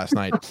get off last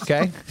night.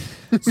 Okay.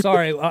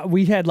 Sorry,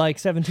 we had like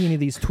 17 of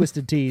these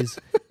twisted teas,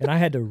 and I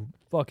had to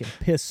fucking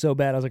piss so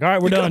bad. I was like, all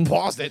right, we're You could've done.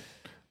 Paused it.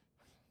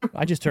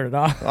 I just turned it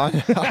off.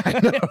 I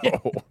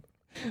know.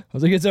 I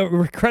was like, it's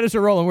over. Credits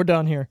are rolling. We're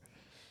done here.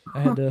 I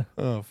had to.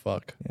 Oh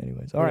fuck.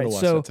 Anyways, We're all gonna right.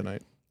 watch So that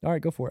tonight. All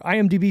right, go for it.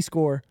 IMDb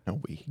score.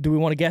 No, Do we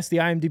want to guess the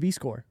IMDb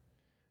score?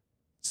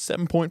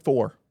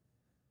 7.4.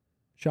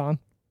 Sean?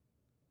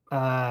 It's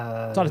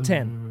out of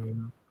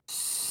 10.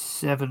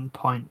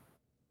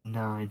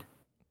 7.9.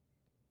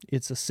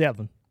 It's a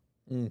 7.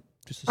 Mm.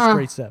 Just a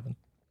straight 7.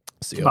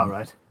 That's about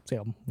right.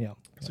 7, yeah.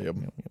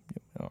 Seven.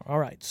 All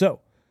right, so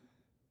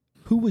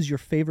who was your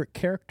favorite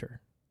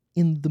character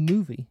in the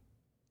movie,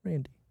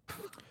 Randy?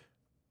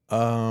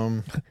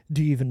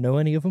 Do you even know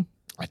any of them?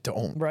 I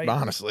don't, Right.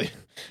 honestly.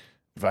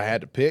 If I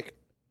had to pick,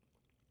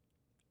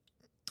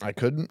 I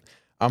couldn't.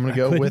 I'm going to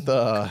go with,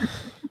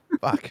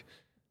 fuck.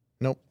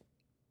 Nope.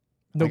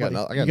 Nobody.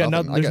 I got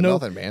nothing. I got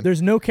nothing, man.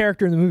 There's no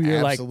character in the movie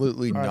you're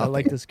Absolutely like, all right, nothing. I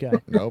like this guy.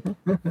 Nope.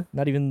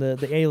 Not even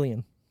the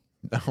alien.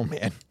 Oh,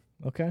 man.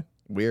 Okay.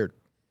 Weird.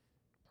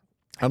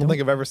 I don't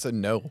think I've ever said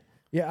no.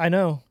 Yeah, I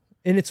know.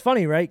 And it's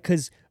funny, right?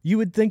 Because you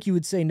would think you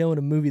would say no in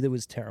a movie that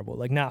was terrible.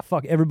 Like, nah,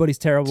 fuck, everybody's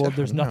terrible.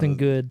 There's No, nothing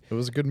good. It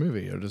was a good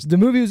movie. The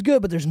movie was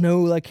good, but there's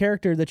no like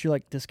character that you're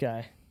like, this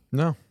guy.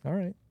 No. All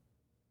right.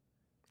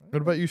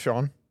 What about you,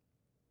 Sean?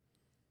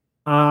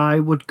 I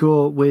would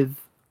go with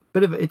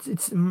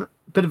it's a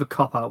bit of a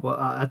cop out, but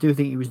I do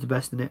think he was the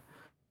best in it.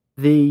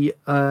 The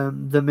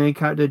main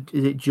character,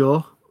 is it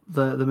Joe?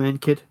 The main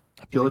kid,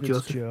 Joe.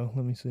 Joe.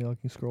 Let me see. I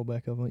can scroll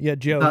back up. Yeah,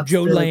 Joe. That's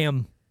Joe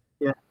Lamb.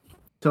 Yeah.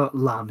 So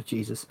Lamb,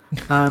 Jesus.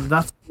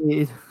 That's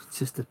it's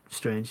just a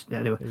strange. Yeah,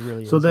 anyway. It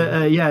really So is.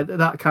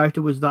 that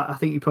character was that. I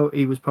think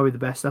he was probably the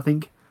best. I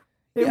think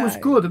it was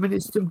good. I mean,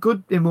 it's some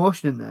good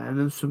emotion in there, and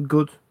there's some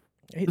good.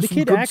 The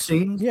kid acts.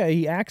 Yeah,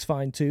 he acts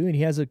fine too, and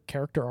he has a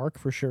character arc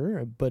for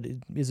sure. But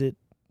is it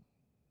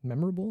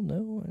memorable?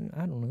 No,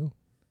 I don't know.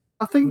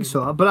 I think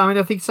so, but I mean,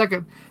 I think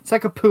it's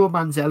like a poor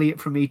man's Elliot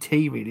from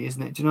E.T. Really,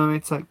 isn't it? Do you know what I mean?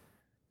 It's like.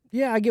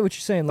 Yeah, I get what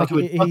you're saying. Like,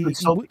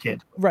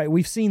 Kid. Right,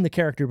 we've seen the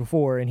character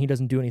before, and he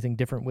doesn't do anything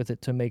different with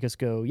it to make us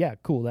go, yeah,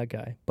 cool, that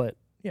guy. But,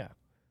 yeah.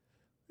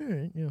 All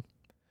right, yeah.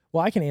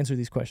 Well, I can answer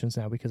these questions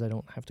now because I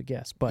don't have to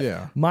guess.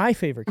 But my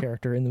favorite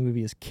character in the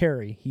movie is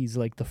Carrie. He's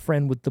like the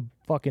friend with the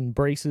fucking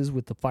braces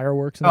with the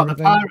fireworks and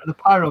everything. The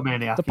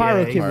pyromaniac. The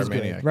pyro kid was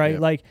Pyromaniac, good, right? yeah.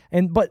 Like,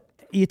 but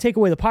you take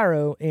away the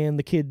pyro, and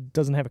the kid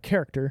doesn't have a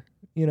character,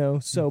 you know.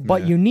 So,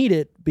 but you need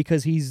it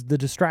because he's the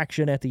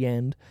distraction at the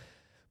end.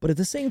 But at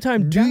the same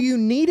time, do you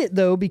need it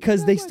though?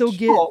 Because they still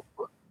get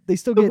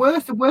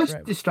the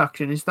worst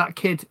distraction is that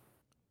kid,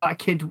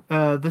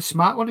 the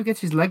smart one who gets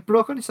his leg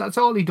broken. That's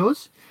all he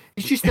does.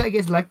 He's just there to get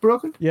his leg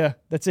broken. Yeah,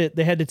 that's it.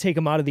 They had to take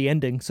him out of the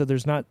ending, so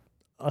there's not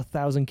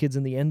 1,000 kids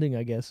in the ending.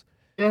 I guess.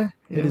 Yeah.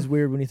 It is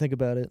weird when you think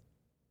about it.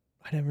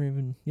 I never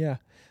even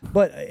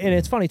but and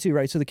it's funny too,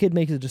 right? So the kid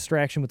makes a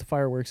distraction with the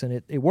fireworks,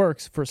 and it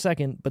works for a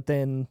second, but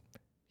then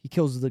he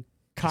kills the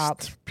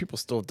cop. People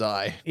still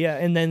die. Yeah,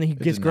 and then he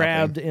gets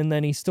grabbed, and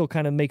then he still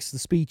kind of makes the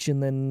speech,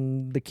 and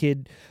then the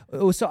kid.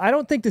 So I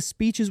don't think the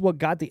speech is what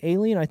got the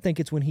alien. I think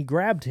it's when he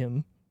grabbed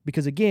him,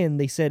 because again,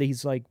 they said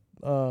he's like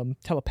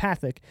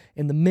telepathic,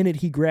 and the minute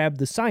he grabbed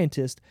the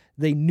scientist,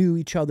 they knew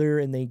each other,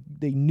 and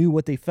they knew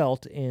what they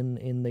felt,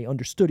 and they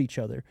understood each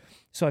other.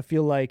 So I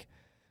feel like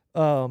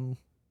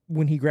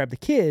when he grabbed the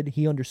kid,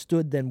 he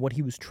understood then what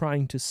he was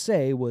trying to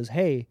say was,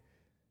 hey,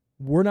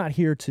 we're not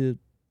here to,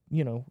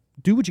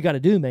 do what you got to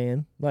do,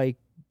 man. Like,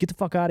 get the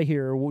fuck out of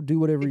here, or we'll do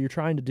whatever you're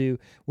trying to do.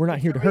 We're not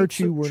here to hurt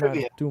you. We're not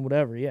doing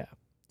whatever. Yeah.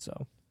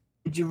 So.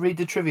 Did you read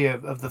the trivia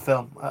of the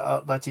film?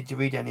 Did you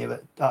read any of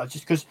it?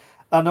 Just because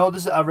I know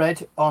I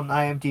read on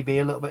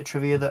IMDb a little bit of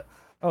trivia that.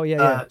 Oh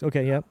yeah.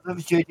 Okay, yeah. It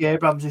was J.J.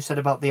 Abrams who said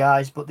about the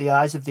eyes, but the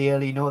eyes of the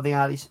alien, the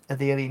eyes of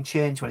the alien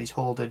change when he's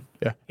holding.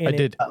 Yeah, I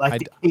did.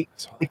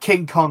 The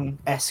King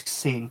Kong-esque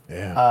scene.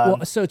 Yeah.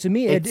 Well, so to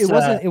me, it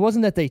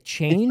wasn't that they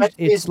changed.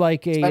 It's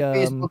meant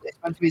to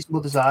be his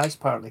mother's eyes,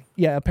 apparently.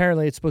 Yeah,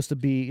 apparently it's supposed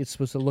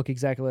to look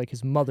exactly like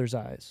his mother's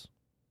eyes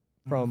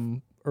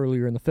from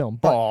earlier in the film.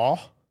 But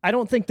I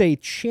don't think they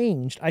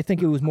changed. I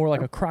think it was more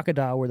like a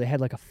crocodile where they had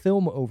like a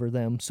film over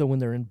them, so when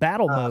they're in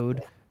battle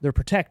mode, they're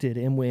protected.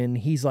 And when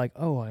he's like,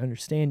 "Oh, I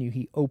understand you,"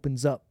 he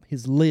opens up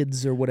his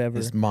lids or whatever.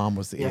 His mom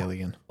was the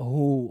alien.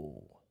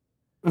 Oh.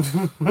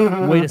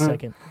 Wait a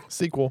second.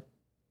 Sequel.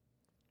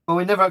 Well,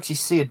 we never actually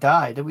see her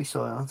die, did we?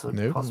 So that's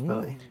a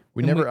possibility.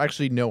 We never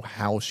actually know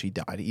how she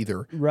died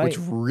either, which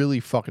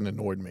really fucking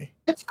annoyed me.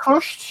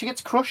 She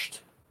gets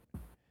crushed.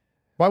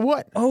 By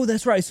what? Oh,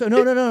 that's right. So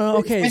no.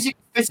 Okay,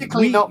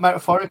 physically, not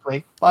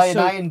metaphorically, by an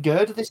iron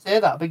girder. They say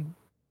that big.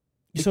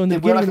 So in the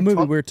beginning of the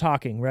movie, we were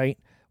talking, right?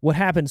 What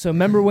happened? So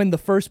remember when the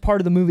first part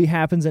of the movie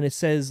happens and it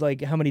says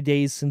like how many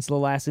days since the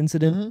last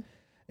incident,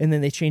 and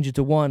then they change it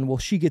to 1. Well,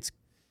 she gets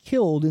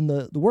killed in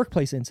the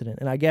workplace incident,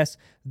 and I guess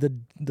the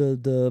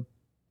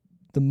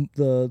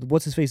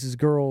what's his face's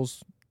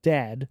girl's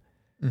dad.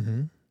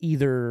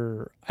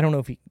 Either I don't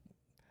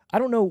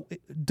know.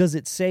 Does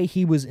it say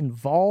he was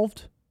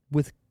involved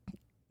with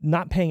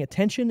not paying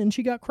attention and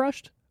she got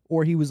crushed,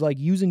 or he was like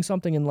using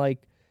something and like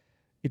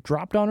it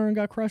dropped on her and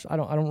got crushed? I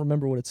don't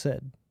remember what it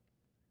said.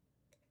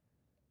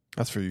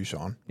 That's for you,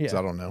 Sean. Because Yeah.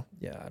 I don't know.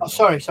 Yeah. I Oh, don't know.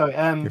 sorry.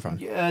 You're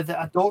fine.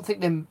 I don't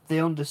think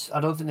I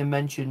don't think they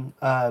mention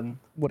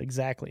What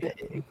exactly?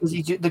 because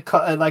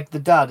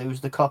the dad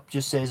who's the cop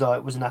just says, "Oh,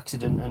 it was an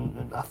accident,"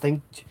 and I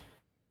think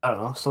I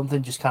don't know,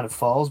 something just kind of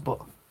falls, but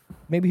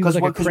Maybe he was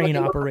like a 'cause when crane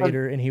you look at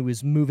operator and he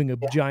was moving a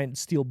giant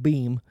steel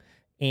beam,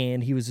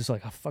 and he was just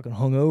like, I fucking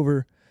hung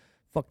over,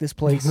 fuck this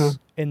place,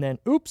 and then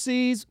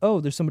oopsies, oh,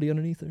 there's somebody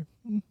underneath there.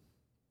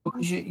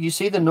 because you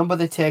see the number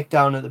they take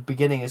down at the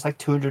beginning, it's like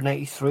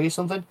 283 or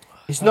something.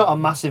 It's not a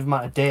massive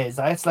amount of days.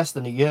 It's less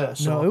than a year.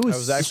 So No, it It was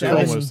was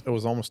actually seven. it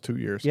was almost 2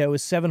 years. Yeah, it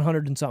was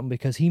 700 and something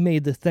because he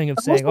made the thing of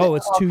Wasn't saying, it? "Oh,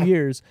 it's 2 Okay.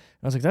 years."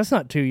 And I was like, "That's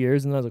not 2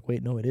 years," and I was like,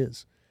 "Wait, no, it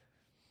is."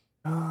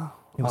 It was Okay,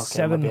 maybe I'm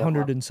 700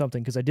 wrong. and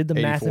something because I did the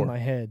math in 84. my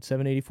head.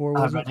 784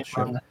 I was read it? it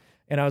wrong.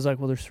 And I was like,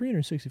 "Well, there's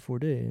 364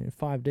 days,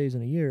 5 days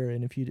in a year,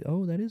 and if you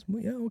that is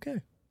okay."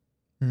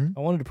 Mhm. I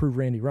wanted to prove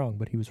Randy wrong,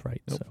 but he was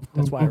right, so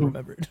that's why I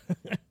remembered.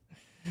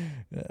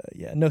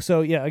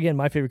 Again,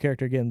 my favorite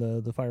character again,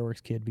 the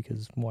fireworks kid,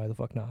 because why the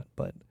fuck not?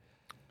 But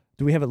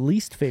do we have a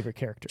least favorite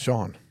character?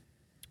 Sean.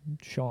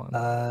 Sean.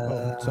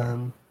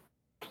 Sorry.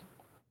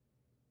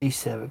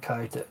 Least favorite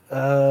character.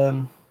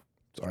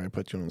 Sorry, I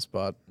put you on the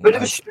spot. Bit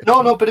of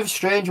a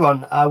strange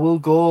one. I will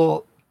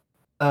go.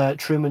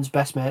 Truman's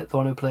best mate, the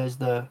one who plays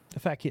the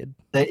fat kid.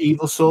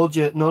 evil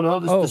soldier. No, Oh.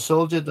 the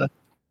soldier, the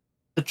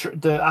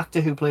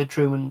actor who played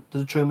Truman,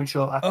 the Truman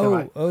Show actor.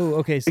 Right?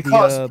 Okay. So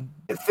Because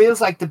it feels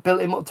like they built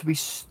him up to be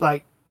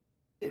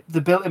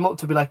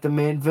like the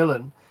main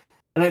villain,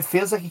 and it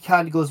feels like he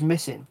kind of goes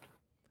missing.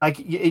 Like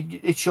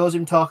it shows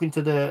him talking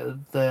to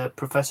the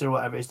professor or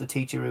whatever it is, the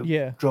teacher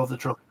who drove the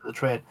truck to the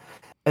train,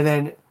 and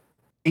then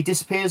he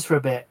disappears for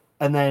a bit,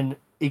 and then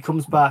he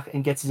comes back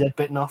and gets his head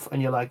bitten off,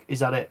 and you're like, is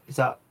that it? Is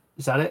that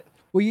it?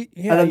 Well, And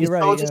then you're the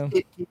right. soldiers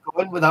keep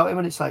going without him,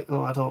 and it's like,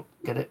 oh, I don't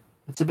get it.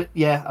 It's a bit,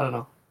 I don't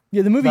know.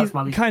 Yeah, the movie That's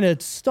my least- kind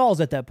of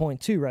stalls at that point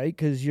too, right?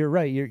 Because you're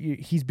right.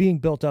 He's being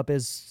built up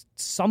as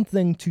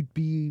something to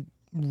be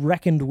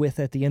reckoned with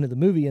at the end of the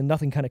movie, and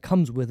nothing kind of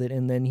comes with it,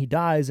 and then he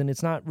dies, and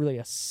it's not really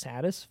a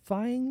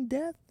satisfying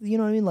death. You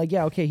know what I mean? Like,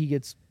 yeah, okay,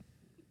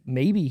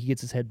 maybe he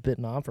gets his head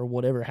bitten off or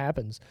whatever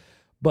happens,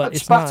 but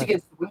it's spat not.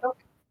 against the window.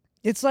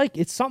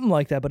 It's something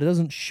like that, but it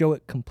doesn't show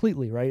it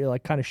completely, right? It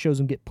like kind of shows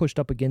him get pushed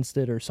up against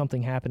it or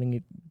something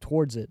happening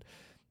towards it.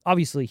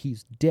 Obviously,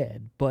 he's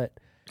dead, but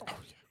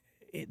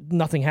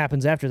nothing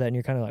happens after that, and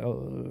you're kind of like,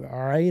 oh,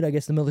 all right, I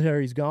guess the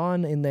military's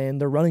gone, and then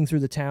they're running through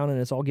the town, and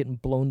it's all getting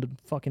blown to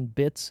fucking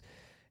bits,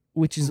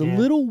 which is a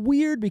little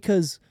weird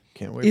because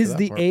Can't wait is for that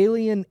the part.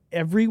 alien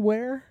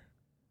everywhere?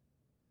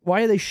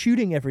 Why are they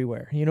shooting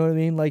everywhere? You know what I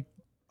mean? Like,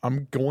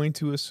 I'm going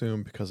to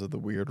assume because of the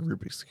weird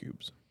Rubik's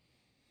cubes.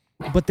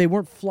 but they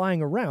weren't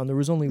flying around. There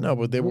was only No,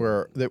 but they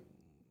were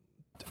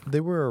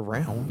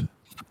around.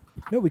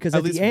 No, because At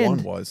at least the end,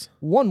 one was.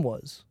 One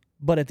was.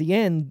 But at the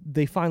end,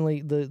 they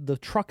finally the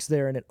truck's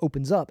there and it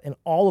opens up and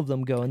all of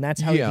them go, and that's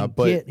how he can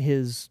get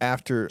his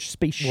After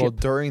spaceship. Well,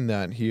 during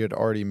that, he had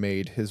already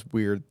made his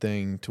weird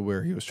thing to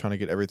where he was trying to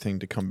get everything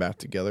to come back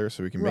together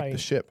so he can make the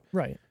ship.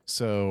 Right.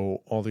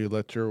 So all the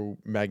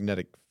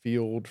electromagnetic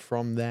field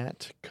from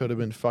that could have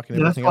been fucking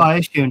Yeah, that's everything what I up.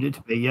 assumed it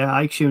to be. Yeah,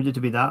 I assumed it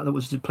to be that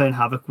was playing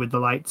havoc with the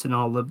lights and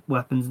all the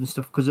weapons and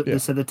stuff because they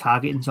said the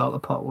targeting's all the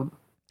pot one.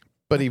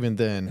 But even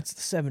then, It's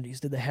the 70s.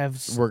 Did they have?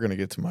 we're gonna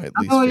get to my least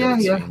yeah,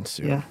 favorite yeah, scene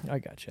soon. yeah. I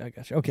got you.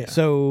 Okay,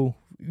 so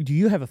do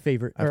you have a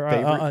favorite? A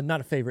favorite?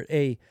 Not a favorite.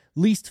 A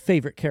least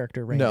favorite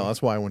character, Randy? No,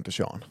 that's why I went to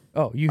Sean.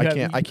 Oh, you I have.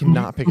 can't. I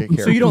cannot pick a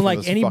character. So you don't from like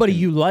this anybody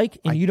fucking- you like,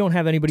 and you don't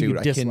have anybody Dude, you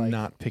I dislike.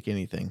 cannot pick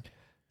anything.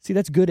 See,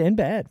 that's good and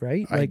bad,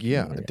 right? I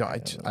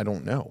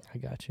don't know. I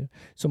got you.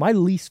 So my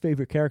least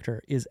favorite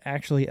character is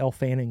actually Elle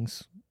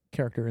Fanning's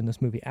character in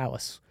this movie,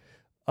 Alice.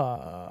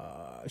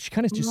 She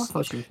kind of just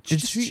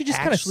Did she just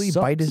kind of actually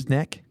bite his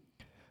neck?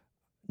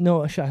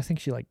 No, I think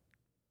she like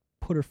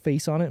put her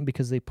face on it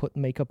because they put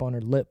makeup on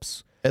her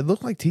lips. It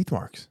looked like teeth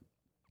marks.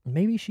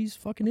 Maybe she's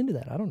fucking into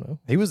that. I don't know.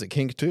 He was a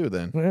kink too.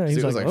 Then Yeah,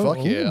 he was like, "Oh,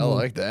 "Fuck yeah, I ooh."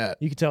 like that."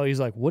 You could tell he's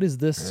like, what is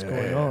this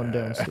going on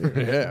downstairs?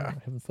 Yeah. I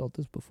haven't felt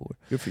this before.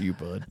 Good for you,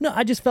 bud. No,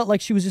 I just felt like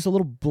she was just a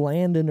little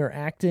bland in her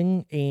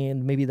acting,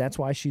 and maybe that's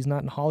why she's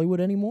not in Hollywood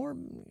anymore.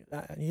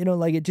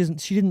 Like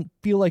she didn't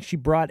feel like she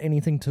brought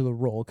anything to the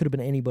role. It could have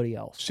been anybody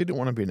else. She didn't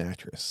want to be an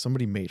actress.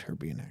 Somebody made her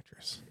be an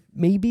actress.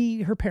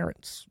 Maybe her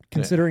parents,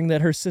 considering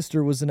that her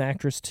sister was an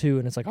actress too,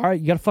 and it's like, all right,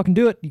 you got to fucking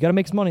do it. You got to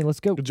make some money. Let's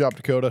go. Good job,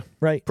 Dakota.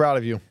 Right. Proud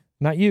of you.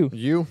 Not you.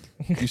 You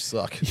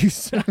suck. You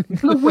suck.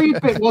 The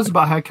weird bit was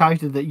about her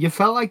character that you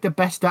felt like the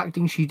best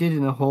acting she did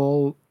in the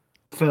whole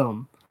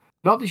film.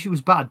 Not that she was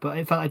bad, but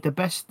it felt like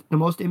the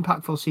most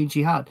impactful scene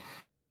she had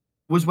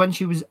was when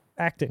she was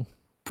acting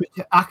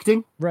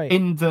right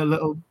in the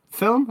little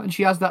film, and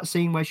she has that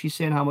scene where she's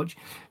saying how much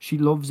she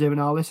loves him and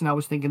all this. And I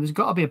was thinking, there's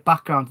got to be a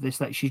background to this,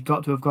 that she's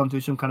got to have gone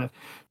through some kind of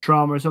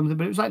trauma or something.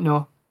 But it was like,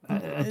 no.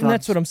 And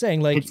that's what I'm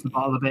saying. Like,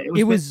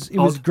 it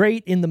was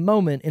great in the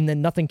moment, and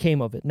then nothing came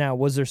of it. Now,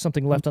 was there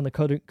something left on the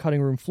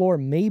cutting room floor?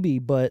 Maybe,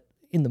 but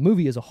in the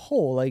movie as a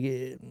whole, like,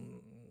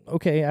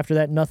 okay, after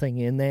that,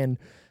 nothing. And then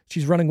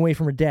she's running away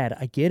from her dad.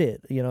 I get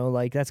it.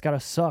 Like, that's got to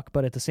suck.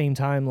 But at the same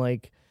time,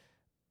 like,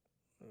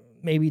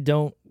 maybe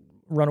don't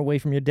run away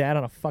from your dad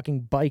on a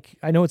fucking bike.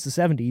 I know it's the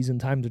 70s and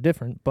times are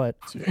different, but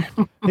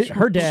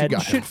her dad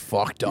got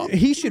fucked up.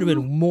 He should have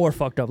been more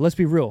fucked up. Let's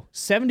be real.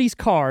 70s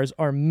cars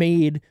are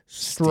made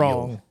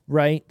strong, Steel.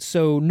 right?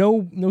 So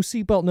no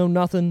seatbelt, no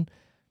nothing.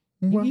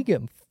 He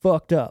get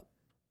fucked up.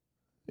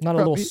 Not a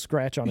little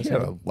scratch on his He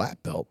head. had a lap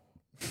belt.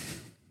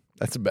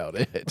 That's about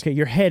it. Okay,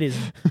 your head is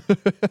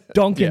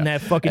dunking that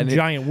fucking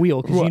giant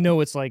wheel because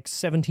it's like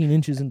 17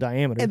 inches in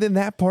diameter. And then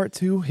that part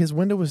too, his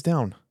window was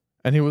down.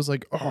 And he was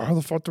like, "Oh, how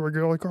the fuck do I get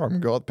out of the car? I'm gonna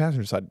go out the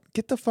passenger side.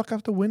 Get the fuck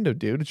out the window,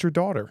 dude. It's your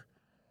daughter."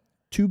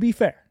 To be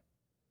fair,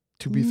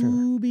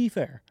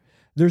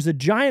 there's a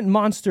giant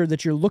monster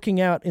that you're looking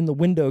out in the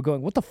window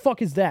going, "What the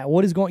fuck is that?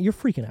 What is going?" You're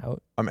freaking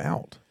out. I'm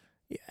out.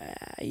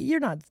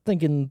 You're not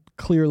thinking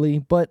clearly,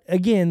 but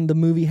again, the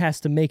movie has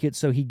to make it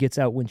so he gets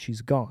out when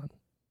she's gone.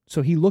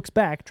 So he looks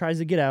back, tries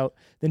to get out,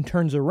 then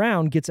turns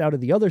around, gets out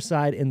of the other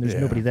side, and there's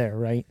nobody there,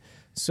 right?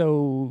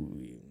 So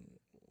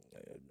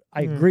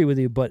I agree with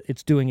you, but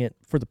it's doing it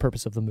for the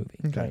purpose of the movie.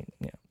 Okay. Right?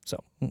 Yeah.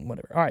 So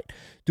whatever. All right.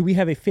 Do we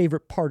have a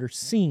favorite part or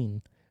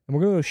scene? And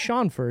we're going to go to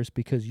Sean first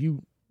because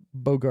you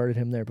bogarted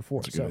him there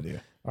before. That's a good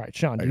idea. All right,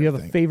 Sean, do you have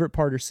a favorite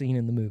part or scene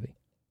in the movie?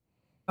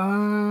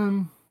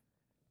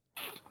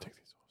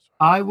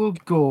 I will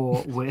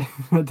go with.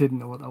 I didn't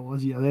know what that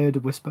was. Yeah, they heard a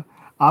whisper.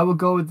 I will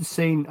go with the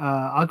scene.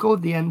 I'll go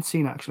with the end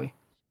scene actually.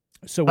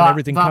 So when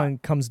everything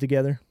comes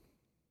together.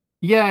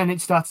 Yeah, and it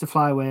starts to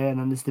fly away, and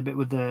then there's the bit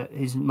with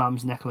his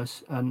mum's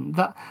necklace, and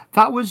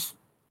that was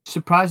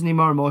surprisingly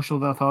more emotional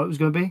than I thought it was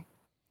going to be.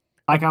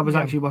 Like I was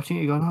actually watching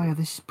it, going, "Oh yeah,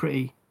 this is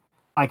pretty."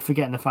 Like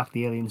forgetting the fact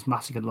the aliens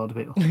massacred a lot of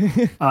people.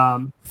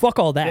 Fuck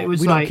all that. We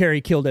don't care.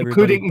 He killed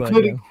everybody,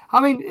 including. I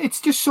mean, it's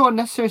just so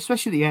unnecessary,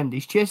 especially at the end.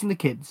 He's chasing the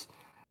kids,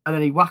 and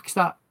then he whacks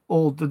the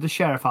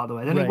sheriff out of the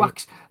way. Then he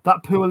whacks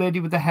that poor lady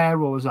with the hair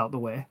rollers out the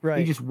way. Right.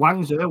 He just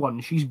wangs her one,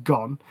 and she's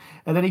gone.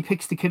 And then he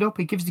picks the kid up.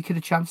 He gives the kid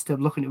a chance to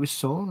look into his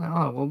soul. Like,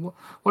 oh, well,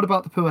 what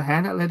about the poor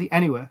hairnet lady?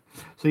 Anyway,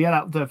 so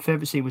yeah, the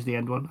favourite scene was the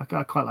end one.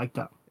 I quite liked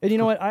that. And you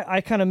know what?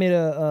 I kind of made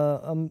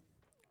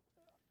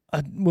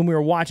when we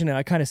were watching it,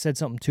 I kind of said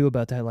something too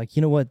about that. Like,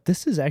 you know what?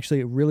 This is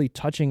actually a really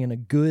touching and a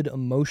good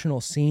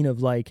emotional scene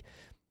of like,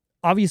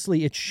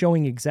 obviously it's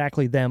showing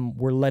exactly them.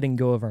 We're letting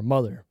go of our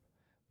mother.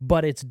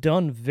 But it's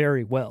done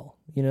very well,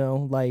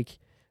 like,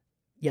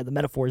 yeah, the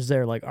metaphor is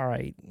there. Like, all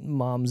right,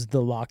 mom's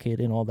the locket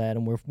and all that,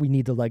 and we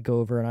need to let go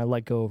of her, and I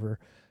let go of her.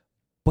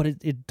 But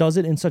it does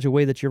it in such a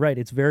way that you're right.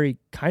 It's very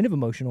kind of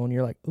emotional, and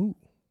you're like, ooh,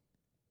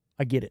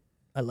 I get it.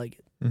 I like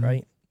it,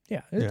 right?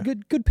 Yeah, it's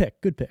good pick.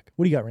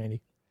 What do you got,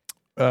 Randy?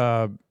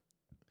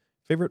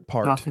 Favorite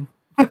part? Nothing.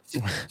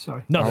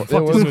 Sorry. No, it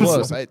was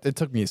close. It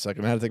took me a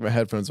second. I had to take my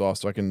headphones off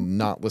so I can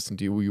not listen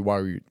to you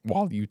while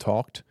you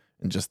talked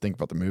and just think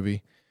about the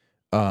movie.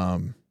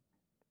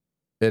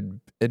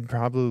 It'd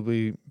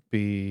probably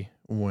be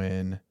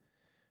when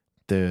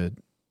the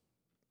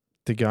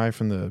guy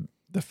from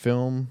the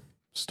film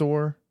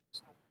store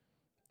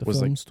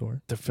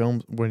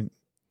when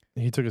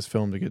he took his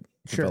film to get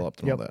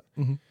developed and all that.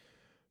 Mm-hmm.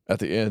 At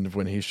the end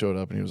when he showed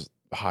up and he was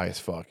high as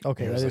fuck.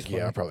 Okay, he was like,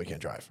 "Yeah, I probably can't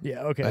drive."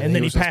 Yeah, okay, and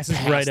then he passes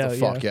right out.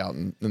 Fuck out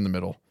in the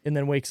middle, and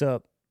then wakes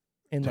up,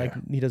 and like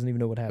he doesn't even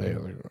know what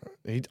happened.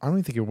 I don't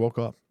even think he woke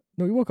up.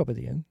 No, he woke up at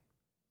the end.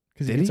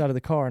 Because he gets out of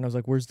the car, and I was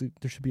like,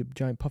 there should be a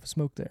giant puff of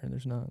smoke there, and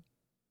there's not.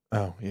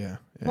 Oh, yeah.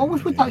 What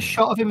was with that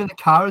shot of him in the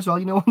car as well?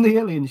 When the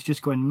alien's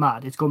just going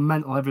mad, it's going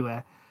mental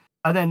everywhere.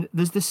 And then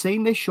there's the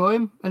scene they show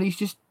him, and he's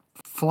just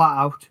flat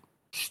out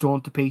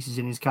stoned to pieces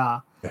in his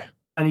car. Yeah.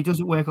 And he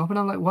doesn't wake up, and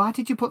I'm like, why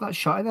did you put that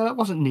shot in there? That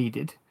wasn't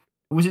needed.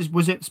 Was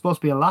it supposed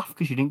to be a laugh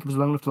because you didn't give us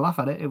long enough to laugh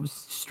at it? It was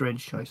a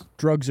strange choice.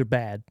 Drugs are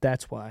bad.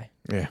 That's why.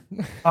 Yeah.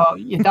 Oh,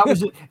 yeah, that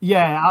was it.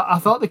 Yeah, I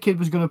thought the kid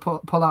was going to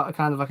pull out a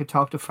kind of like a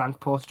Talk to Frank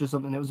poster or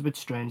something. It was a bit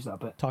strange,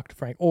 that bit. Talk to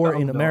Frank. Or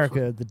in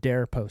America, the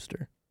Dare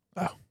poster.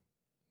 Oh.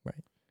 Right.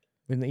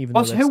 Even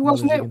who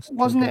wasn't it? Who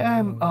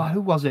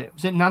was it?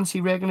 Was it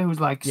Nancy Reagan who was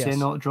like, say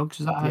no to drugs?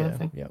 Is that her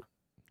thing? Yeah.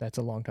 That's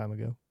a long time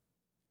ago.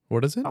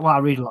 What is it? Well, I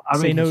read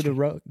Say no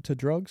to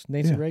drugs.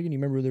 Nancy Reagan. You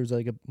remember there was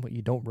like what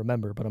you don't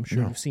remember, but I'm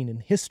sure you've seen in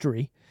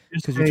history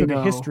because you took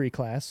a history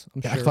class.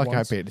 I'm sure. Act like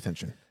I paid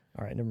attention.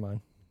 All right, never mind.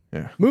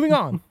 Yeah. Moving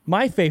on.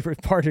 My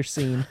favorite part or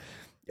scene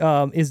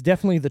is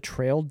definitely the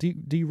trail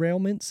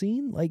derailment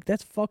scene. Like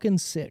that's fucking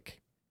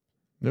sick.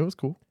 It was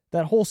cool.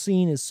 That whole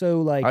scene is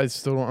so like. I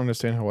still don't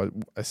understand how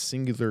a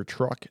singular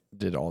truck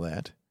did all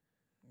that.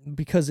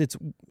 Because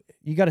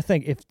you got to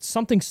think if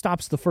something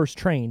stops the first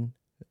train.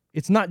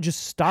 It's not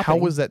just stopping. How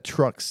was that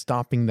truck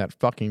stopping that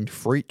fucking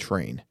freight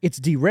train? It's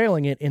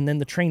derailing it, and then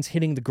the train's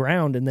hitting the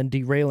ground, and then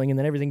derailing, and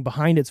then everything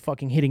behind it's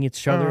fucking hitting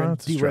each other and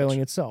derailing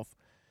itself.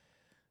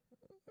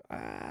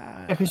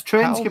 Because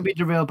trains can be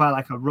derailed by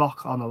like a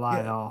rock on the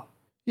line.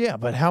 Yeah,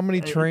 but how many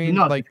trains,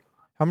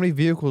 how many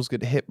vehicles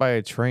get hit by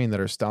a train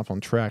that are stopped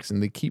on tracks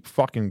and they keep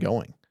fucking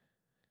going?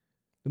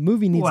 The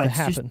movie needs to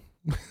happen.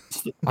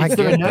 It's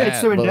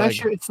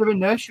their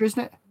inertia,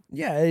 isn't it?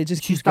 Yeah, it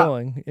just keeps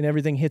going, and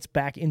everything hits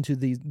back into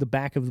the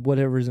back of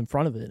whatever's in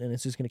front of it, and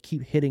it's just going to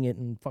keep hitting it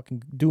and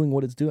fucking doing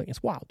what it's doing.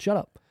 It's wild. Shut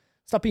up.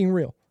 Stop being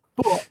real.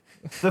 But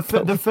the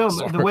film,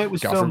 the way it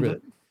was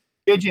filmed,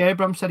 J.J.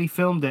 Abrams said he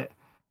filmed it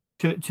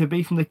to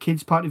be from the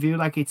kids' point of view,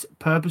 like it's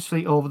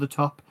purposely over the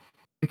top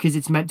because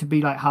it's meant to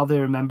be like how they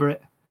remember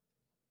it,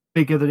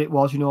 bigger than it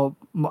was.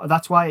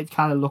 That's why it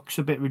kind of looks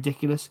a bit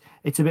ridiculous.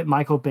 It's a bit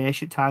Michael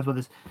Bay-ish at times, where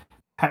there's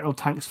petrol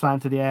tanks flying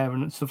through the air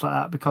and stuff like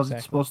that, because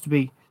It's supposed to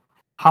be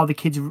how the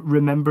kids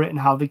remember it and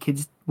how the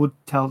kids would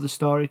tell the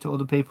story to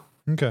other people.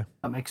 Okay,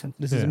 that makes sense.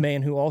 This is a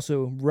man who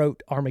also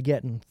wrote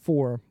Armageddon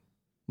for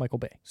Michael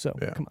Bay. So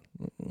come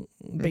on,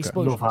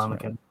 Love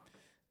Armageddon.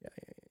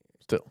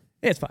 Still,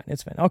 it's fine.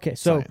 Okay,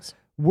 so Science.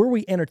 Were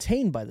we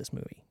entertained by this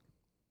movie?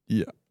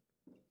 Yeah,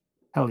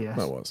 hell yes,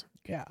 that was.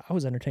 Yeah, I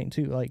was entertained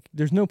too. Like,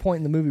 there's no point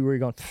in the movie where you're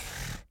going,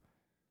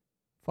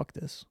 fuck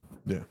this.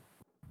 Yeah.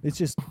 It's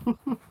just,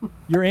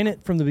 you're in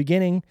it from the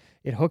beginning.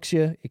 It hooks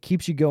you. It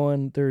keeps you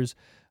going. There's,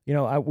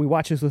 we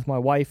watch this with my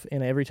wife,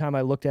 and every time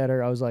I looked at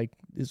her, I was like,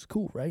 "This is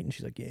cool, right?" And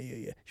she's like,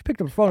 "Yeah." She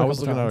picked up her phone. I was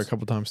looking at her a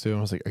couple times too, and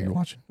I was like, "Are you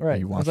watching? All right." Are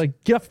you watching? I was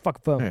like, "Get off the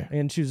fucking phone." Yeah.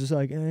 And she was just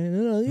like, yeah.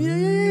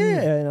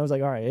 And I was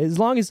like, "All right." As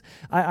long as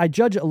I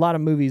judge a lot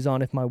of movies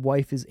on if my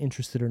wife is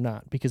interested or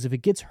not, because if it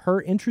gets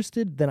her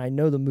interested, then I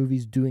know the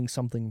movie's doing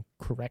something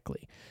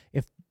correctly.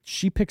 If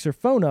she picks her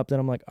phone up, then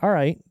I'm like, "All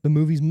right, the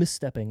movie's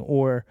misstepping,"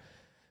 or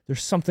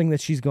there's something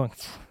that she's going,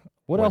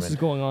 what else is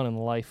going on in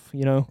life,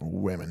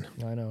 Women.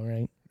 I know,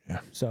 right? Yeah.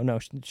 So no,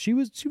 she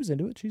was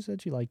into it. She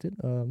said she liked it.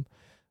 I'm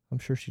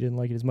sure she didn't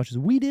like it as much as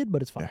we did,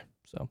 but it's fine.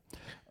 Yeah.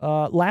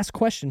 So, last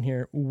question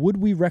here: would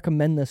we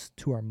recommend this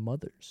to our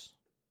mothers?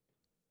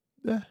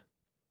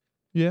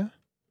 Yeah.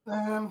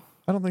 I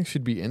don't think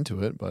she'd be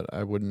into it, but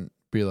I wouldn't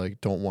be like,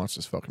 "Don't watch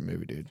this fucking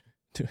movie, dude."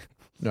 You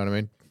know what I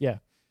mean? Yeah.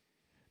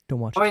 Don't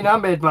watch. I mean,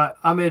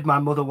 I made my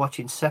mother watch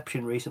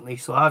Inception recently,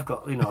 so I've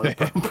got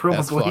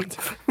probably.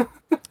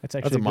 That's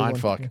a mind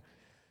fuck.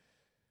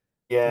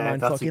 Yeah,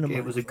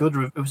 it was a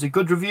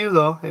good review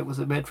though. It was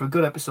made for a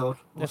good episode.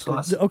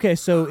 Okay,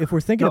 so if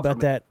we're thinking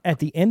about that at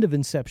the end of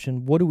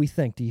Inception, what do we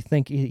think? Do you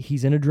think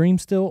he's in a dream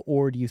still,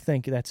 or do you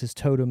think that's his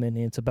totem and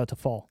it's about to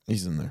fall?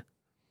 He's in there.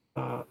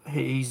 I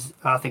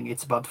think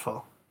it's about to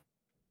fall.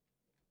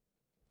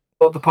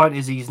 But the point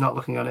is, he's not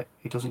looking at it.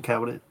 He doesn't care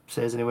what it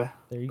says anyway.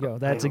 There you go.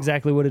 That's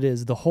exactly what it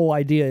is. The whole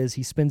idea is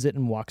he spins it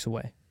and walks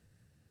away.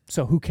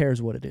 So who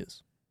cares what it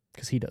is?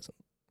 Because he doesn't.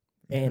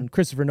 And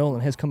Christopher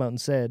Nolan has come out and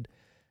said,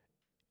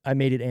 I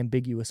made it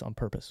ambiguous on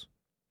purpose.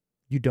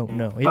 You don't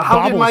know. But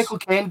how did Michael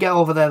Caine get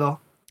over there,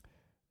 though?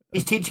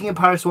 He's teaching in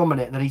Paris one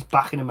minute, and then he's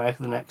back in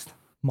America the next.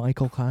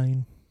 Michael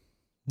Caine.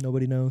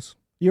 Nobody knows.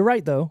 You're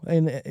right, though.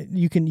 And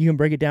you can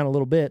break it down a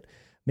little bit.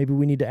 Maybe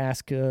we need to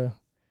ask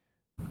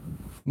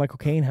Michael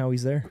Caine how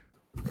he's there.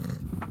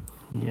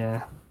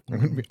 Yeah.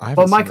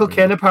 Well, Michael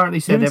Caine apparently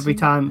said every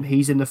time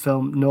he's in the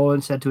film,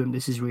 Nolan said to him,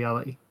 "This is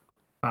reality."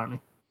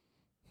 Apparently.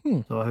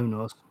 So who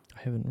knows?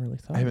 I haven't really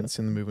thought. I haven't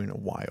seen the movie in a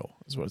while,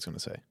 is what it's going to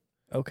say.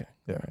 Okay.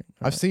 Yeah. All right.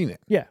 I've seen it.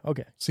 Yeah.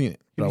 Okay. Seen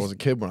it. But I was a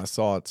kid when I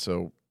saw it,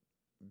 so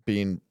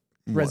being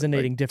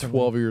resonating differently.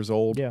 12 years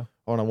old. Yeah.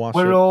 When I watched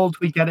it. We're old.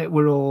 We get it.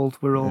 We're old.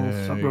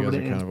 Yeah, Stop you rubbing guys it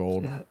are in. kind of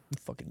old. Yeah. You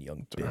fucking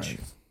young bitch.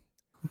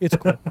 It's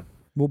cool.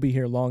 We'll be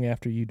here long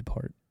after you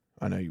depart.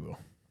 I know you will.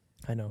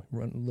 I know.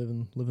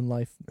 Living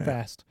life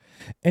fast.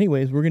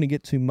 Anyways, we're going to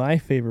get to my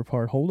favorite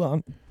part. Hold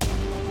on.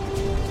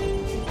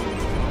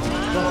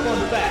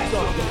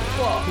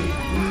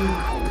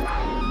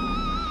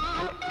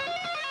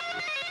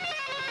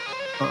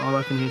 All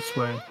I can hear is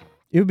swearing.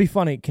 It would be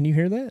funny. Can you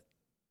hear that?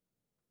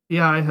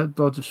 Yeah, I heard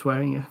loads of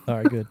swearing. Yeah. All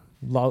right, good.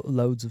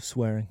 Loads of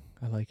swearing.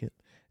 I like it.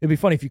 It'd be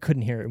funny if you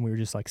couldn't hear it and we were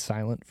just like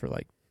silent for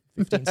like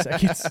 15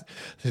 seconds.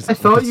 I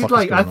thought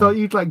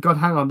you'd like, God,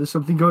 hang on, there's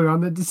something going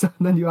on. And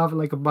then you have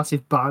like a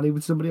massive Barney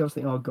with somebody else.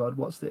 Oh God,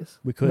 what's this?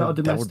 We could. Not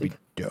a domestic. That would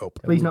be dope.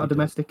 Please, not a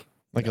domestic.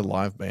 Like a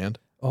live band.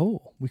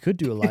 Oh, we could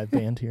do a live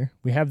band here.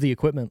 We have the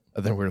equipment.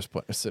 And then we're just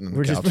sitting on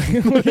the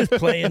couch. We're just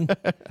playing.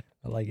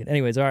 I like it.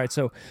 Anyways, all right.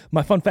 So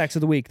my fun facts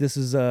of the week. This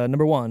is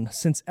number one.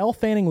 Since Elle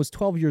Fanning was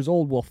 12 years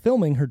old while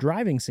filming her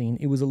driving scene,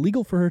 it was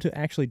illegal for her to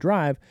actually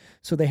drive.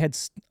 So they had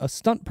a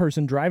stunt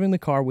person driving the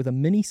car with a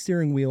mini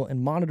steering wheel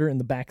and monitor in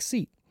the back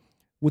seat.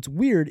 What's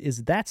weird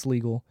is that's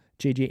legal,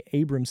 J.J.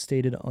 Abrams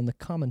stated on the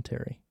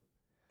commentary.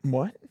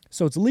 What?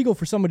 So it's illegal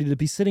for somebody to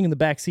be sitting in the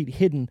back seat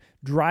hidden,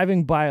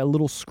 driving by a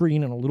little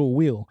screen and a little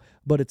wheel,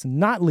 but it's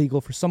not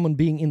legal for someone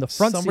being in the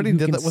front seat who can see.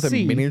 Somebody did that with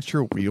a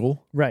miniature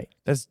wheel? Right.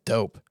 That's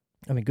dope.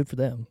 I mean, good for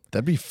them.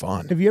 That'd be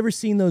fun. Have you ever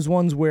seen those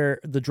ones where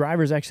the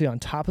driver's actually on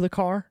top of the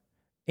car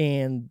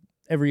and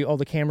all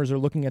the cameras are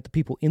looking at the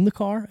people in the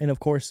car? And of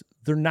course,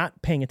 they're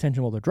not paying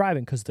attention while they're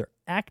driving because they're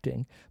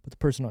acting, but the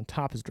person on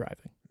top is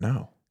driving.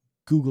 No.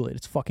 Google it.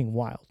 It's fucking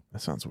wild.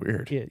 That sounds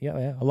weird.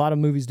 Yeah. A lot of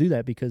movies do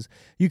that because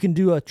you can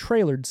do a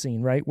trailered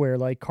scene, right? Where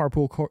like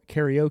carpool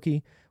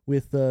karaoke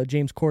with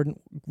James Corden.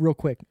 Real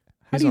quick.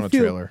 He's on a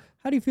trailer.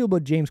 How do you feel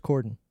about James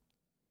Corden,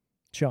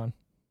 Sean?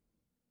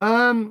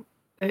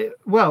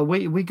 Well,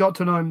 we got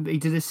to know him. He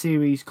did a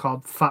series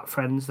called Fat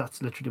Friends.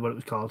 That's literally what it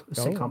was called, a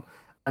sitcom.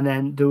 And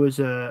then there was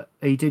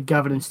he did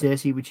Gavin and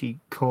Stacey, which he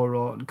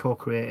co-wrote and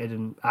co-created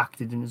and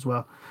acted in as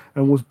well,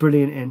 and was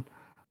brilliant in.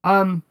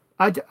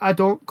 I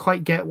don't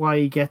quite get why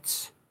he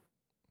gets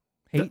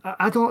hate.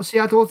 I don't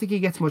think he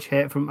gets much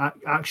hate from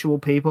actual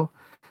people.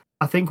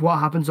 I think what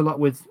happens a lot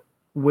with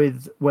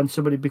when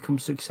somebody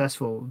becomes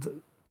successful,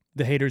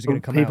 the haters are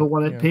going to come people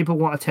out. People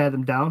want to tear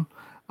them down.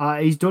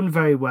 He's done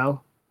very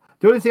well.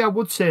 The only thing I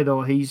would say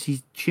though,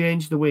 he's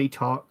changed the way he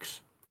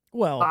talks.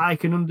 Well, I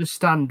can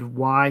understand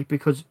why,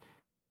 because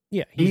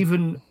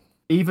even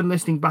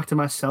listening back to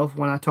myself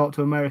when I talk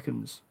to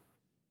Americans,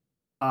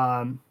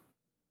 I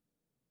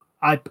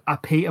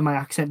peter my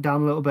accent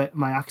down a little bit.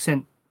 My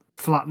accent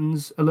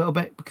flattens a little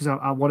bit because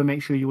I want to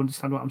make sure you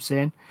understand what I'm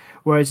saying.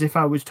 Whereas if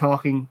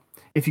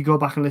you go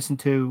back and listen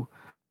to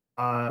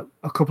a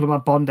couple of my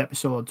Bond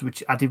episodes,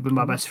 which I did with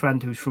my best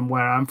friend who's from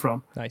where I'm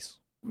from, nice,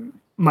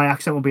 my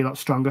accent will be a lot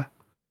stronger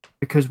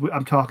because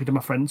I'm talking to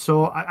my friend.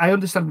 So I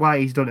understand why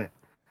he's done it.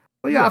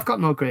 But yeah, I've got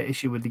no great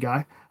issue with the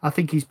guy. I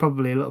think he's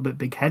probably a little bit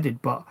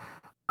big-headed, but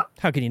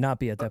how can he not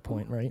be at that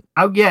point, right?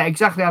 Oh yeah,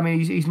 exactly. I mean,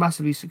 he's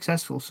massively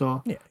successful,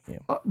 so yeah.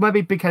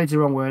 Maybe big-headed's the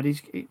wrong word.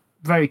 He's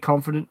very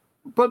confident,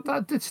 but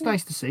it's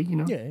nice to see,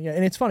 Yeah,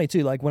 and it's funny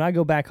too. Like when I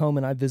go back home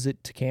and I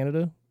visit to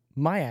Canada,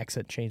 my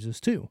accent changes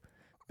too,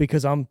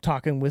 because I'm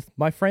talking with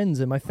my friends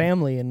and my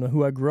family and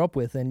who I grew up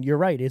with. And you're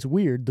right, it's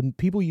weird. The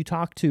people you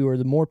talk to, or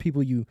the more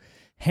people you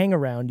hang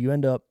around, you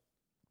end up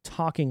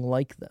talking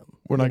like them.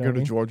 When I go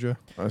to Georgia,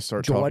 I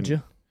start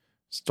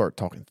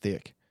talking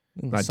thick.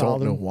 And I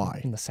don't know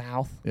why. In the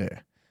South. Yeah.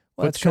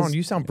 Well, but Sean,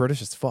 you sound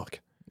British as fuck.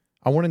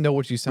 I want to know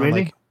what you sound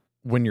like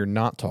when you're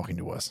not talking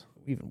to us.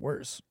 Even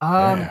worse.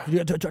 Yeah,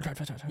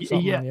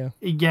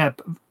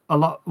 a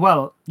lot.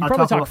 Well, you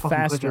probably talk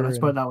faster. Let's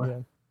put it that way. Yeah.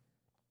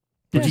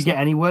 Did you get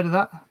any word of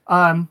that?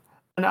 And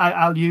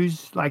I'll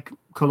use like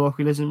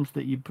colloquialisms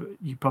that you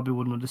probably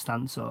wouldn't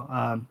understand. So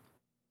I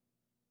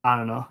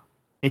don't know.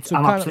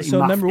 I'm absolutely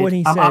mafted. Remember when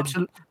he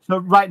said? So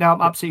right now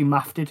I'm absolutely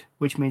mafted,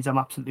 which means I'm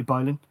absolutely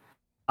boiling.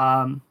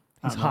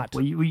 He's hot.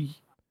 We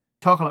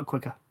talk a lot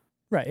quicker.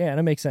 Right, yeah, and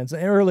it makes sense.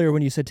 And earlier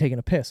when you said taking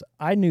a piss,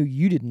 I knew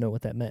you didn't know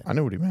what that meant. I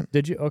knew what he meant.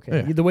 Did you?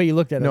 Okay. Yeah. The way you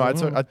looked at it.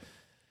 No,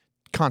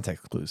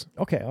 context clues.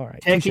 Okay, all right.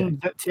 Taking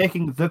the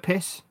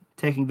piss.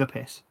 Taking the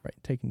piss. Right,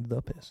 taking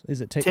the piss.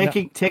 Is it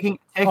taking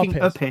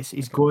a piss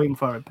is going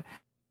for it.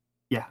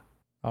 Yeah.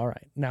 All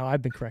right. Now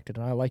I've been corrected,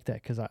 and I like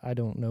that because I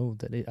don't know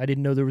that I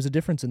didn't know there was a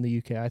difference in the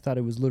UK. I thought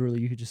it was literally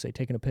you could just say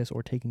taking a piss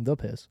or taking the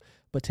piss,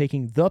 but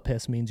taking the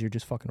piss means you're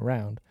just fucking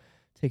around.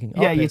 Taking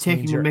you're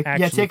taking the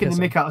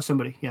mick out of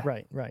somebody. Yeah.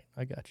 Right.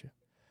 I got you.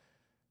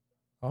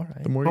 All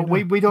right. But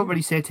we don't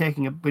really say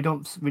taking a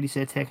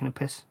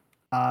piss.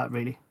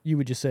 Really. You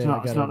would just say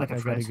I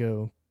gotta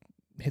go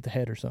hit the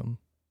head or something.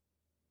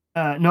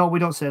 No, we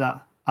don't say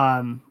that. I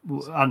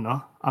don't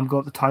know. I'm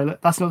going to the toilet.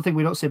 That's another thing.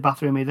 We don't say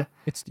bathroom either.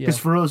 Because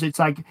for us, it's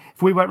like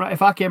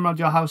if I came around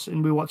your house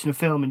and we were watching a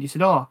film and you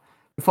said, "Oh,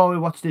 before we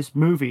watch this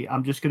movie,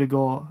 I'm just going to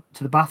go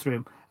to the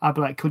bathroom." I'd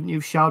be like, "Couldn't you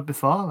have showered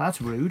before?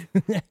 That's rude."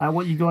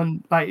 What you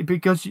going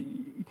because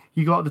you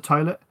go to the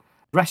toilet.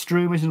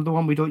 Restroom is another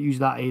one. We don't use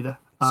that either.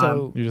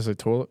 So you just say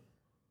toilet.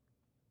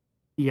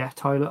 Yeah,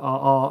 toilet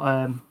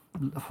or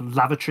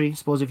lavatory. I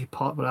suppose if you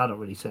pot, but I don't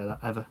really say that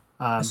ever.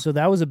 So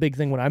that was a big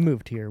thing when I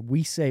moved here.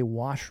 We say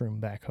washroom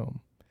back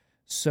home.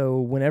 So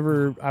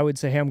whenever I would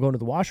say, "Hey, I'm going to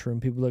the washroom,"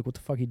 people were like, "What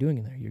the fuck are you doing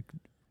in there? You're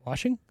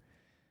washing?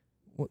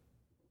 What?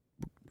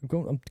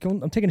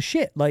 I'm taking a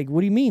shit. Like, what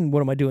do you mean?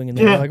 What am I doing in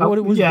there? Yeah, like,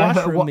 what does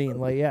washroom mean?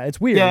 Like, yeah,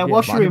 it's weird. Yeah,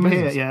 washroom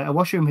here. Yeah, a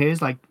washroom here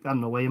is like, I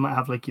don't know, where you might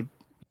have like your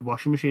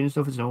washing machine and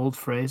stuff. It's an old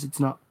phrase. It's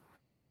not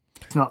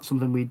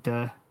something we'd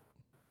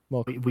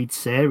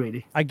say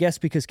really. I guess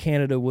because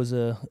Canada was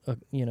a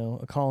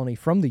colony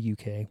from the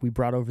UK, we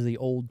brought over the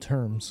old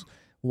terms,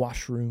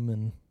 washroom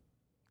and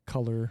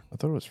color. I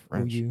thought it was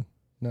French.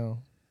 No,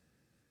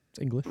 it's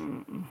English.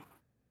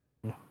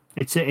 Yeah.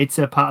 It's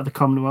a part of the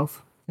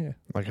Commonwealth. Yeah,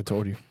 like I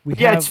told you.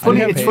 It's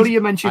funny. It's funny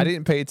you mentioned. I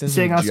didn't pay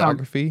attention to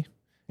geography,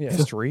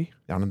 history,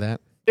 down to that.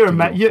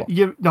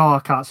 No, I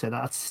can't say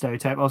that. That's a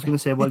stereotype. I was going to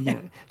say, well,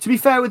 to be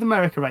fair with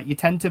America, right? You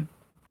tend to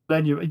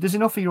learn there's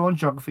enough of your own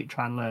geography to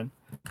try and learn.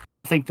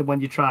 I think that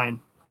when you try and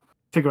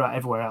figure out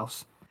everywhere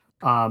else,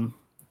 to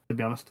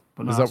be honest.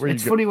 But no,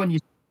 it's funny when you.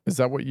 Is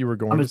that what you were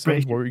going to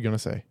say? What were you going to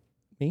say?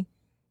 Me?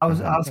 I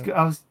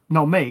was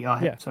no me. Oh,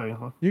 yeah, sorry.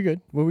 You're good.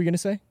 What were we going to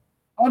say?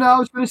 Oh no, I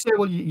was going to say,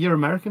 well, you're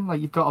American. Like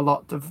you've got a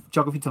lot of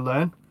geography to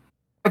learn.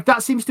 Like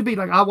that seems to be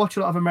like I watch a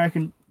lot of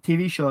American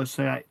TV shows.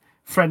 So like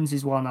Friends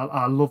is one.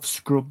 I love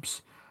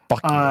Scrubs.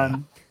 Fuck yeah.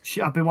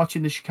 I've been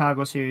watching the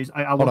Chicago series.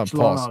 I watch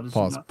Law and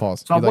Orders.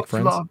 Pause. So you like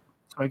Friends?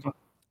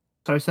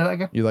 Sorry, say that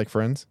again. You like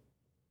Friends?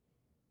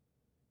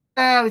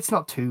 It's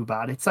not too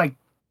bad. It's like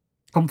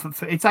comfort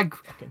food. It's like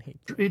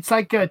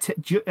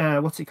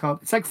what's it called?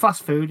 It's like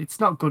fast food. It's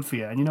not good for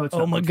you, and you know it's.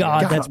 Oh my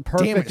god, that's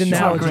perfect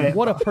analogy.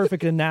 What a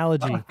perfect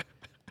analogy.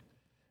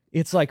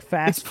 It's like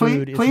fast It's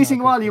food. It's pleasing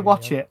not good while for you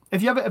watch it.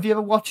 Have you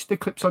ever watched the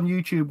clips on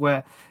YouTube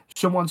where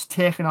someone's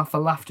taken off a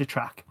laughter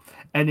track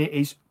and it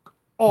is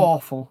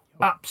awful,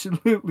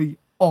 absolutely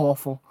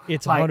awful.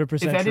 It's like, 100%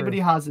 if anybody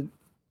true. hasn't,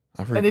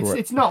 and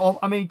it's not.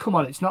 I mean, come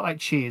on, it's not like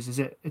Cheers, is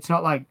it? It's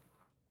not like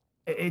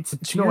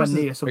it's nowhere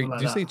near something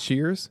like that. that. Did you say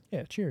Cheers?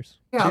 Yeah, Cheers.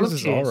 Yeah, Cheers I love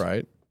is Cheers. all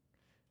right.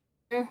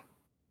 Yeah,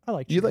 I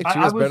like Cheers. You like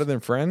Cheers better than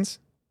Friends?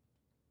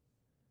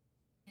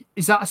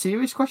 Is that a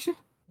serious question?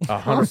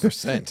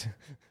 100%.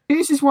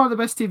 Cheers is one of the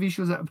best TV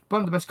shows,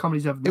 one of the best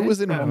comedies ever made. It was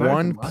in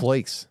one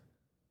place.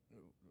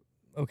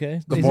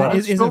 Okay. The bar.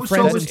 Isn't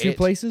Friends in two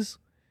places?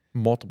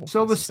 Multiple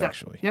So was places, Step,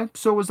 actually. yeah.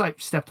 So was like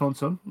Stepped on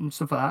Son and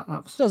stuff like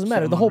that. Doesn't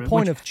matter. The whole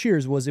point of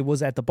Cheers was it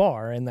was at the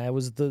bar, and that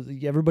was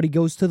everybody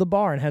goes to the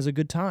bar and has a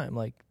good time.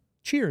 Like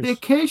Cheers. They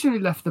occasionally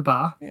left the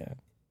bar. Yeah.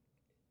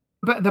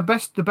 But the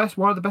best,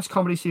 one of the best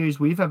comedy series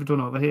we've ever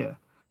done over here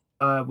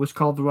was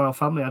called The Royal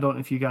Family. I don't know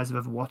if you guys have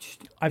ever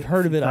watched. I've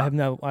heard of it. I have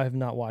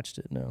not watched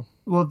it. No.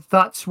 Well,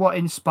 that's what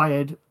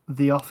inspired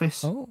The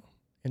Office. Oh,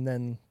 and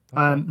then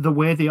the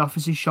way The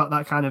Office is shot,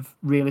 that kind of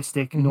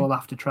realistic, no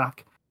laughter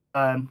track.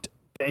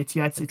 It's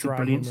a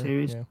brilliant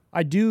series. Yeah.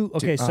 I do.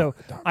 Okay, so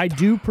I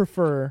do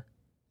prefer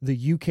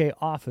the UK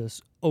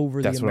Office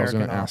over the American Office. That's what I was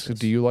going to ask.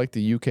 Do you like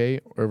the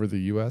UK over the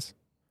US?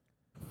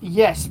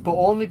 Yes, but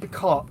only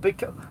because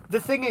the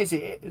thing is,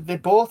 they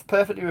both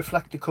perfectly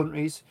reflect the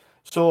countries.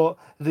 So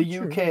the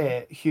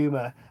UK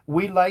humour,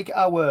 we like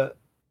our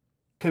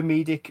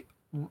comedic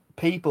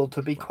people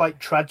to be quite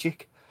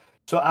tragic.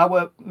 So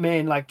our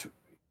main,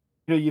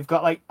 you've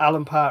got like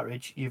Alan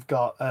Partridge, you've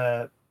got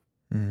the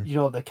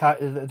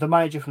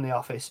manager from The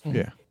Office.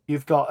 Yeah.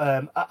 You've got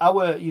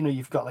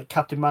you've got like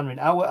Captain Mandarin,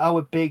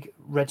 our big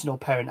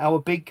Reginald Perrin, I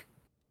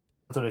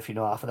don't know if you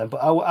know half of them,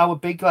 but our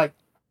big like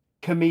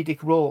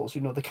comedic roles,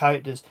 the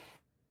characters,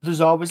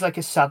 there's always like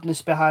a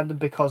sadness behind them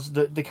because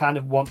they kind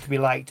of want to be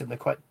liked and they're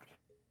quite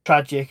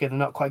tragic and they're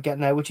not quite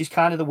getting there, which is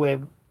kind of the way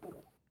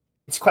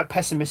it's quite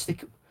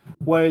pessimistic.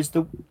 Whereas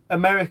the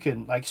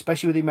American, like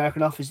especially with the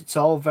American Office, it's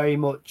all very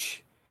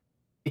much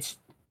it's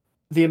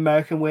the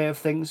American way of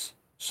things.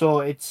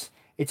 So it's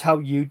how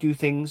you do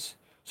things.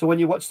 So when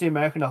you watch the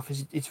American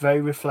Office, it's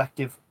very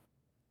reflective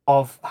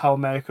of how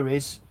America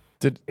is.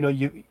 It's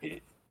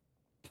the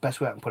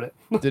best way I can put it.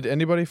 Did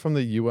anybody from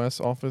the US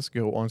office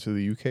go onto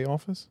the UK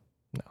office?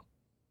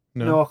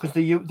 No, because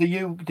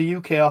the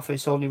UK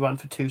Office only ran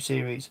for 2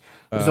 series.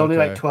 There's only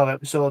like 12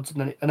 episodes,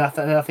 and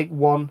I think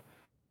one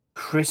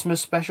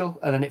Christmas special,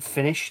 and then it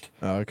finished.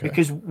 Oh, okay.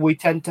 Because we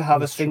tend to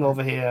have a thing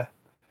over here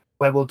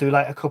where we'll do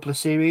like a couple of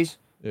series.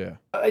 Yeah.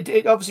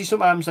 It obviously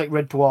sometimes like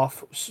Red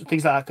Dwarf,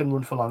 things like that can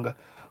run for longer,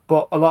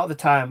 but a lot of the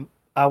time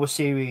our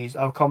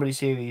comedy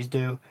series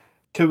do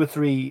 2 or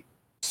 3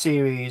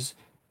 series,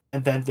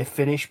 and then they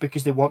finish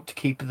because they want to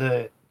keep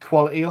the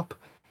quality up.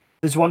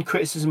 There's one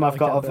criticism I've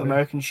got of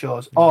American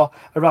shows, or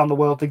around the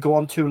world, they go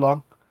on too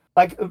long.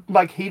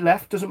 Like he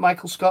left, doesn't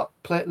Michael Scott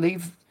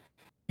leave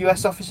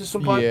US Office at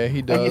some point? Yeah,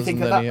 he does. And you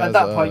think at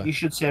that point you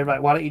should say, right,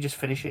 why don't you just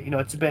finish it?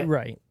 It's a bit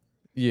right.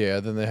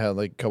 Yeah, then they had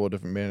like a couple of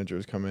different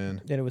managers come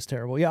in, and it was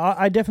terrible. Yeah,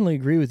 I definitely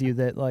agree with you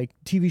that like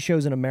TV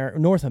shows in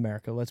North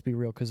America. Let's be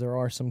real, because there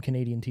are some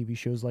Canadian TV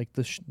shows like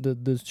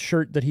the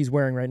shirt that he's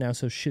wearing right now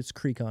says Schitt's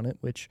Creek on it,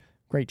 which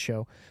great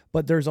show.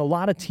 But there's a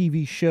lot of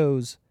TV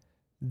shows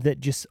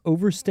that just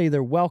overstay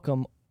their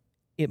welcome.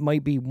 It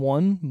might be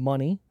 1,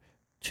 money,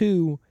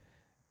 2,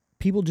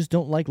 people just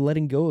don't like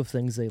letting go of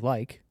things they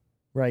like,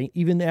 right?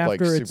 Even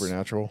after like it's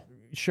Supernatural.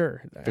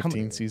 Sure,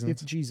 15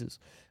 seasons. Jesus,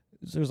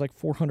 there's like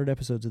 400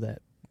 episodes of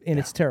that, and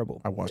it's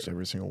terrible. I watched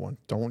every single one.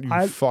 Don't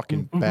you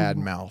fucking bad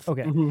mouth.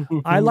 Okay,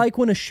 I like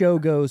when a show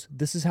goes,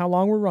 this is how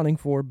long we're running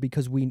for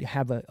because we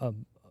have a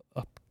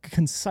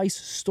concise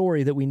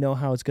story that we know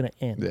how it's going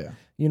to end. Yeah.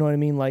 You know what I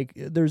mean? Like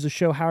there's a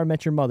show, How I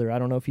Met Your Mother. I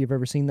don't know if you've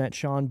ever seen that,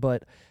 Sean,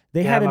 but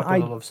they had an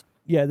idea.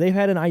 Yeah, they've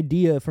had an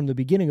idea from the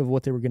beginning of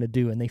what they were going to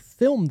do, and they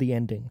filmed the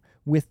ending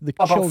with the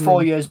children. About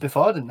 4 years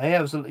before, didn't they?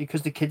 It was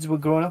because the kids were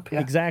growing up. Yeah,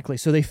 exactly.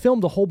 So they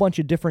filmed a whole bunch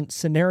of different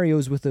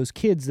scenarios with those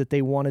kids that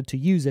they wanted to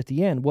use at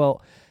the end.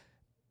 Well,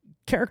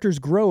 characters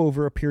grow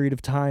over a period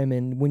of time,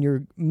 and when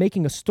you're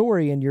making a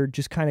story and you're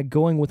just kind of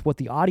going with what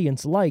the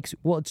audience likes,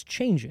 well, it's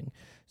changing.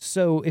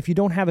 So if you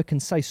don't have a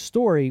concise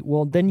story,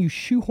 well, then you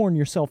shoehorn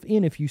yourself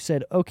in if you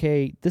said,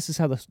 okay, this is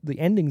how the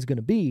ending's going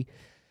to be.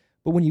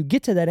 But when you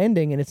get to that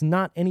ending and it's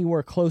not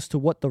anywhere close to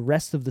what the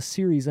rest of the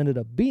series ended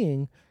up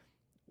being,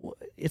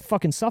 it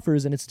fucking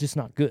suffers and it's just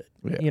not good.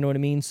 Yeah. You know what I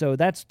mean? So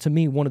that's, to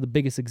me, one of the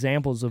biggest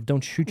examples of don't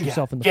shoot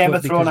yourself in the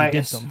foot because you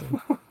did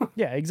something.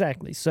 Yeah,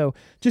 exactly. So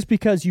just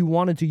because you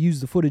wanted to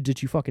use the footage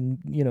that you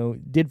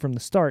fucking, did from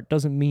the start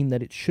doesn't mean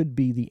that it should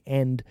be the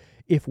end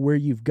if where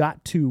you've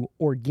got to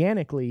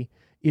organically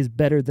is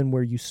better than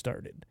where you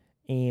started.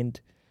 And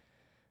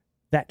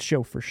that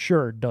show for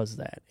sure does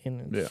that.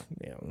 And it's,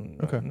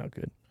 okay. not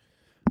good.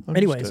 Understood.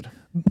 Anyways,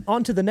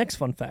 on to the next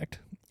fun fact.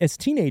 As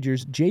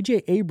teenagers,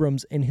 J.J.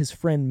 Abrams and his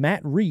friend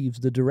Matt Reeves,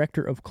 the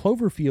director of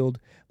Cloverfield,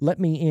 Let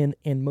Me In,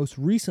 and most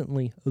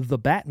recently, The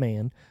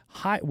Batman,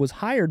 was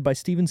hired by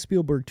Steven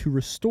Spielberg to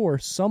restore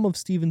some of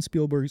Steven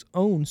Spielberg's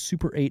own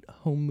Super 8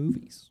 home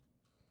movies.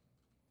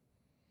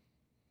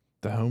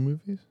 The home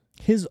movies?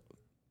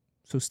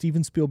 So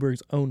Steven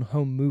Spielberg's own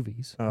home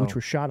movies, which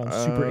were shot on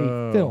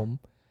Super 8 film,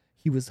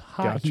 he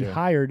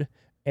hired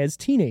as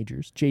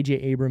teenagers, J.J.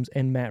 Abrams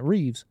and Matt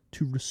Reeves,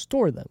 to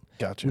restore them.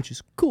 Gotcha. Which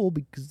is cool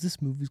because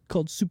this movie is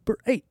called Super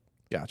 8.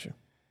 Gotcha.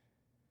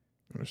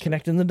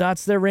 Connecting the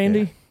dots there,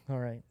 Randy? Yeah. All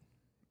right.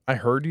 I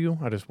heard you.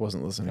 I just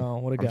wasn't listening. Oh,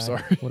 what a guy. I'm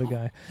sorry. What a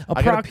guy.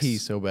 I got to pee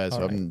so bad,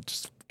 so I'm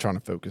just trying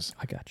to focus.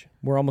 I got you.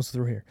 We're almost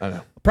through here. I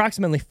know.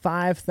 Approximately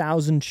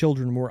 5,000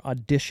 children were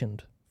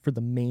auditioned for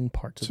the main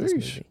parts of this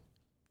movie.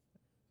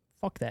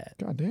 Fuck that.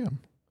 God damn.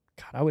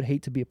 God, I would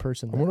hate to be a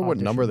person that I wonder what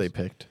number auditions. they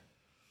picked.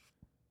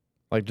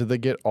 Like, did they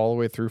get all the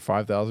way through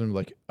 5,000?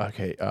 Like,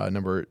 okay,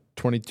 number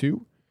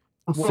 22?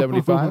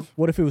 75?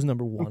 What if it was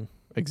number 1?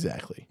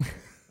 Exactly.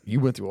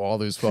 You went through all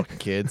those fucking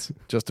kids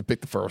just to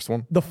pick the first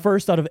one? The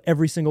first out of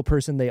every single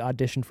person they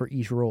auditioned for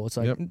each role. It's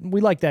like,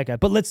 we like that guy,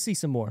 but let's see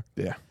some more.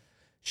 Yeah.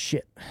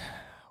 Shit.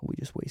 We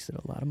just wasted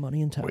a lot of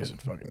money and time.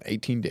 Wasted fucking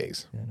 18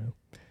 days. I know.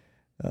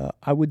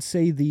 I would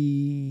say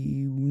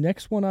the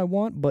next one I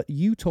want, but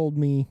you told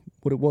me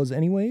what it was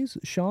anyways,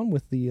 Sean,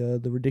 with the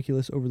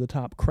ridiculous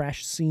over-the-top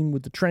crash scene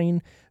with the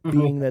train,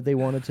 being that they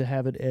wanted to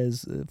have it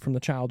as from the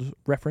child's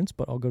reference,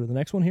 but I'll go to the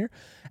next one here.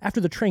 After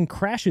the train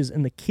crashes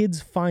and the kids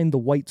find the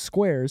white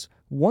squares,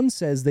 one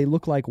says they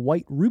look like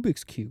white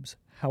Rubik's Cubes.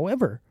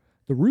 However,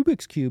 the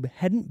Rubik's Cube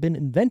hadn't been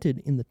invented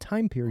in the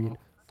time period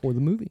for the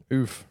movie.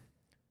 Oof.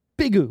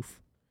 Big oof.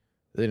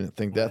 They didn't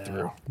think that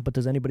through. But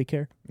does anybody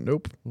care?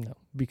 Nope. No,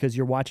 because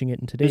you're watching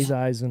it in today's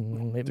eyes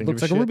and it Didn't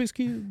looks like give a a Rubik's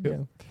Cube. Yep.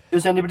 Yeah.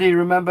 Does anybody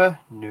remember?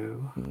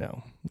 No.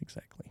 No,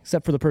 exactly.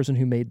 Except for the person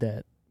who made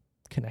that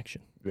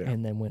connection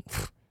and then went,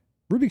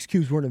 Rubik's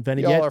Cubes weren't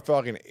invented Y'all yet. are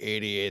fucking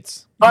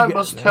idiots. I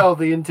must tell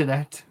the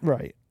internet.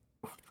 Right.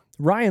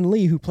 Ryan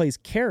Lee, who plays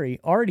Carrie,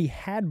 already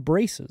had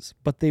braces,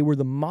 but they were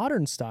the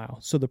modern style,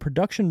 so the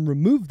production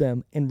removed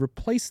them and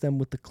replaced them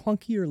with the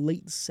clunkier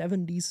late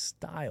 70s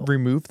style.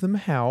 Remove them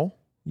how?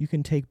 You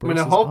can take I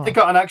braces mean, I hope off. they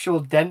got an actual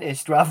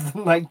dentist rather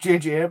than like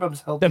J.J.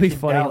 Abrams helping. That'd be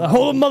funny. down.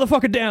 Hold a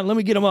motherfucker down. Let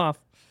me get him off.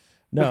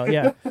 No,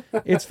 yeah.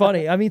 It's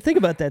funny. I mean, think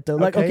about that, though.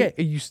 Like, okay.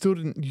 You still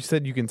didn't. You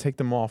said you can take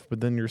them off,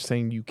 but then you're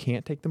saying you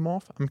can't take them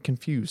off? I'm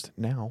confused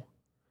now.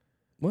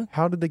 What?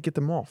 How did they get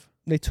them off?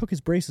 They took his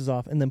braces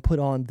off and then put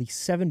on the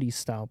 70s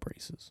style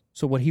braces.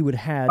 So what he would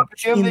have I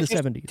presume in they the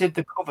just 70s. did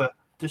the cover.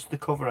 Just the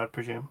cover, I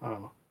presume. I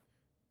don't know.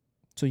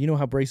 So you know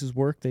how braces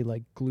work? They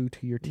like glue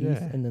to your teeth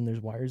Yeah. and then there's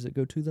wires that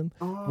go to them.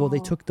 Well, they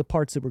took the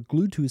parts that were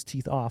glued to his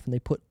teeth off and they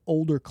put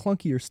older,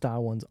 clunkier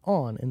style ones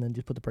on and then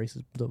just put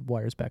the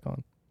wires back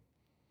on.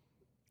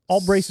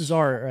 All braces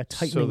are a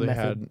tightening So they method.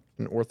 had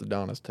an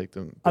orthodontist take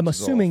them. I'm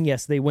braces assuming off.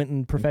 yes, they went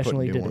and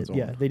professionally new did ones it.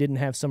 Yeah, on. they didn't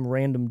have some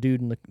random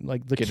dude in the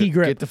the Get key it-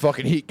 grip. Get the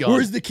fucking heat gun.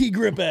 Where's the key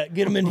grip at?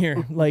 Get him in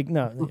here. Like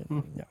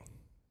no.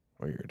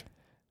 Weird.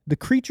 The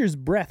creature's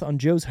breath on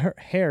Joe's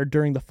hair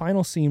during the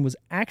final scene was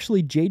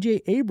actually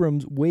J.J.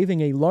 Abrams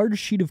waving a large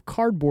sheet of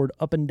cardboard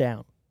up and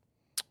down.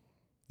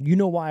 You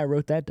know why I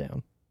wrote that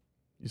down.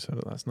 You said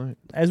it last night.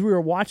 As we were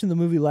watching the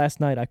movie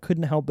last night, I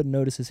couldn't help but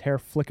notice his hair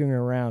flickering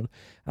around.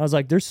 I was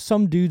like, there's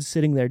some dude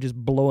sitting there just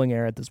blowing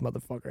air at this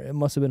motherfucker. It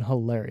must have been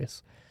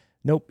hilarious.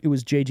 Nope, it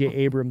was J.J.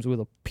 Abrams with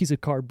a piece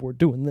of cardboard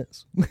doing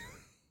this.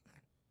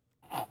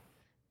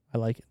 I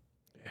like it.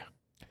 Yeah.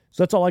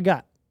 So that's all I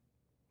got.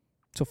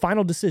 So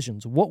final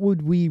decisions. What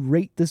would we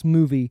rate this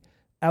movie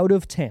out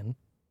of 10? I'm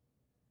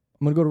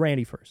going to go to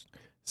Randy first.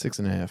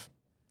 6.5.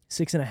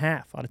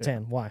 6.5 out of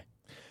 10. Why?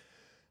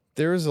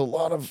 There's a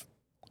lot of,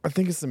 I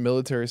think it's the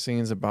military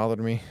scenes that bothered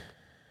me.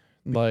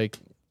 Like,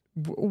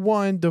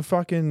 one, the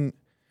fucking,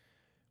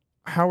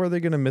 how are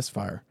they going to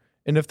misfire?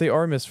 And if they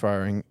are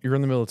misfiring, you're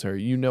in the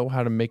military. You know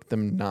how to make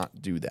them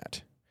not do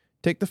that.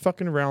 Take the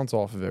fucking rounds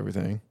off of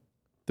everything.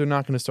 They're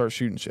not going to start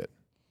shooting shit.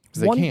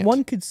 They can't.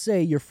 One could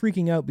say you're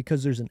freaking out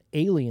because there's an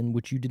alien,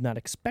 which you did not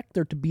expect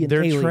there to be an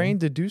They're alien. trained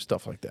to do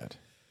stuff like that.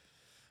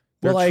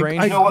 They're Well, I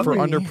trained for agree.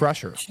 under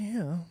pressure.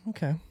 Yeah,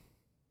 okay.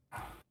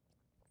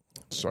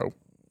 So,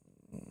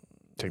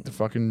 take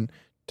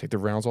the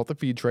rounds off the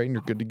feed tray and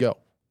you're good to go.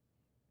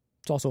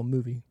 It's also a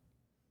movie.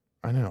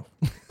 I know,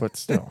 but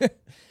still.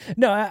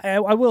 No, I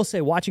will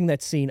say, watching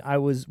that scene,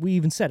 we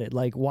even said it,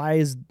 like, why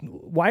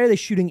are they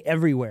shooting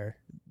everywhere?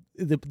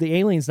 The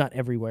alien's not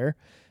everywhere.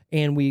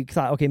 And we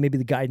thought, okay, maybe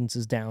the guidance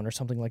is down or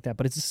something like that.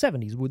 But it's the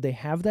 70s. Would they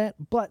have that?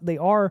 But they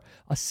are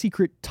a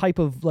secret type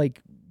of,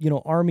 like,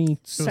 army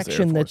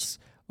section that's,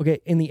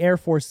 okay, in the Air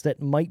Force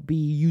that might be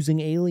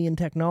using alien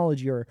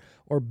technology or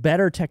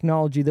better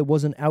technology that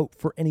wasn't out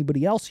for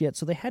anybody else yet.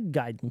 So they had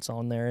guidance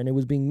on there, and it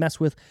was being messed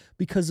with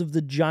because of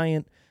the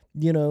giant,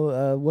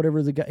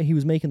 whatever the guy he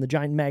was making, the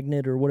giant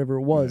magnet or whatever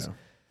it was. Yeah.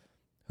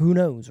 Who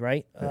knows,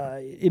 right? Yeah.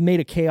 It made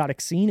a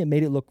chaotic scene. It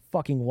made it look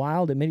fucking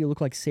wild. It made it look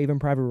like Saving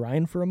Private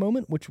Ryan for a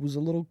moment, which was a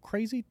little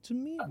crazy to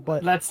me.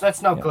 But let's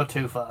not go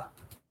too far.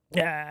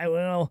 Yeah,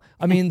 well,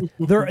 I mean,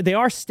 they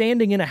are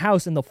standing in a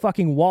house and the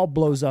fucking wall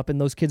blows up and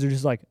those kids are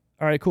just like,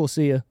 all right, cool,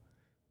 see ya.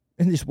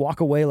 And just walk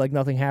away like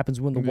nothing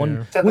happens when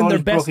when their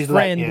best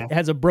friend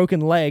has a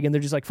broken leg and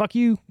they're just like, fuck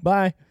you,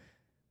 bye.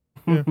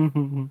 Yeah.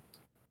 You're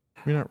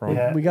not wrong.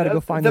 Yeah. We got to go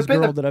find this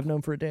girl that I've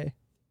known for a day.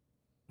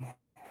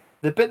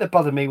 The bit that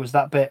bothered me was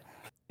that bit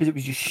because it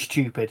was just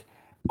stupid.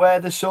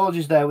 Where the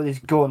soldier's there with his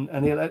gun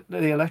and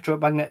the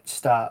electromagnet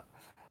start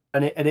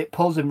and it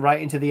pulls him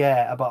right into the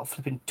air about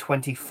flipping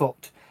 20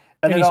 foot.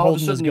 And then all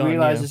of a sudden he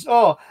realizes,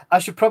 oh, I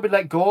should probably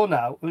let go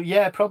now. Well,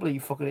 yeah, probably, you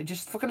fucking it.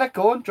 Just fucking let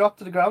go and drop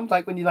to the ground,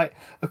 like when you're like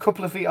a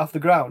couple of feet off the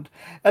ground.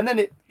 And then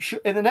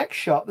in the next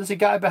shot, there's a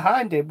guy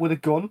behind him with a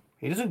gun.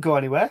 He doesn't go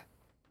anywhere.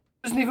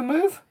 Doesn't even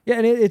move. Yeah,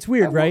 and it's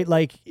weird, right?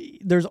 Like,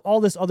 there's all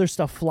this other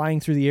stuff flying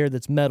through the air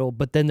that's metal,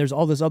 but then there's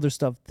all this other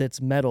stuff that's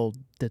metal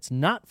that's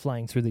not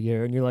flying through the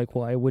air, and you're like,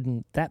 why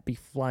wouldn't that be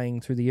flying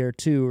through the air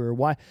too? Or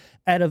why?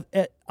 Out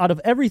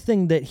of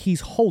everything that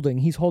he's holding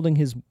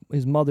his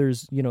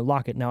mother's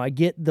locket. Now, I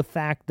get the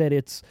fact that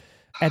it's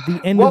at the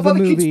end of the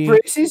movie. The kid's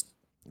braces?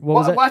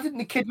 Why didn't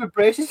the kid with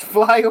braces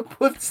fly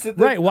upwards to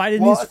the right? Why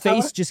didn't his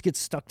face just get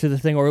stuck to the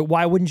thing? Or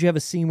why wouldn't you have a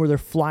scene where they're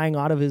flying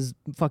out of his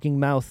fucking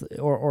mouth,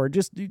 or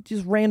just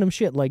random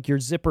shit like your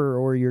zipper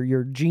or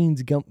your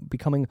jeans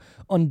becoming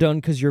undone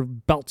because your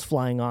belt's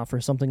flying off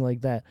or something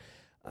like that?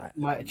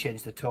 Might have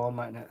changed the tone,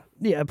 mightn't it?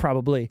 Yeah,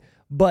 probably.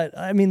 But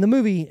I mean, the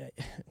movie,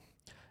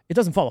 it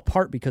doesn't fall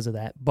apart because of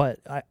that. But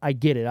I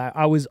get it.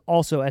 I was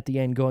also at the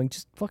end going,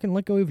 just fucking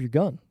let go of your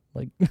gun,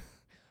 like.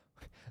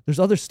 There's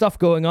other stuff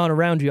going on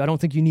around you. I don't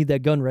think you need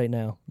that gun right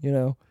now,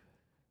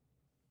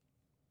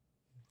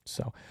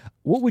 So,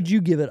 what would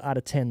you give it out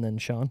of 10 then,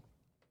 Sean?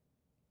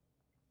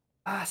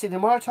 See, the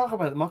more I talk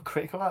about it, the more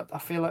critical I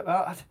feel like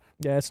that.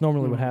 Yeah, it's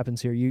normally what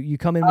happens here. You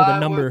come in with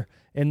a number,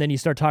 and then you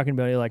start talking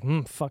about it, you're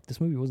like, fuck,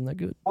 this movie wasn't that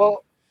good.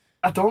 Well,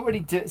 I don't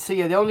really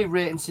see. The only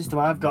rating system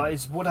I've got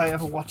is would I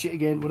ever watch it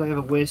again? Would I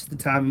ever waste the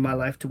time in my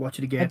life to watch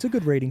it again? That's a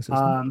good rating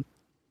system.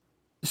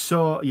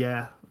 So,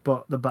 yeah.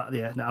 But no,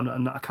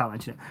 I can't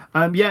mention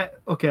it. Yeah,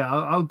 okay,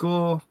 I'll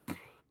go.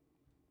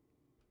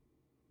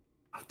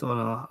 I don't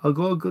know. I'll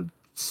go a good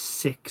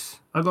 6.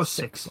 I'll go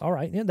 6. All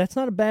right, yeah, that's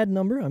not a bad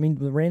number. I mean,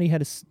 Randy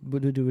had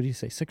what did he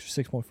say? 6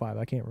 or 6.5?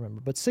 I can't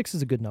remember, but 6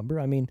 is a good number.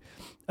 I mean,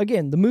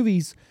 again, the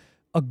movie's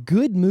a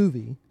good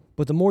movie,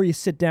 but the more you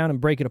sit down and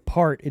break it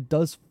apart, it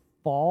does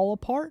fall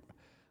apart.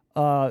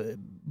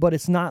 But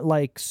it's not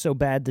like so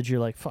bad that you're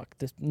like, fuck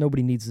this.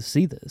 Nobody needs to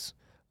see this.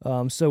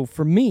 So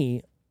for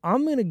me,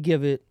 I'm going to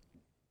give it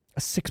a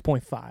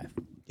 6.5.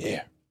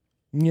 Yeah.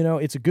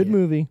 It's a good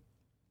movie.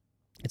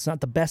 It's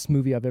not the best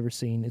movie I've ever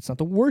seen. It's not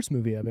the worst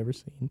movie I've ever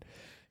seen.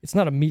 It's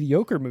not a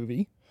mediocre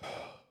movie.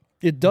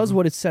 It does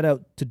what it's set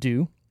out to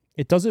do.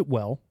 It does it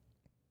well.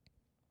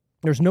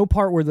 There's no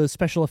part where the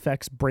special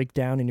effects break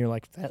down and you're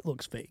like, that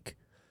looks fake.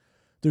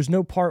 There's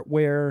no part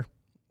where,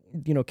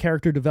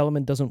 character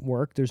development doesn't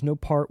work. There's no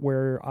part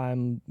where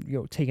I'm,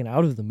 taken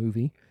out of the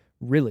movie,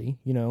 really.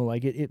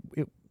 Like it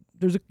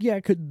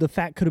the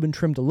fat could have been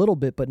trimmed a little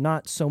bit, but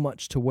not so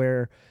much to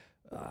where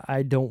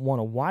I don't want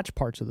to watch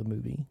parts of the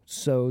movie.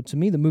 So to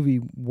me, the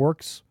movie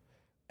works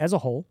as a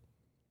whole,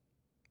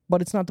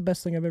 but it's not the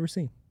best thing I've ever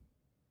seen.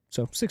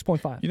 So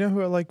 6.5. You know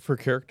who I like for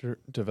character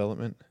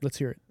development? Let's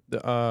hear it.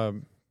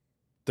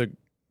 The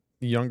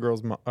young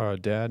girl's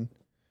dad.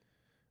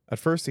 At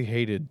first, he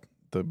hated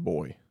the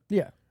boy.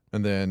 Yeah.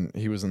 And then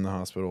he was in the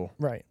hospital.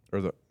 Right. Or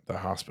the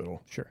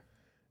hospital. Sure.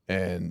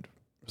 And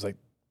it was like,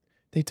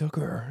 they took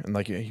her, and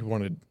like he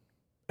wanted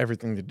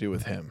everything to do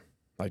with him.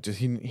 Like just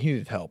he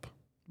needed help,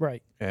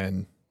 right?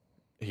 And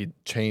he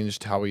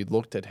changed how he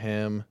looked at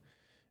him,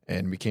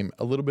 and became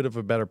a little bit of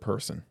a better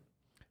person.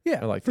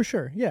 Yeah, like for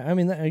sure. Yeah, I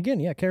mean, again,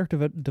 yeah,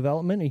 character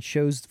development. He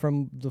shows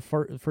from the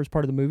first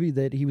part of the movie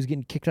that he was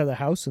getting kicked out of the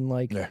house and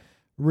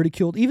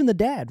ridiculed. Even the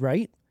dad,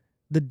 right?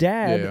 The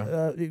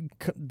dad,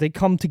 they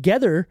come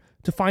together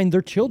to find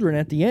their children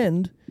at the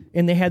end,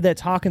 and they had that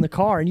talk in the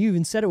car, and you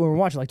even said it when we were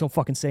watching, like, don't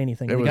fucking say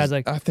anything. The guy's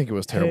like, I think it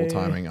was terrible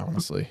timing,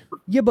 honestly.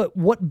 Yeah, but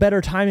what better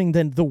timing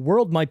than the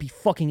world might be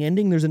fucking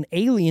ending? There's an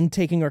alien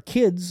taking our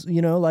kids,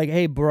 like,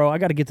 hey, bro, I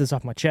got to get this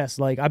off my chest.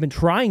 Like, I've been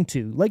trying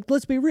to. Like,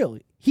 let's be real.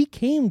 He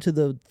came to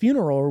the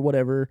funeral or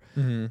whatever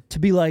to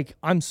be like,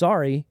 I'm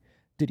sorry.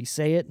 Did he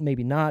say it?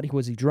 Maybe not.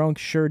 Was he drunk?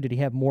 Sure. Did he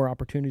have more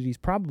opportunities?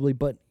 Probably,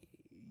 but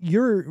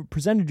you're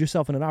presented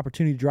yourself in an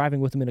opportunity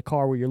driving with him in a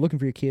car where you're looking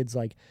for your kids.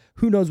 Like,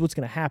 who knows what's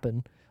going to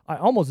happen? I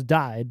almost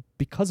died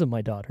because of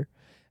my daughter.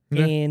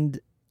 Yeah. And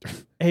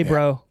hey,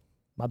 bro,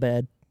 my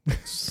bad.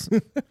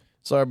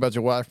 Sorry about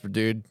your wife,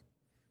 dude.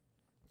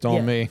 It's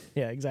on me.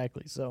 Yeah,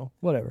 exactly. So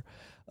whatever.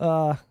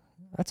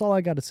 That's all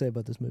I got to say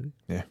about this movie.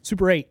 Yeah.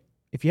 Super 8.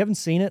 If you haven't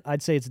seen it,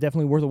 I'd say it's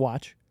definitely worth a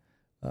watch.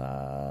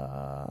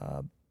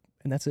 And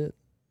that's it.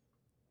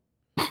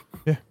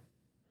 Yeah.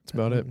 That's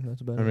about it.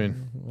 That's about it.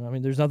 I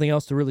mean, there's nothing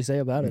else to really say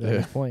about it at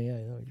this point. Yeah,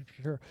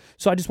 sure.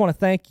 So I just want to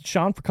thank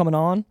Sean for coming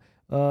on.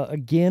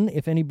 Again,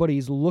 if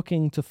anybody's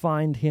looking to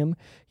find him,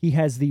 he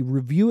has the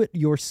Review It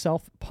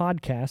Yourself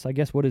podcast. I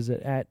guess, what is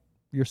it? At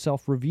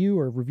yourself review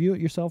or review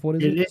it yourself? What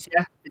is it? It is,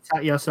 yeah. It's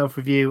at Yourself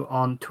Review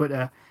on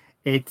Twitter.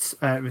 It's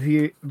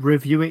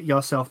review it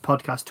yourself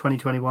podcast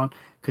 2021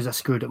 because I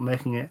screwed up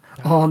making it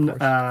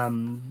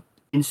on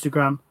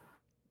Instagram,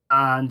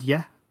 and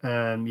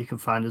you can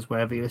find us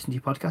wherever you listen to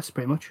your podcasts,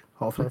 pretty much.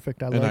 Hopefully,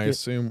 Perfect. I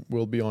assume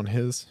we'll be on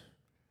his.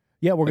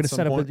 Yeah, we're gonna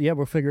set up.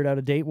 We'll figure out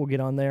a date. We'll get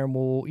on there,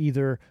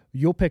 and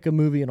you'll pick a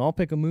movie, and I'll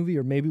pick a movie,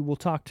 or maybe we'll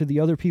talk to the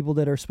other people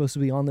that are supposed to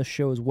be on this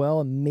show as well,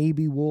 and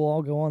maybe we'll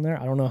all go on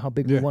there. I don't know how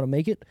big we want to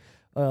make it,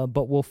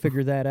 but we'll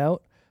figure that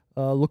out.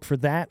 Look for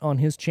that on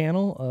his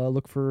channel.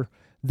 Look for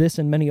this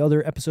and many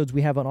other episodes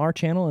we have on our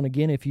channel. And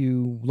again, if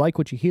you like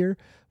what you hear,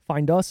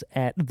 find us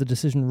at The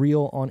Decision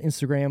Reel on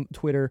Instagram,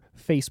 Twitter,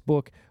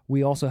 Facebook.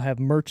 We also have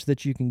merch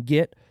that you can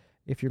get.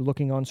 If you're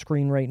looking on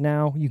screen right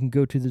now, you can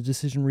go to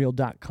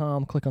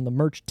thedecisionreel.com, click on the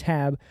merch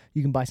tab.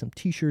 You can buy some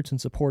t-shirts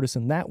and support us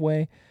in that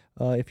way.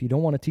 If you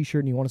don't want a t-shirt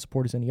and you want to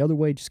support us any other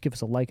way, just give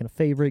us a like and a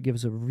favorite. Give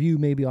us a review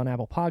maybe on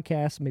Apple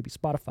Podcasts, maybe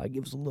Spotify.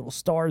 Give us a little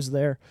stars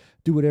there.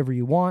 Do whatever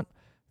you want.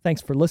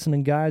 Thanks for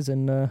listening, guys,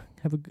 and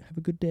have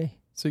a good day.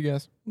 See you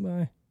guys.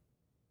 Bye.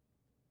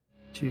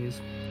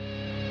 cheers.